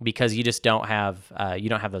 Because you just don't have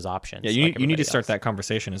those options. Yeah, you need to start that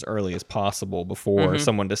conversation as early as possible before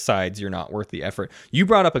someone decides you're not worth the effort. You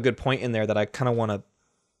brought up a good point in there that I kind of want to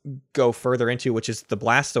go further into, which is the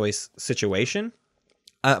Blastoise situation.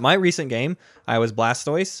 My recent game, I was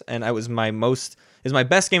Blastoise, and it was my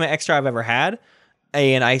best game of extra I've ever had,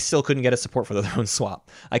 and I still couldn't get a support for the throne swap.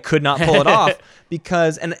 I could not pull it off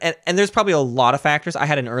because, and there's probably a lot of factors. I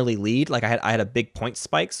had an early lead, like I had a big point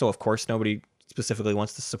spike, so of course nobody specifically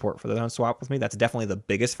wants to support for the throne swap with me. That's definitely the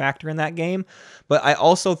biggest factor in that game. But I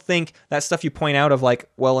also think that stuff you point out of like,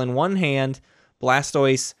 well, in one hand,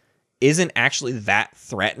 Blastoise isn't actually that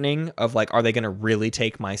threatening of like, are they going to really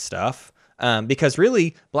take my stuff? Because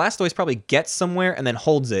really, Blastoise probably gets somewhere and then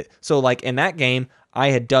holds it. So like in that game, I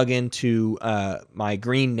had dug into my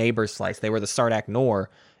green neighbor slice. They were the Sardak Nor,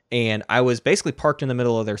 and I was basically parked in the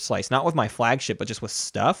middle of their slice, not with my flagship, but just with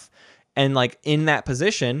stuff. And like in that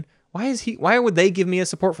position, why would they give me a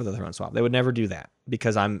support for the throne swap? They would never do that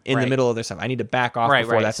because I'm in the middle of their stuff. I need to back off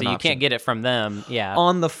before that's so an you option. can't get it from them. Yeah.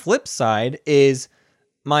 On the flip side is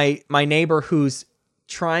my neighbor who's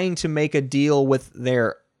trying to make a deal with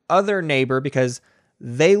their other neighbor because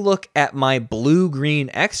they look at my blue-green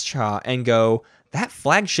X-Cha and go, that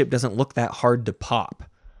flagship doesn't look that hard to pop.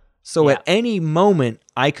 So at any moment,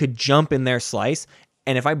 I could jump in their slice,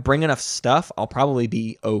 and if I bring enough stuff, I'll probably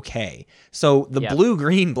be okay. So the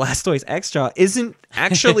blue-green Blastoise X-Cha isn't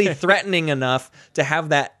actually threatening enough to have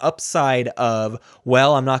that upside of,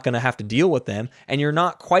 well, I'm not going to have to deal with them. And you're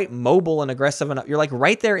not quite mobile and aggressive enough. You're like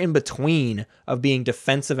right there in between of being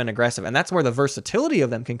defensive and aggressive. And that's where the versatility of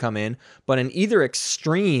them can come in. But in either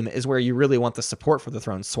extreme is where you really want the support for the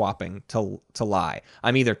throne swapping to lie.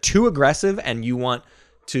 I'm either too aggressive and you want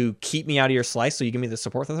to keep me out of your slice so you give me the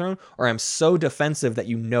support for the throne, or I'm so defensive that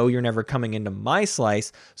you know you're never coming into my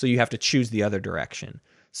slice, so you have to choose the other direction.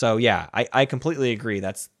 So yeah, I completely agree.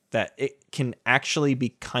 That it can actually be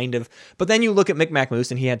kind of, but then you look at Micmac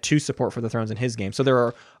Moose and he had 2 support for the thrones in his game. So there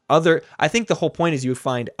are I think the whole point is you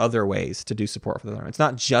find other ways to do support for the throne. It's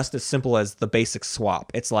not just as simple as the basic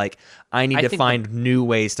swap. It's like, I need to find new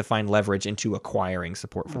ways to find leverage into acquiring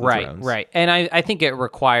support for the thrones. Right. And I think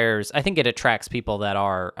it attracts people that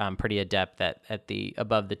are pretty adept at the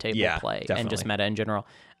above the table play and just meta in general.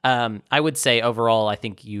 I would say overall, I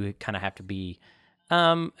think you kind of have to be,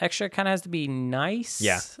 extra kind of has to be nice.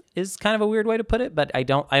 Yeah. Is kind of a weird way to put it, but I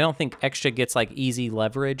don't think extra gets like easy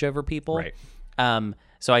leverage over people. Right.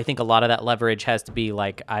 So I think a lot of that leverage has to be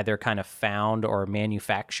like either kind of found or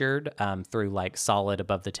manufactured through like solid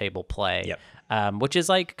above the table play. Yep. Which is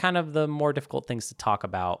like kind of the more difficult things to talk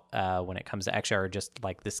about when it comes to extra or just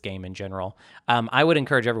like this game in general. I would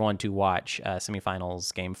encourage everyone to watch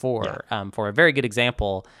semifinals game 4 for a very good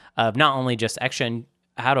example of not only just extra and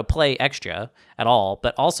how to play extra at all,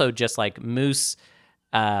 but also just like Moose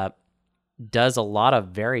does a lot of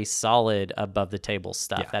very solid above the table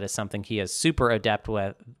stuff. Yeah. That is something he is super adept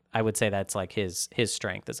with. I would say that's like his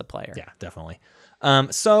strength as a player. Yeah, definitely.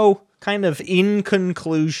 So kind of in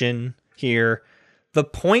conclusion here, the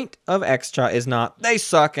point of extra is not they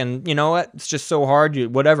suck and you know what, it's just so hard, you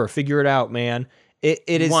whatever, figure it out, man. It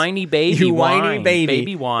is whiny baby, you whiny whine,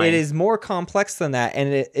 baby whine. It is more complex than that,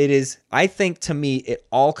 and it is, I think, to me, it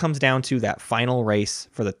all comes down to that final race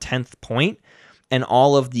for the 10th point, and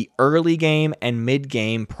all of the early game and mid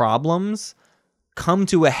game problems come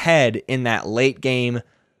to a head in that late game.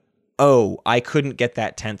 Oh, I couldn't get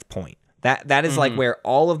that 10th point. That is like where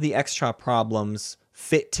all of the extra problems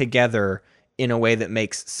fit together in a way that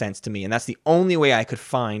makes sense to me. And that's the only way I could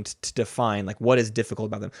find to define like what is difficult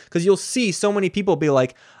about them. Because you'll see so many people be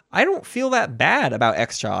like, I don't feel that bad about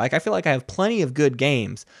extra. Like I feel like I have plenty of good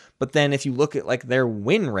games. But then if you look at like their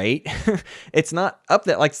win rate, it's not up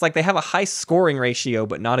there. Like it's like they have a high scoring ratio,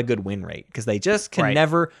 but not a good win rate because they just can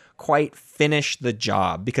never quite finish the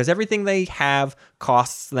job because everything they have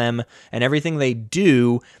costs them and everything they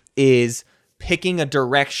do is picking a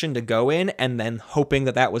direction to go in and then hoping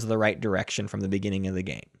that that was the right direction from the beginning of the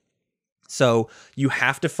game. So you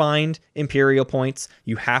have to find Imperial points,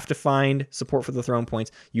 you have to find support for the throne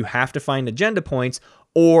points, you have to find agenda points,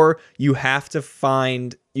 or you have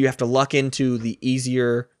to luck into the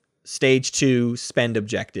easier stage 2 spend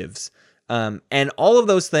objectives. And all of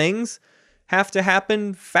those things have to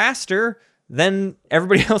happen faster than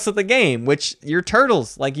everybody else at the game, which you're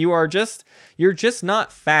turtles. Like you're just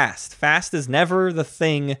not fast. Fast is never the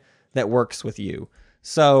thing that works with you.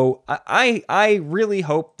 So I really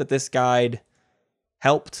hope that this guide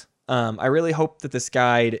helped. I really hope that this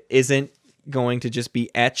guide isn't going to just be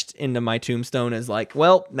etched into my tombstone as like,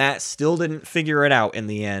 well, Matt still didn't figure it out in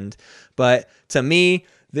the end. But to me,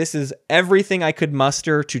 this is everything I could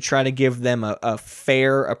muster to try to give them a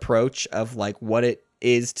fair approach of like what it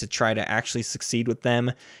is to try to actually succeed with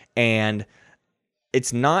them. And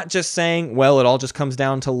it's not just saying, well, it all just comes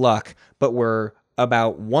down to luck, but we're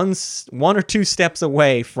about one or two steps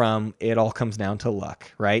away from it all comes down to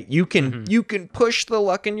luck, right? You can push the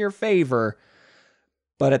luck in your favor,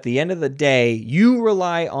 but at the end of the day, you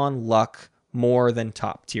rely on luck more than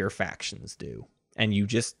top tier factions do. And you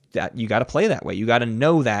got to play that way. You got to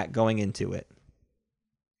know that going into it.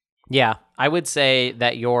 Yeah, I would say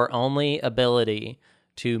that your only ability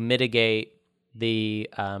to mitigate the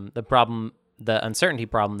problem, the uncertainty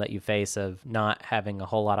problem that you face of not having a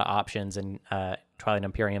whole lot of options and Twilight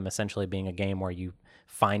Imperium essentially being a game where you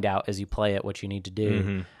find out as you play it what you need to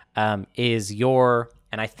do, is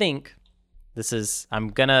and I think this is, I'm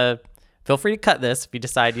gonna, feel free to cut this if you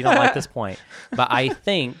decide you don't like this point, but I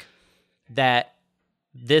think that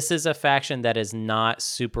this is a faction that is not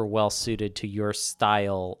super well suited to your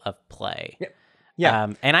style of play. Yep. Yeah.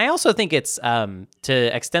 And I also think it's,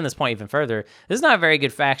 to extend this point even further, this is not a very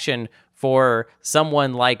good faction for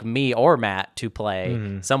someone like me or Matt to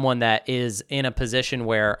play, someone that is in a position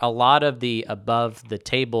where a lot of the above the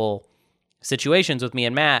table situations with me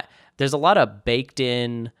and Matt, there's a lot of baked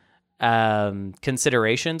in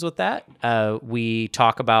considerations with that. We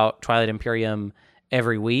talk about Twilight Imperium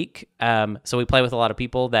every week. So we play with a lot of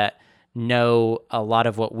people that know a lot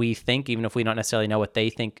of what we think, even if we don't necessarily know what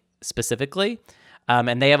they think specifically.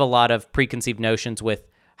 And they have a lot of preconceived notions with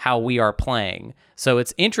how we are playing. So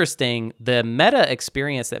it's interesting. The meta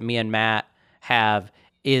experience that me and Matt have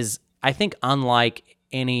is, I think, unlike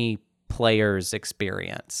any player's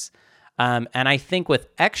experience. And I think with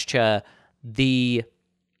Extra, the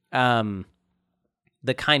kind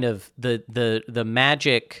of the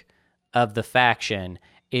magic of the faction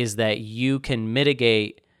is that you can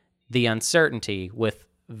mitigate the uncertainty with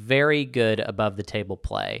very good above the table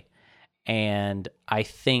play. And I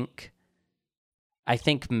think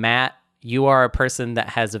Matt, you are a person that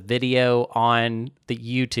has a video on the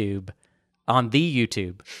YouTube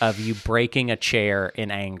of you breaking a chair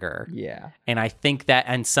in anger. Yeah. And I think that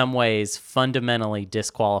in some ways fundamentally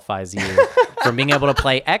disqualifies you from being able to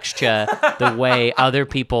play Extra the way other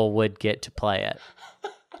people would get to play it.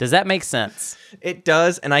 Does that make sense? It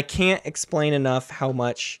does, and I can't explain enough how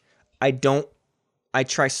much I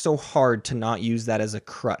try so hard to not use that as a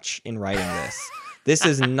crutch in writing this. This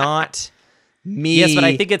is not me. Yes, but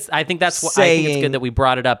I think that's what I think it's saying- good that we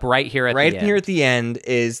brought it up right here at right the end. here at the end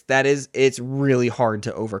it's really hard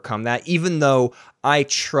to overcome that, even though I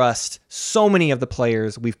trust so many of the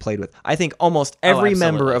players we've played with. I think almost every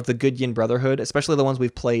member absolutely. of the Good Yin Brotherhood, especially the ones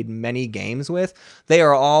we've played many games with, they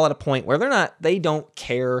are all at a point where they don't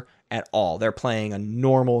care at all. They're playing a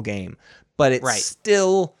normal game, but it's Right.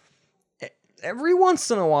 still, every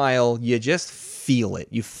once in a while, you just feel it.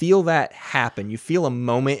 You feel that happen. You feel a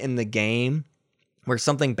moment in the game where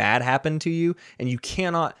something bad happened to you and you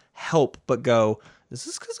cannot help but go, is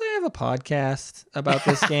this because I have a podcast about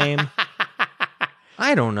this game?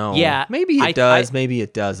 I don't know. Yeah, Maybe it I- does, maybe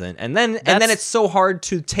it doesn't. And then That's- it's so hard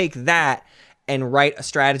to take that and write a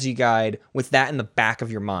strategy guide with that in the back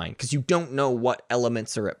of your mind because you don't know what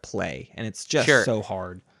elements are at play, and it's just Sure. so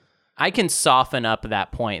hard. I can soften up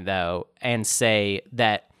that point though and say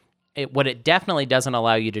that what it definitely doesn't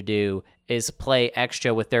allow you to do is play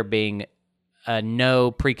extra with there being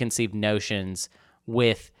no preconceived notions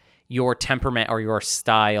with your temperament or your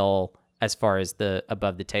style as far as the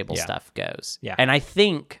above the table stuff goes. Yeah. And I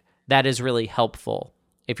think that is really helpful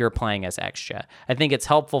if you're playing as extra. I think it's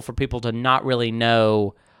helpful for people to not really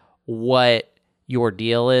know what your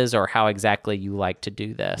deal is or how exactly you like to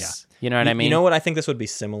do this. You know what I mean? You know what I think this would be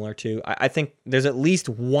similar to? I think there's at least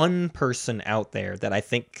one person out there that I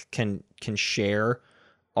think can share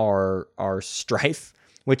our strife,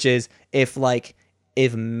 which is if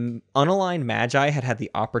Unaligned Magi had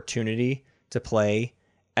the opportunity to play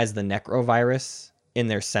as the Necrovirus in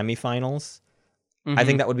their semifinals, I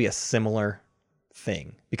think that would be a similar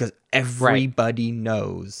thing because everybody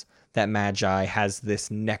knows that Magi has this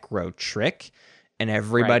Necro trick, and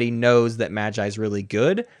everybody knows that Magi is really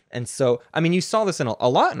good. And so, I mean, you saw this in a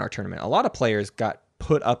lot in our tournament. A lot of players got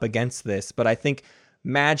put up against this, but I think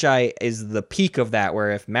Magi is the peak of that,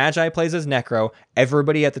 where if Magi plays as Necro,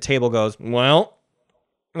 everybody at the table goes, well,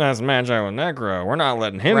 that's Magi with Necro. We're not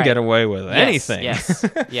letting him get away with anything. Yes.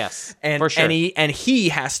 Yes. And, for sure. and he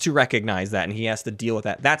has to recognize that, and he has to deal with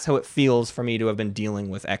that. That's how it feels for me to have been dealing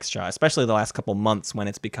with Extra, especially the last couple months when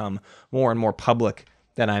it's become more and more public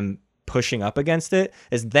that I'm pushing up against it.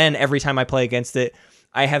 Is then every time I play against it,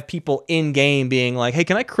 I have people in game being like, hey,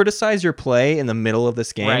 can I criticize your play in the middle of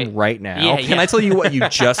this game right now? Yeah, Can yeah. I tell you what you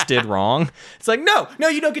just did wrong? It's like, no,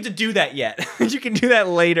 you don't get to do that yet. You can do that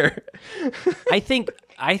later. I think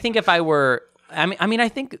if I were, I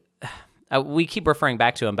think we keep referring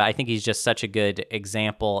back to him, but I think he's just such a good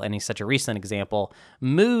example, and he's such a recent example.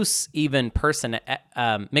 Moose,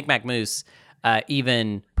 Micmac Moose,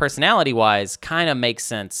 even personality-wise, kind of makes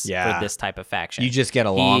sense Yeah. for this type of faction. You just get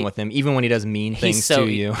along with him, even when he does mean things to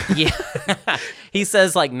you. Yeah. He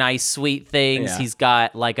says like nice, sweet things. Yeah. He's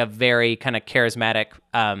got like a very kind of charismatic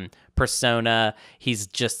persona. He's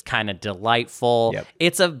just kind of delightful. Yep.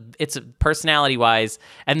 It's a personality wise,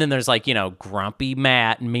 and then there's like, grumpy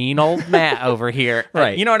Matt, mean old Matt over here.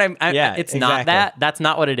 Right. You know what I Yeah, it's not exactly. that. That's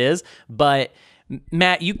not what it is. But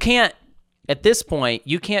Matt, you can't at this point,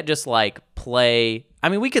 you can't just like play. I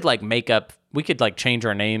mean, we could like change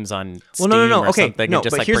our names on Steam No. or Okay, something. no. And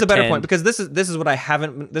just, But like, here's a better pretend. point, because this is what I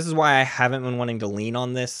haven't. This is why I haven't been wanting to lean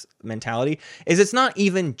on this mentality. Is it's not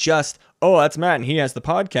even just, oh, that's Matt and he has the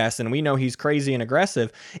podcast and we know he's crazy and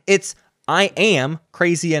aggressive. It's, I am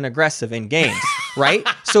crazy and aggressive in games, right?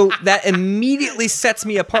 So that immediately sets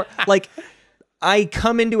me apart. Like, I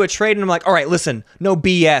come into a trade and I'm like, all right, listen, no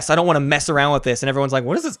BS. I don't want to mess around with this. And everyone's like,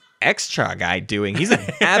 what is this extra guy doing? He's an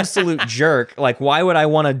absolute jerk. Like, why would I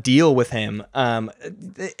want to deal with him?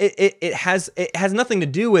 It has nothing to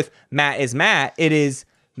do with Matt is Matt. It is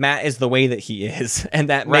Matt is the way that he is. And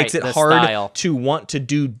that makes it the hard style. to want to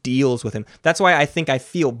do deals with him. That's why I think I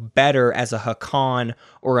feel better as a Hakan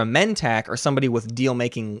or a Mentak or somebody with deal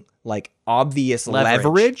making, like, obvious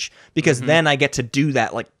leverage, because then I get to do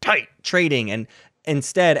that like tight trading. And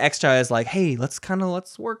instead Extra is like, hey, let's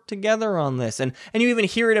work together on this. And you even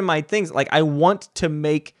hear it in my things. Like, I want to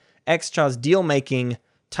make Extra's deal making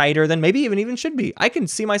tighter than maybe even should be. I can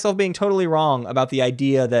see myself being totally wrong about the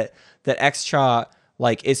idea that Extra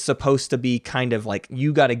like is supposed to be kind of like,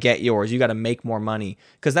 you got to get yours, you got to make more money,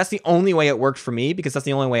 because that's the only way it worked for me, because that's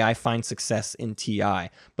the only way I find success in TI.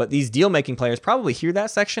 But these deal making players probably hear that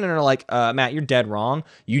section and are like, Matt, you're dead wrong.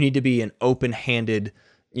 You need to be an open-handed,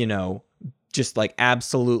 just like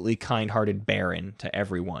absolutely kind-hearted baron to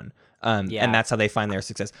everyone. And that's how they find their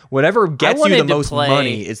success. Whatever gets you the wanted to most play-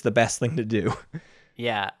 money is the best thing to do.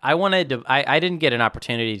 Yeah, I wanted to. I didn't get an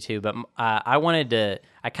opportunity to, but I wanted to.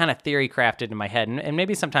 I kind of theory crafted in my head, and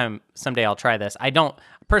maybe someday I'll try this. I don't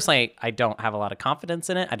have a lot of confidence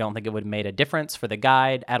in it. I don't think it would have made a difference for the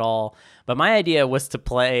guide at all. But my idea was to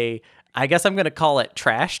play, I guess I'm going to call it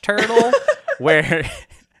Trash Turtle, where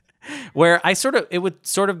where it would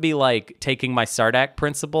sort of be like taking my Sardak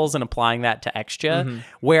principles and applying that to Extra,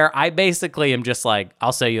 where I basically am just like,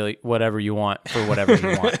 I'll sell you whatever you want for whatever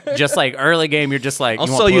you want. Just like early game, you're just like, I'll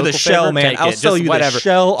you want sell you the political shell, favor? man. Take I'll it. sell Just you whatever. the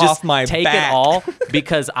shell Just off my take back. it all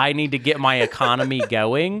because I need to get my economy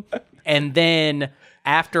going. And then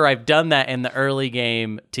after I've done that in the early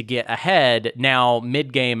game to get ahead, now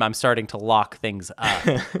mid game I'm starting to lock things up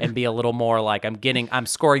and be a little more like I'm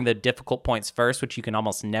scoring the difficult points first, which you can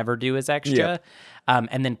almost never do as Extra, Yep.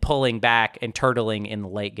 and then pulling back and turtling in the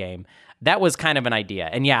late game. That was kind of an idea,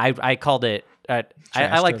 and yeah, I called it.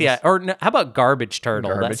 I like turtles. how about garbage turtle?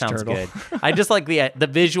 That Garbage sounds turtle. good. I just like the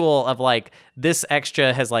visual of like this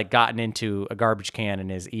Extra has like gotten into a garbage can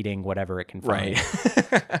and is eating whatever it can find.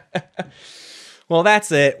 Right. Well,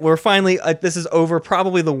 that's it. We're finally, this is over.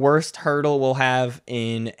 Probably the worst hurdle we'll have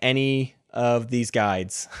in any of these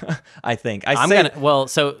guides, I think.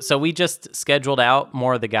 So we just scheduled out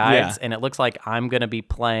more of the guides, and it looks like I'm gonna be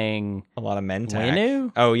playing a lot of Mentak.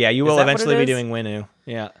 Winnu? Oh, yeah, you Is will that what eventually it be is? doing Winnu.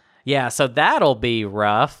 Yeah. Yeah, so that'll be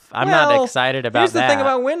rough. I'm not Well, excited about here's that. the thing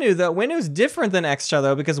about Winnu, though. Winnu's different than Extra,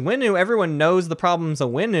 though, because Winnu, everyone knows the problems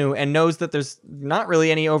of Winnu and knows that there's not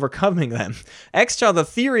really any overcoming them. Extra, the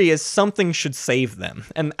theory is something should save them.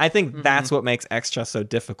 And I think that's what makes Extra so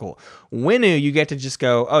difficult. Winnu, you get to just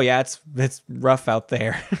go, oh, yeah, it's rough out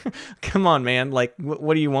there. Come on, man. Like,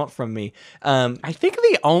 what do you want from me? I think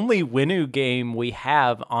the only Winnu game we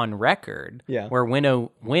have on record where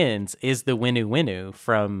Winnu wins is the Winnu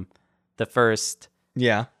from the first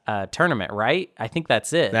Yeah. tournament, right? I think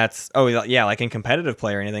that's it. Like in competitive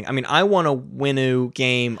play or anything. I mean, I won a Winnu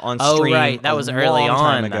game on stream. Oh, right. That was a early long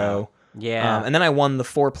time on, ago. though. Yeah. And then I won the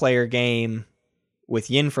 4-player game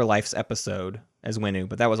with Yin for Life's episode as Winnu,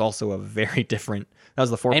 but that was also a very different. That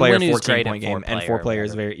was the 4-player Winnu's 14-point great at game, and 4-player, 4-player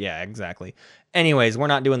is very exactly. Anyways, we're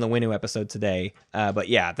not doing the Winnu episode today, but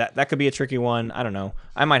yeah, that could be a tricky one. I don't know.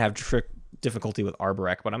 I might have difficulty with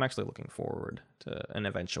Arborek, but I'm actually looking forward to an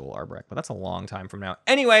eventual Arborek, but that's a long time from now.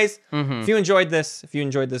 Anyways, if you enjoyed this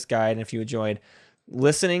guide, and if you enjoyed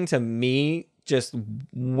listening to me just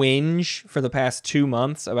whinge for the past 2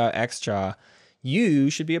 months about Extra, you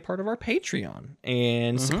should be a part of our Patreon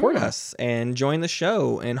and support us and join the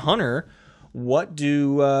show. And Hunter, what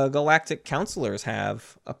do Galactic Counselors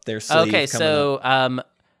have up their sleeve? Okay, so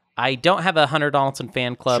I don't have a Hunter Donaldson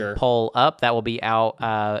fan club Sure. poll up. That will be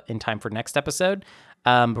out in time for next episode.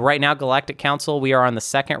 But right now, Galactic Council, we are on the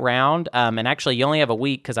second round. And actually, you only have a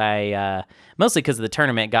week because mostly because the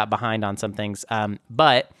tournament got behind on some things.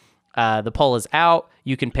 But the poll is out.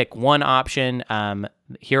 You can pick one option.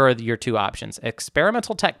 Here are your two options.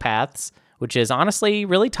 Experimental Tech Paths, which is honestly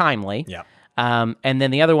really timely. Yeah. And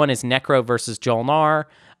then the other one is Necro versus Jolnar.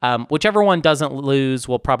 Whichever one doesn't lose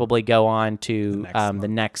will probably go on to the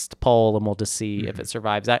next poll, and we'll just see if it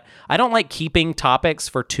survives. I don't like keeping topics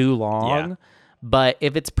for too long, but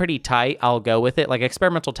if it's pretty tight, I'll go with it. Like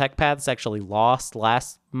Experimental Tech Paths actually lost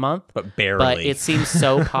last month, But barely. But it seems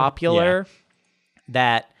so popular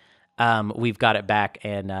that we've got it back.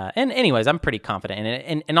 And anyways, I'm pretty confident in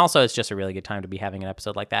it. And also, it's just a really good time to be having an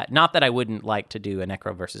episode like that. Not that I wouldn't like to do a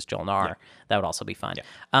Necro versus Jolnar. Yeah. That would also be fun.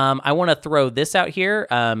 Yeah. I want to throw this out here.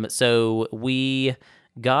 So we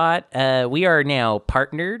are now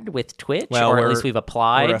partnered with Twitch, or at least we've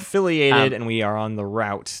applied. We're affiliated, and we are on the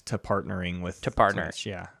route to partnering with Twitch.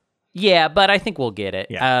 Yeah. Yeah, but I think we'll get it.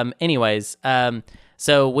 Yeah. Anyways,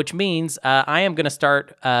 so which means I am going to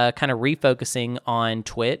start kind of refocusing on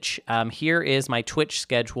Twitch. Here is my Twitch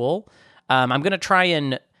schedule. What I'm going to try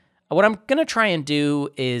and do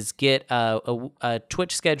is get a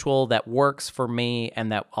Twitch schedule that works for me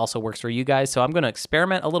and that also works for you guys. So I'm going to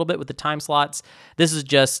experiment a little bit with the time slots. This is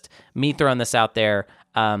just me throwing this out there.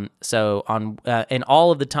 So and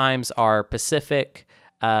all of the times are Pacific.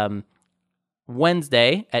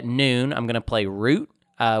 Wednesday at noon, I'm going to play Root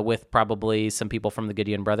with probably some people from the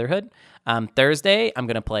Gideon Brotherhood. Thursday, I'm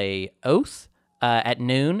going to play Oath at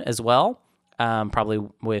noon as well, probably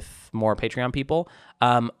with more Patreon people.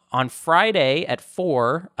 On Friday at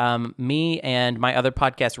 4, me and my other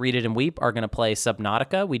podcast, Read It and Weep, are going to play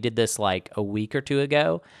Subnautica. We did this like a week or two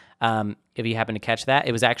ago. If you happen to catch that,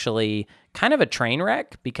 it was actually kind of a train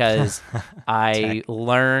wreck because I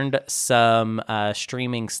learned some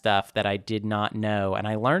streaming stuff that I did not know, and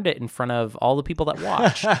I learned it in front of all the people that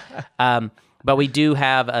watched. But we do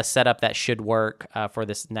have a setup that should work for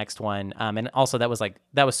this next one, and also that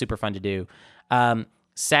was super fun to do.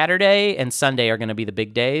 Saturday and Sunday are going to be the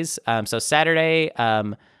big days. So Saturday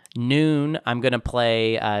noon, I'm going to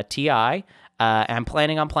play TI. I'm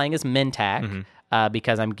planning on playing as Mentak.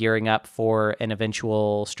 because I'm gearing up for an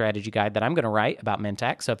eventual strategy guide that I'm going to write about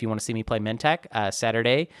Mentak. So if you want to see me play Mentak,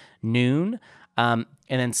 Saturday, noon. And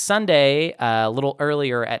then Sunday, a little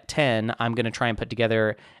earlier at 10, I'm going to try and put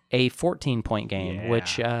together a 14-point game,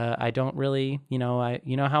 which I don't really, you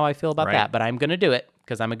know how I feel about Right. that, but I'm going to do it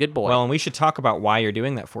because I'm a good boy. Well, and we should talk about why you're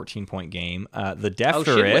doing that 14-point game. The Oh,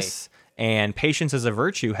 should we? Defterus and Patience as a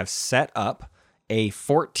Virtue have set up a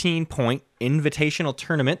 14-point invitational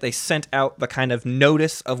tournament. They sent out the kind of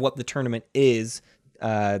notice of what the tournament is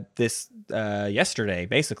yesterday,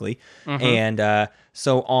 basically. And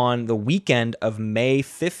so on the weekend of May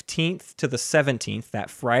 15th to the 17th, that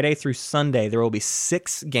Friday through Sunday, there will be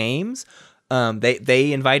 6 games.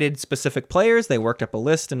 They invited specific players. They worked up a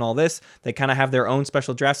list and all this. They kind of have their own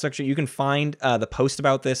special draft structure. You can find the post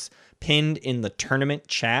about this pinned in the tournament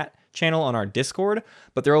chat channel on our Discord,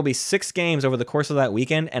 but there will be 6 games over the course of that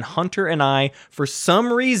weekend, and Hunter and I, for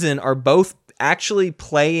some reason, are both actually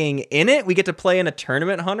playing in it. We get to play in a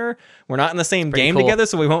tournament, Hunter. We're not in the same game cool. together,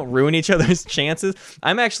 so we won't ruin each other's chances.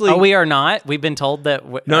 I'm actually... Oh, we are not? We've been told that...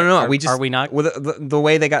 No. We just... Are we not? With the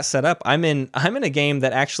way they got set up, I'm in a game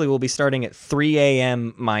that actually will be starting at 3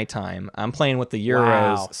 a.m. my time. I'm playing with the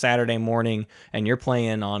Euros Wow. Saturday morning, and you're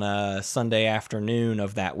playing on a Sunday afternoon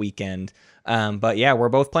of that weekend. But yeah, we're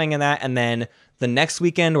both playing in that, and then the next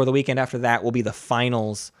weekend or the weekend after that will be the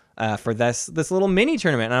finals for this little mini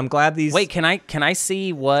tournament. And I'm glad these... Wait, can I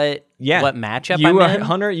see what matchup you I'm are, in?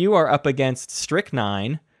 Hunter, you are up against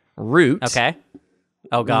Strychnine, Root, Okay.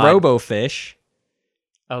 Oh, God. Robofish,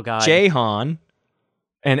 Oh, God. Jahan,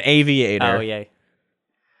 and Aviator. Oh, yay.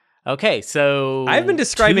 Okay, so... I've been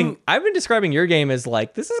describing your game as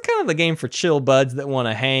like, this is kind of the game for chill buds that want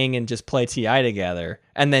to hang and just play TI together.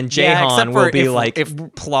 And then Jahan except will for be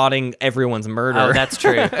if plotting everyone's murder. Oh, that's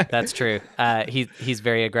true. That's true. He's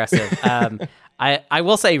very aggressive. I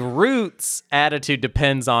will say Root's attitude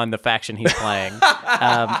depends on the faction he's playing.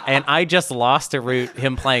 And I just lost to Root,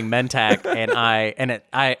 him playing Mentak, and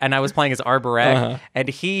I was playing as Arborek, and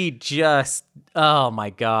he just, oh my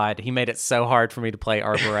God, he made it so hard for me to play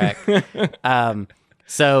Arborek.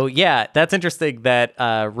 So yeah, that's interesting that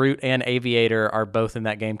Root and Aviator are both in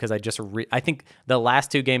that game, because I think the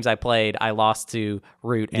last 2 games I played, I lost to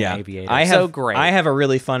Root and Aviator. So great. I have a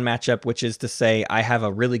really fun matchup, which is to say I have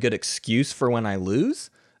a really good excuse for when I lose.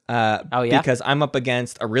 Because I'm up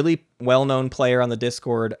against a really well-known player on the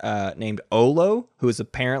Discord named Olo, who is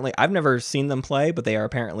apparently, I've never seen them play, but they are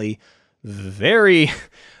apparently very,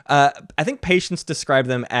 I think Patience described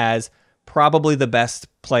them as probably the best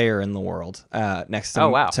player in the world next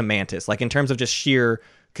to Mantis. Like in terms of just sheer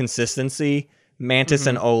consistency, Mantis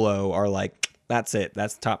and Olo are like, that's it.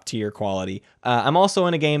 That's top tier quality. I'm also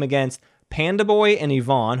in a game against Panda Boy and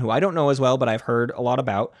Yvonne, who I don't know as well, but I've heard a lot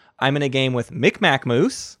about. I'm in a game with Micmac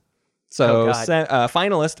Moose. So,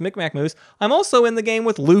 finalist Micmac Moose. I'm also in the game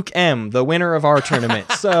with Luke M, the winner of our tournament.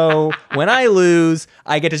 So when I lose,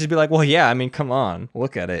 I get to just be like, well, yeah, I mean, come on,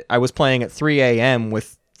 look at it. I was playing at 3 a.m.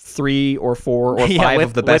 with 3 or 4 or 5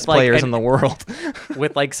 of the best players in the world.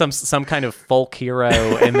 With like some kind of folk hero,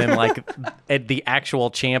 and then like the actual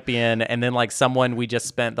champion, and then like someone we just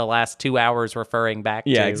spent the last 2 hours referring back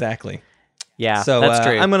to. Yeah, exactly. Yeah, so that's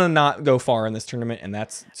true. I'm gonna not go far in this tournament, and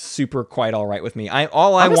that's super quite all right with me.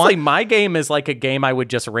 Honestly, my game is like a game I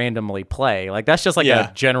would just randomly play. Like that's just like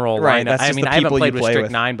a general right, lineup. I mean, I haven't played with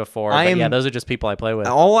Strychnine before, but yeah, those are just people I play with.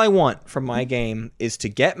 All I want from my game is to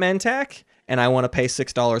get Mentak, and I want to pay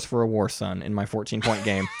 $6 for a War Sun in my 14-point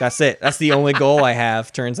game. That's it. That's the only goal I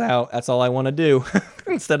have. Turns out that's all I want to do.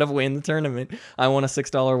 Instead of win the tournament, I want a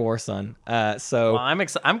 $6 War Sun. So well,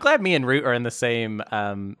 I'm glad me and Root are in the same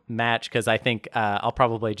match, because I think I'll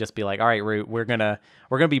probably just be like, all right, Root, we're gonna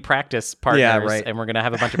be practice partners, and we're gonna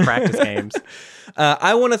have a bunch of practice games.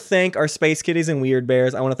 I want to thank our Space Kitties and Weird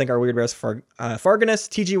Bears. I want to thank our Weird Bears Farganus,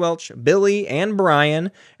 TG Welch, Billy, and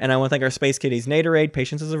Brian. And I want to thank our Space Kitties Naderade,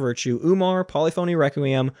 Patience is a Virtue, Umar, Polyphony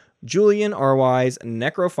Requiem, Julian Arwise,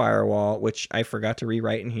 Necro Firewall, which I forgot to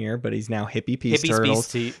rewrite in here, but he's now Hippie Peace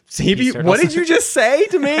Turtles. What did you just say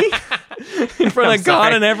to me? In front of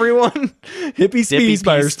God and everyone? Hippie Peace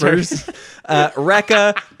Bursters.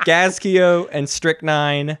 Rekka, Gazkio, and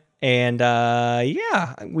Strychnine. And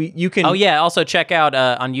you can. Oh yeah, also check out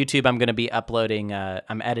on YouTube. I'm going to be uploading.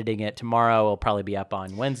 I'm editing it tomorrow. It'll probably be up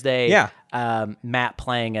on Wednesday. Yeah. Matt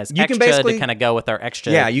playing as you extra can basically to kind of go with our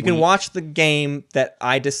extra. Yeah, you can watch the game that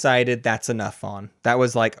I decided that's enough on. That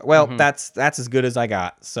was like, well, that's as good as I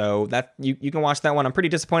got. So that you can watch that one. I'm pretty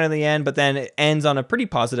disappointed in the end, but then it ends on a pretty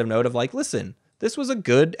positive note of like, listen, this was a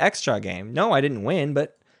good extra game. No, I didn't win,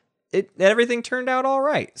 but everything turned out all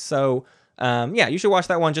right. So. Yeah, you should watch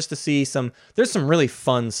that one just to see there's some really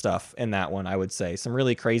fun stuff in that one, I would say. Some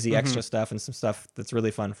really crazy extra stuff and some stuff that's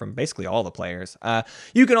really fun from basically all the players.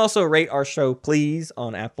 You can also rate our show, please,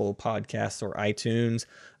 on Apple Podcasts or iTunes.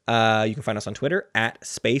 You can find us on Twitter at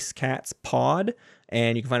SpaceCatsPod,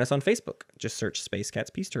 and you can find us on Facebook. Just search Space Cats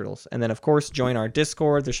Peace Turtles. And then, of course, join our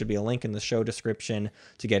Discord. There should be a link in the show description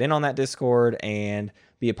to get in on that Discord and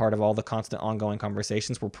be a part of all the constant ongoing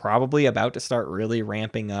conversations. We're probably about to start really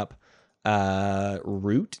ramping up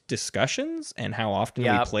Root discussions and how often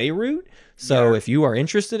we play Root. So if you are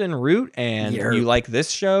interested in Root and you like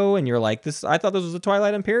this show and you're like, I thought this was a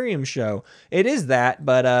Twilight Imperium show. It is that,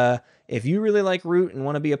 but if you really like Root and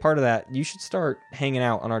want to be a part of that, you should start hanging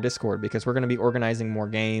out on our Discord, because we're going to be organizing more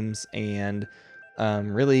games and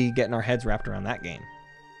really getting our heads wrapped around that game.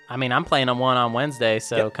 I mean, I'm playing on Wednesday,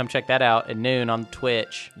 so come check that out at noon on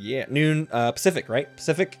Twitch. Yeah, noon Pacific, right?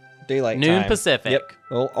 Pacific Daylight Noon time. Pacific. Yep.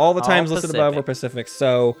 Well, all the times listed above were Pacific.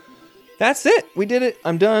 So that's it. We did it.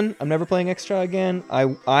 I'm done. I'm never playing Extra again. I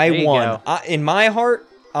won. In my heart,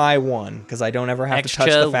 I won, because I don't ever have to touch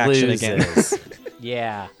the faction again.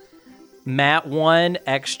 Yeah. Matt won,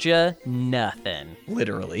 Extra nothing.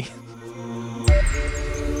 Literally.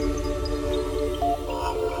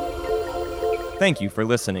 Thank you for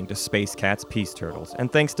listening to Space Cats Peace Turtles, and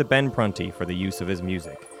thanks to Ben Prunty for the use of his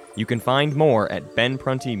music. You can find more at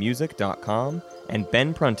benpruntymusic.com and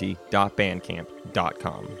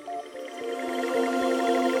benprunty.bandcamp.com.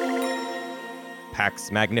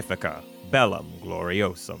 Pax Magnifica, Bellum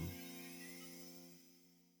Gloriosum.